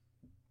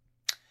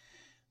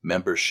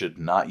 Members should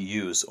not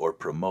use or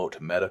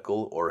promote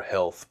medical or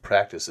health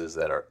practices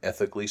that are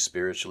ethically,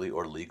 spiritually,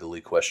 or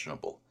legally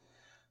questionable.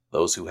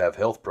 Those who have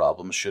health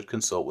problems should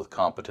consult with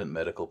competent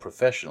medical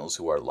professionals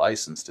who are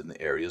licensed in the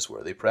areas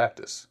where they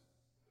practice.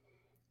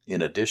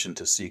 In addition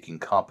to seeking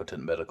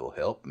competent medical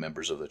help,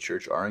 members of the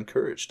church are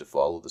encouraged to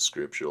follow the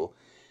scriptural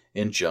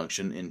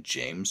injunction in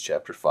James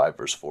chapter 5,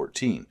 verse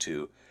 14,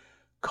 to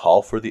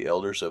call for the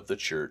elders of the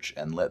church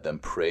and let them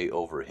pray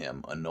over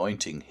him,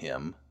 anointing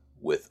him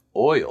with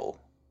oil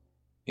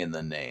in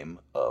the name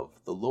of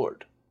the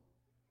Lord.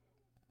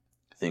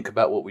 Think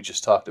about what we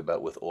just talked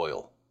about with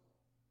oil.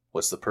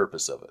 What's the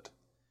purpose of it?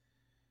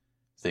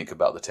 Think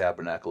about the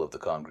tabernacle of the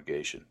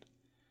congregation,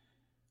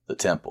 the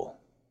temple.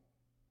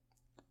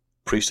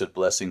 Priesthood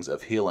blessings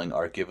of healing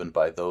are given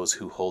by those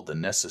who hold the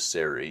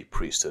necessary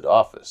priesthood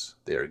office.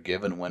 They are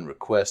given when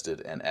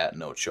requested and at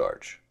no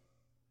charge.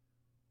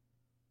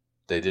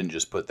 They didn't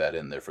just put that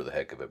in there for the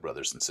heck of it,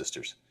 brothers and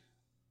sisters.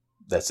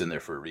 That's in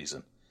there for a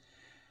reason.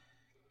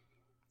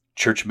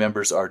 Church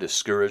members are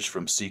discouraged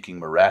from seeking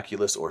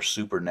miraculous or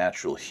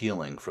supernatural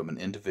healing from an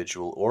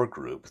individual or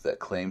group that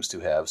claims to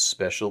have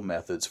special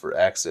methods for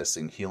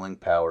accessing healing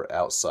power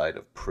outside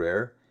of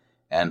prayer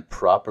and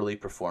properly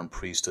perform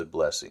priesthood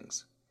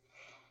blessings.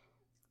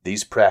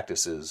 These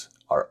practices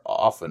are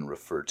often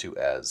referred to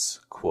as,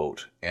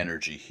 quote,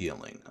 energy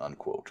healing,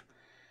 unquote.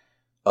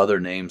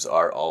 Other names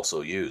are also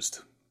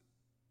used.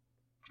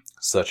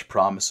 Such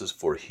promises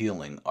for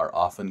healing are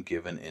often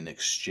given in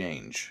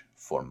exchange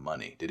for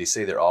money. Did he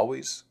say they're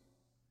always?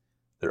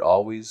 They're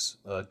always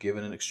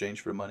given in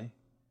exchange for money?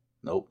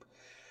 Nope.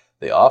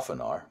 They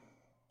often are.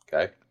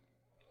 Okay?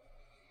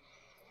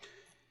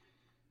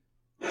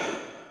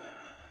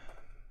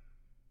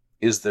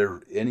 Is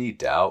there any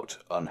doubt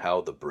on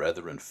how the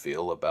brethren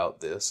feel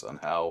about this?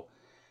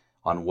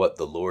 On what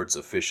the Lord's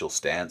official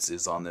stance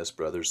is on this,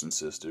 brothers and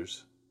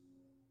sisters?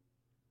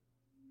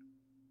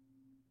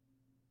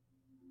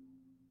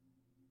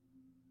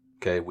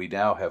 Okay, we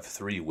now have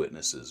 3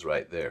 witnesses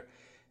right there.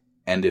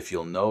 And if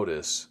you'll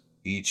notice,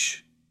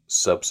 each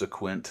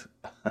subsequent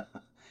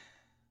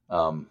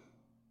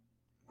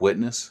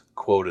witness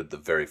quoted the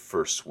very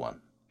first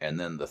one, and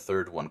then the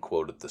third one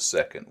quoted the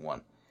second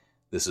one.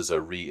 This is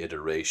a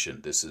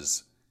reiteration. This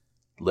is,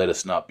 let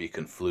us not be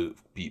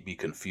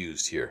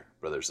confused here,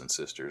 brothers and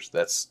sisters.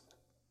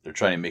 They're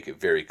trying to make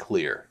it very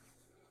clear.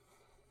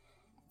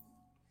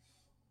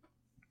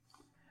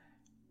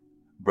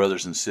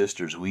 Brothers and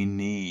sisters, we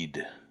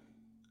need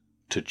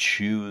to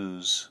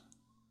choose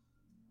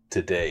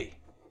today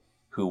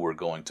who we're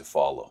going to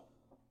follow.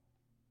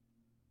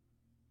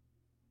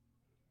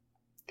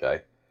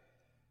 Okay?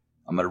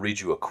 I'm going to read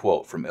you a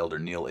quote from Elder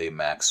Neil A.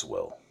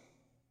 Maxwell.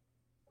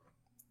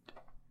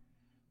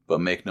 But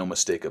make no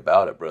mistake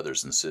about it,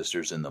 brothers and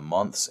sisters, in the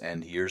months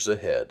and years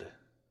ahead,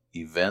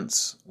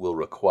 events will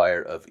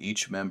require of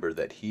each member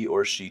that he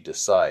or she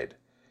decide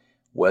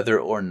whether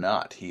or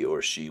not he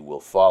or she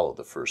will follow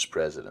the first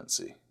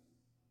presidency.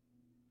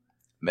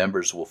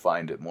 Members will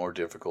find it more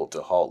difficult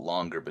to halt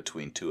longer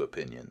between two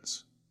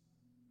opinions.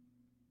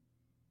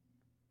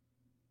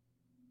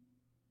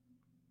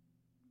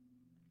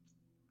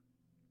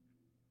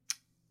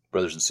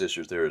 Brothers and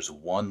sisters, there is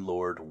one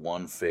Lord,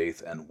 one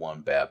faith, and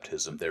one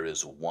baptism. There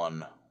is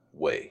one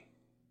way.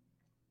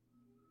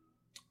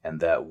 And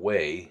that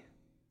way,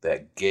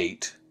 that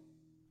gate,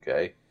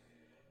 okay,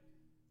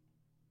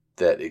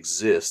 that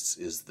exists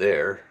is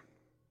there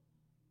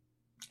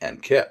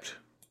and kept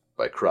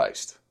by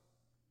Christ.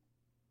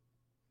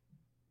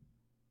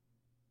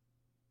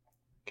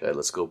 Okay,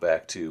 let's go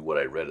back to what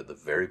I read at the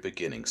very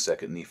beginning,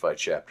 2 Nephi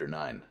chapter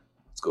 9.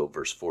 Let's go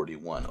verse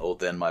 41. O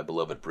then, my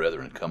beloved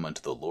brethren, come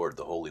unto the Lord,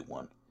 the Holy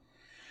One.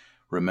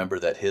 Remember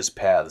that his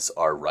paths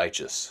are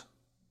righteous.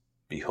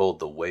 Behold,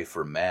 the way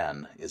for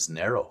man is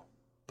narrow,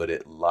 but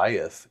it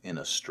lieth in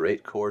a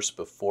straight course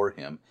before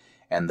him,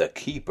 and the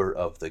keeper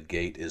of the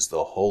gate is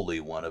the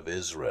Holy One of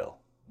Israel.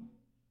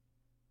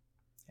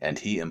 And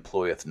he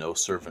employeth no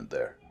servant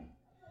there.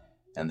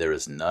 And there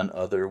is none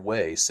other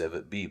way save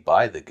it be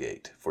by the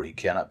gate, for he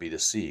cannot be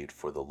deceived,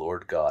 for the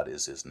Lord God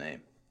is his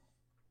name.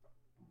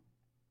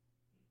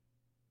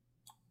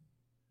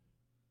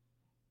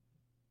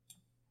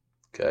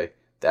 Okay,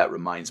 that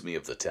reminds me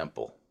of the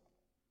temple.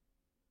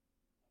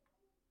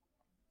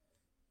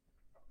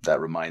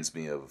 That reminds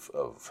me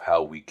of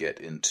how we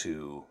get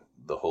into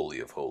the Holy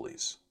of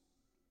Holies.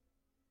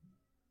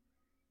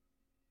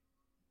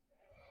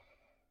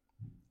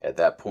 At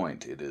that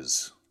point,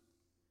 it's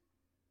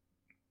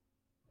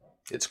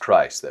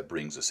Christ that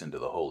brings us into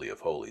the Holy of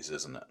Holies,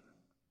 isn't it?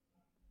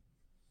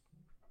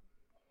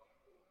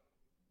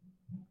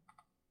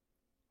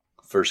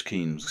 First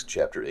Kings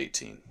chapter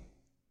 18,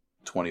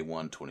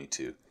 21,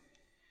 22.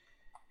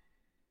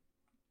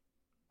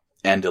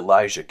 And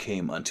Elijah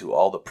came unto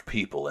all the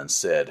people and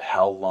said,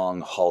 How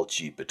long halt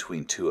ye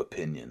between two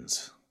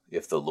opinions?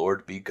 If the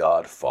Lord be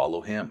God,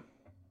 follow him.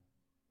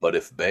 But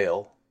if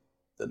Baal,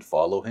 then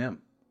follow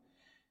him.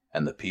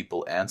 And the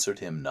people answered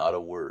him not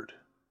a word.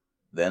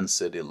 Then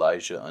said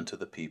Elijah unto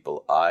the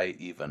people, I,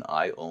 even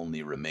I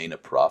only, remain a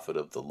prophet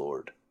of the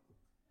Lord.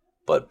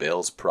 But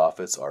Baal's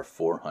prophets are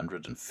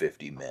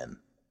 450 men.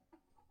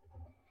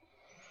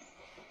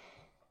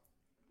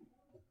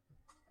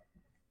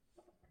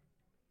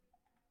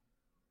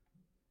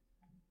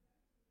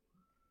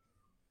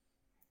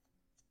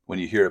 When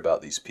you hear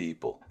about these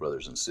people,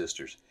 brothers and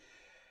sisters,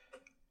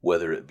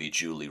 whether it be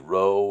Julie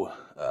Rowe,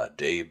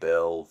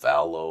 Daybell,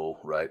 Vallow,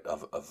 right,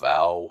 a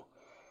Vow,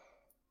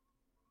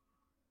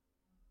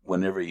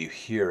 whenever you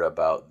hear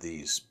about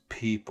these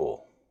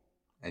people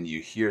and you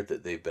hear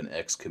that they've been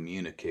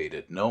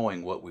excommunicated,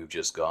 knowing what we've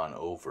just gone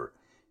over,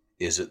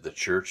 is it the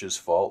church's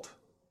fault?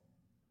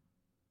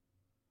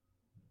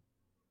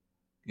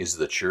 Is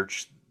the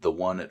church the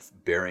one that's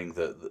bearing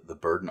the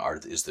burden?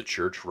 Is the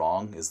church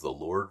wrong? Is the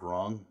Lord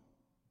wrong?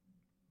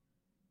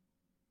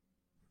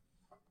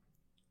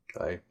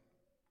 Okay.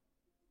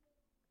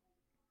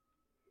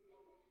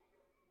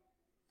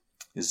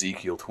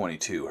 Ezekiel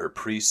 22, her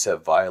priests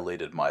have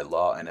violated my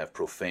law and have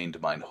profaned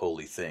mine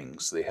holy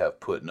things. They have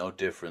put no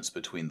difference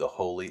between the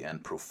holy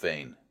and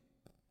profane.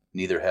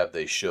 Neither have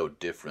they showed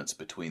difference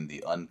between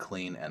the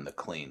unclean and the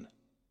clean,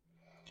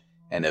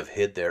 and have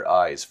hid their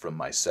eyes from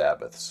my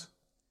Sabbaths.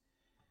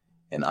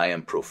 And I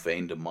am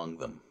profaned among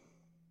them.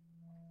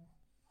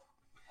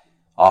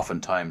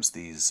 Oftentimes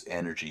these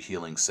energy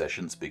healing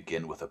sessions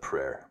begin with a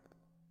prayer.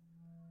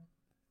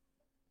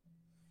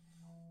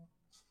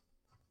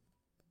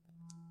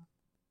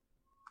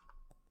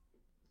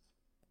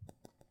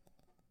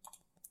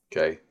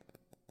 Okay,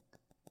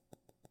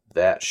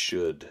 that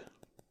should,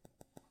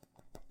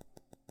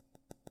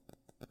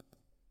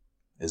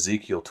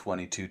 Ezekiel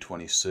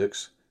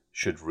 22:26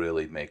 should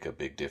really make a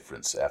big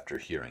difference after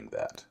hearing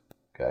that,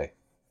 okay?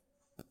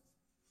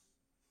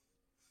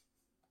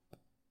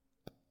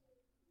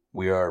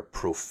 We are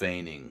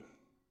profaning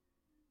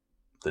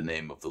the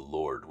name of the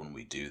Lord when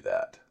we do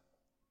that.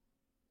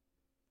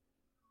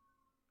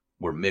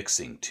 We're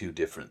mixing two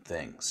different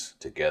things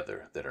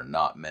together that are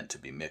not meant to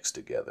be mixed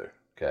together,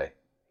 okay?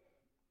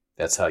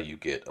 That's how you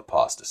get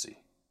apostasy.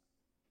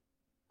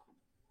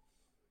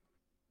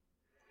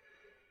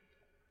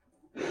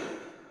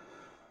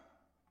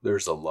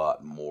 There's a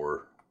lot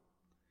more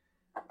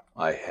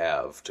I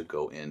have to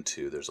go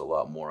into. There's a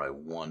lot more I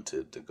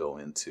wanted to go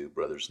into,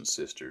 brothers and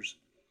sisters.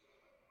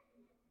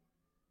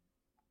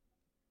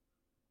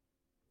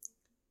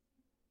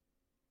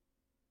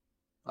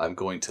 I'm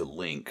going to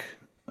link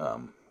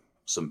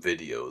some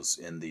videos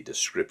in the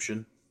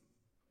description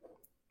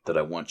that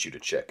I want you to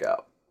check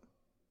out.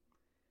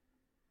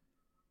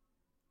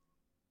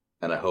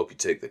 And I hope you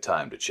take the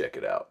time to check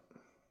it out.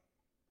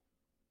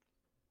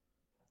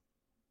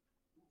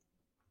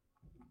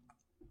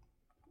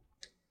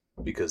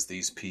 because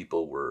these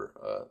people were,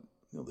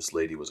 this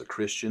lady was a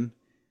Christian,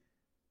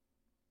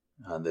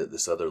 and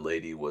this other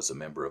lady was a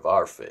member of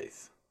our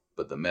faith,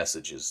 but the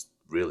message is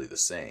really the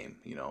same.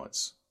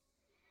 It's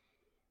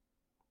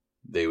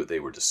they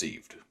were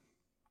deceived,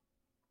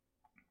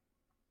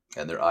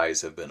 and their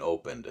eyes have been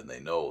opened, and they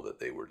know that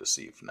they were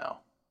deceived now.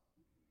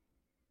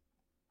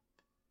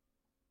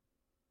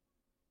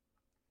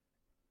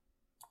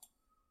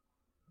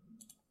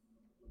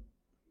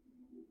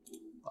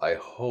 I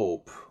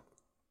hope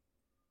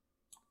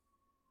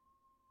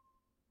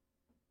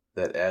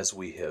that as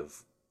we have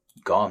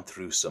gone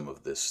through some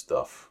of this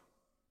stuff,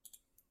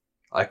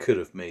 I could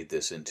have made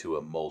this into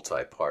a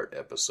multi-part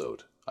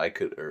episode.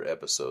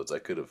 Episodes.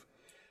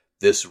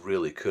 This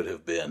really could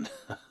have been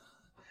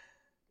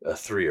a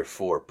 3 or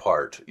 4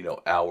 part,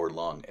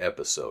 hour-long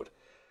episode.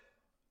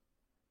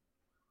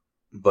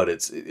 But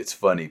it's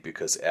funny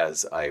because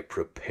as I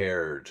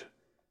prepared,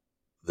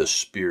 the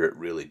Spirit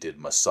really did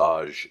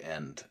massage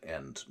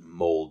and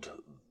mold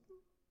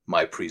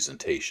my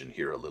presentation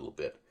here a little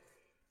bit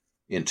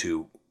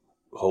into,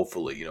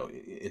 hopefully,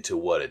 into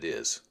what it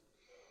is.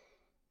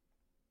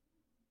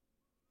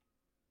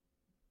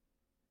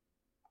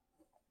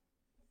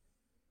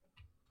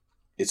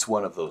 It's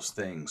one of those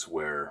things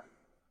where,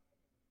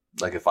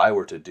 like, if I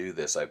were to do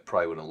this, I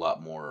probably would have been a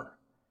lot more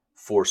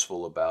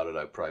forceful about it.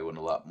 I probably would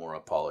have been a lot more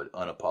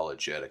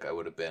unapologetic. I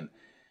would have been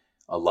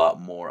a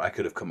lot more, I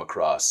could have come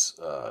across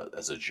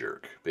as a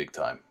jerk, big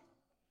time.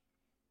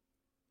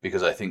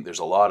 Because I think there's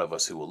a lot of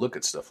us who will look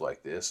at stuff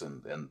like this,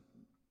 and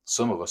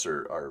some of us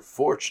are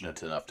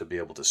fortunate enough to be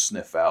able to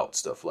sniff out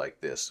stuff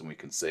like this, and we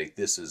can say,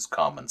 this is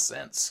common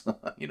sense,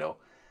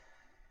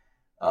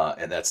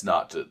 and that's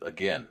not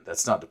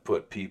to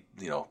put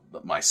people,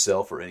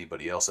 myself or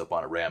anybody else up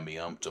on a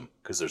rammy-umptum,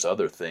 because there's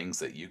other things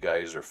that you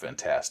guys are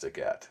fantastic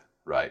at,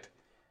 right?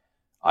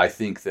 I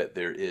think that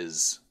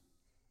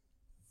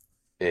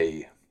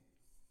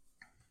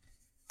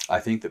I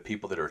think the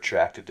people that are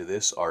attracted to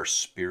this are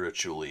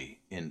spiritually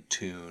in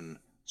tune,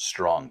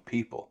 strong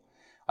people.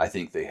 I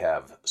think they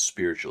have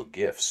spiritual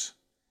gifts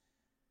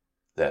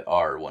that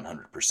are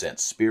 100%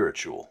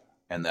 spiritual,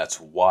 and that's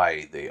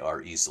why they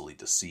are easily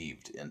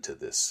deceived into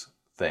this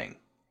thing.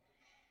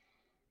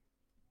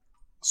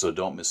 So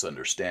don't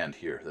misunderstand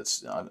here.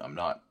 I'm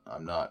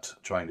not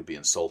trying to be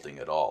insulting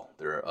at all.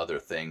 There are other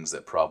things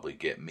that probably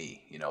get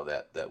me,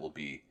 that will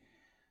be,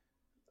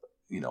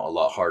 a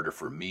lot harder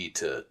for me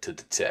to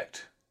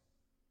detect.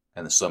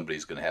 And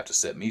somebody's going to have to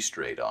set me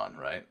straight on,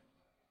 right?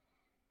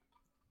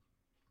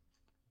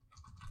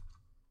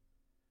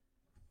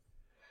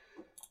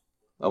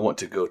 I want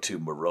to go to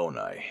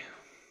Moroni.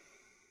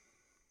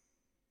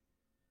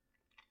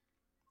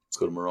 Let's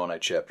go to Moroni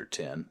chapter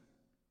 10.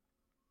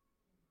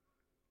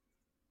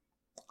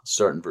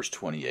 Start in verse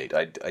 28.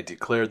 I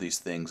declare these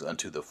things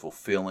unto the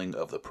fulfilling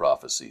of the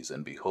prophecies,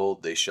 and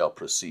behold, they shall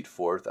proceed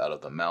forth out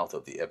of the mouth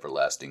of the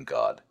everlasting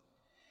God,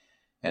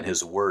 and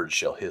his word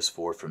shall hiss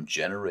forth from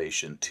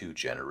generation to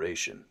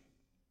generation.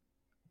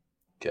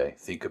 Okay,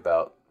 think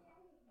about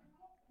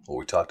what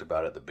we talked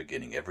about at the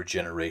beginning. Every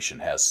generation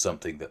has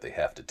something that they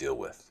have to deal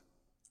with,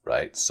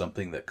 right?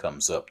 Something that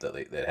comes up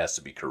that has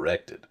to be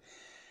corrected,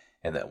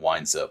 and that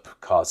winds up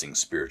causing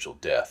spiritual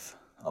death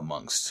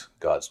amongst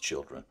God's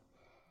children.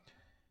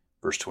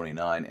 Verse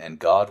 29, and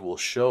God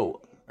shall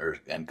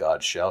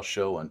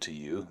show unto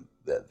you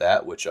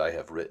that which I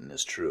have written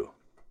is true.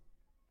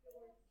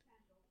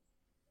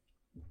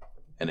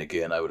 And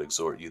again, I would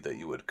exhort you that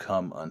you would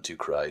come unto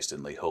Christ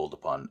and lay hold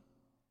upon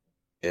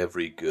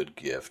every good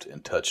gift,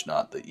 and touch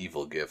not the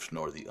evil gift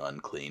nor the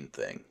unclean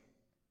thing.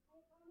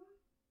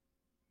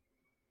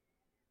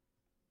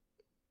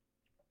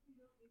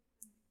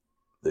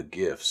 The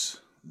gifts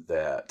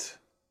that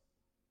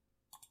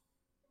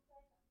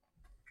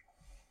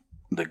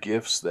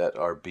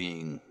are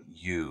being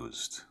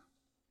used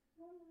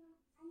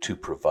to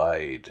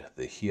provide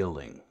the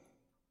healing,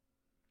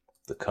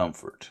 the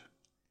comfort,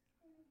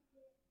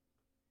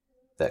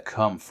 that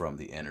come from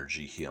the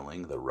energy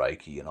healing, the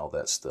Reiki and all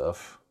that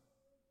stuff,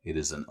 it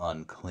is an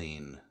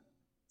unclean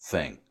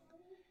thing,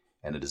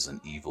 and it is an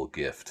evil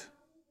gift,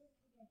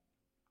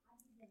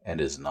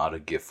 and is not a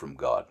gift from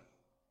God.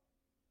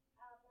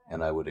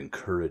 And I would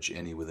encourage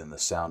any within the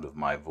sound of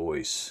my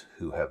voice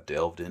who have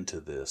delved into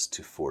this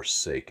to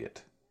forsake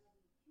it.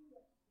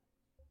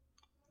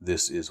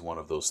 This is one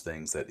of those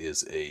things that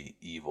is a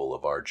evil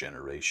of our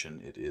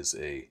generation. It is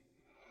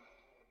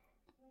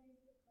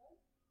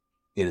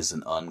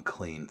an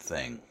unclean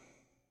thing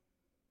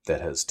that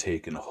has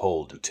taken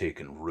hold and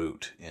taken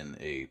root in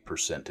a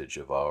percentage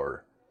of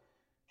our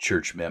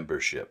church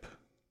membership.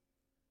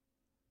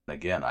 And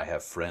again, I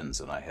have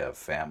friends and I have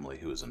family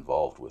who is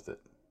involved with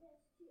it.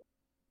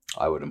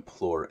 I would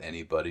implore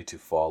anybody to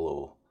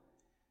follow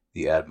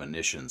the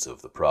admonitions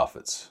of the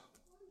prophets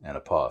and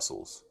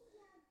apostles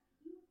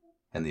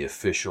and the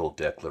official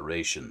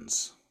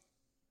declarations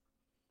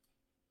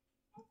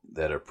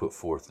that are put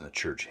forth in the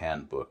church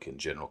handbook and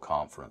general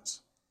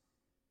conference.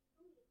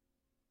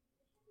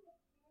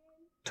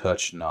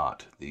 Touch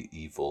not the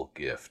evil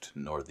gift,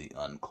 nor the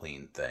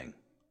unclean thing.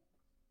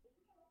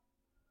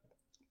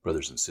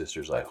 Brothers and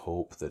sisters, I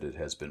hope that it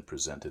has been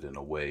presented in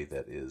a way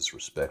that is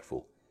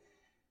respectful,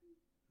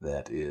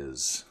 that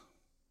is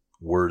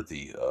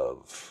worthy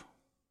of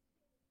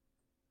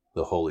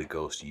the Holy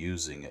Ghost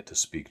using it to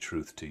speak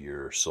truth to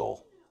your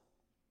soul.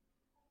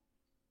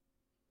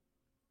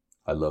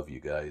 I love you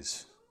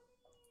guys.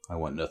 I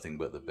want nothing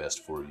but the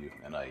best for you,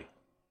 and I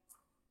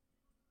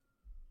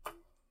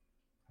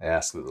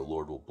ask that the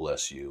Lord will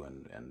bless you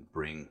and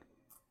bring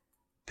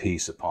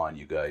peace upon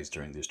you guys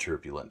during these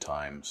turbulent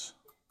times,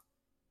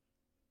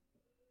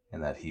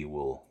 and that He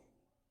will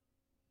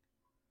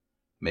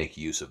make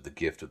use of the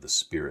gift of the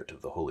Spirit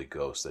of the Holy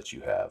Ghost that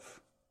you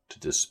have to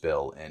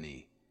dispel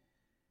any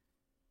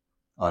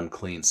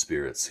unclean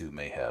spirits who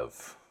may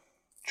have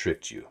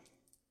tricked you.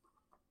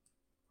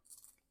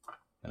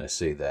 And I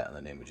say that in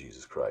the name of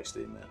Jesus Christ.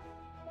 Amen.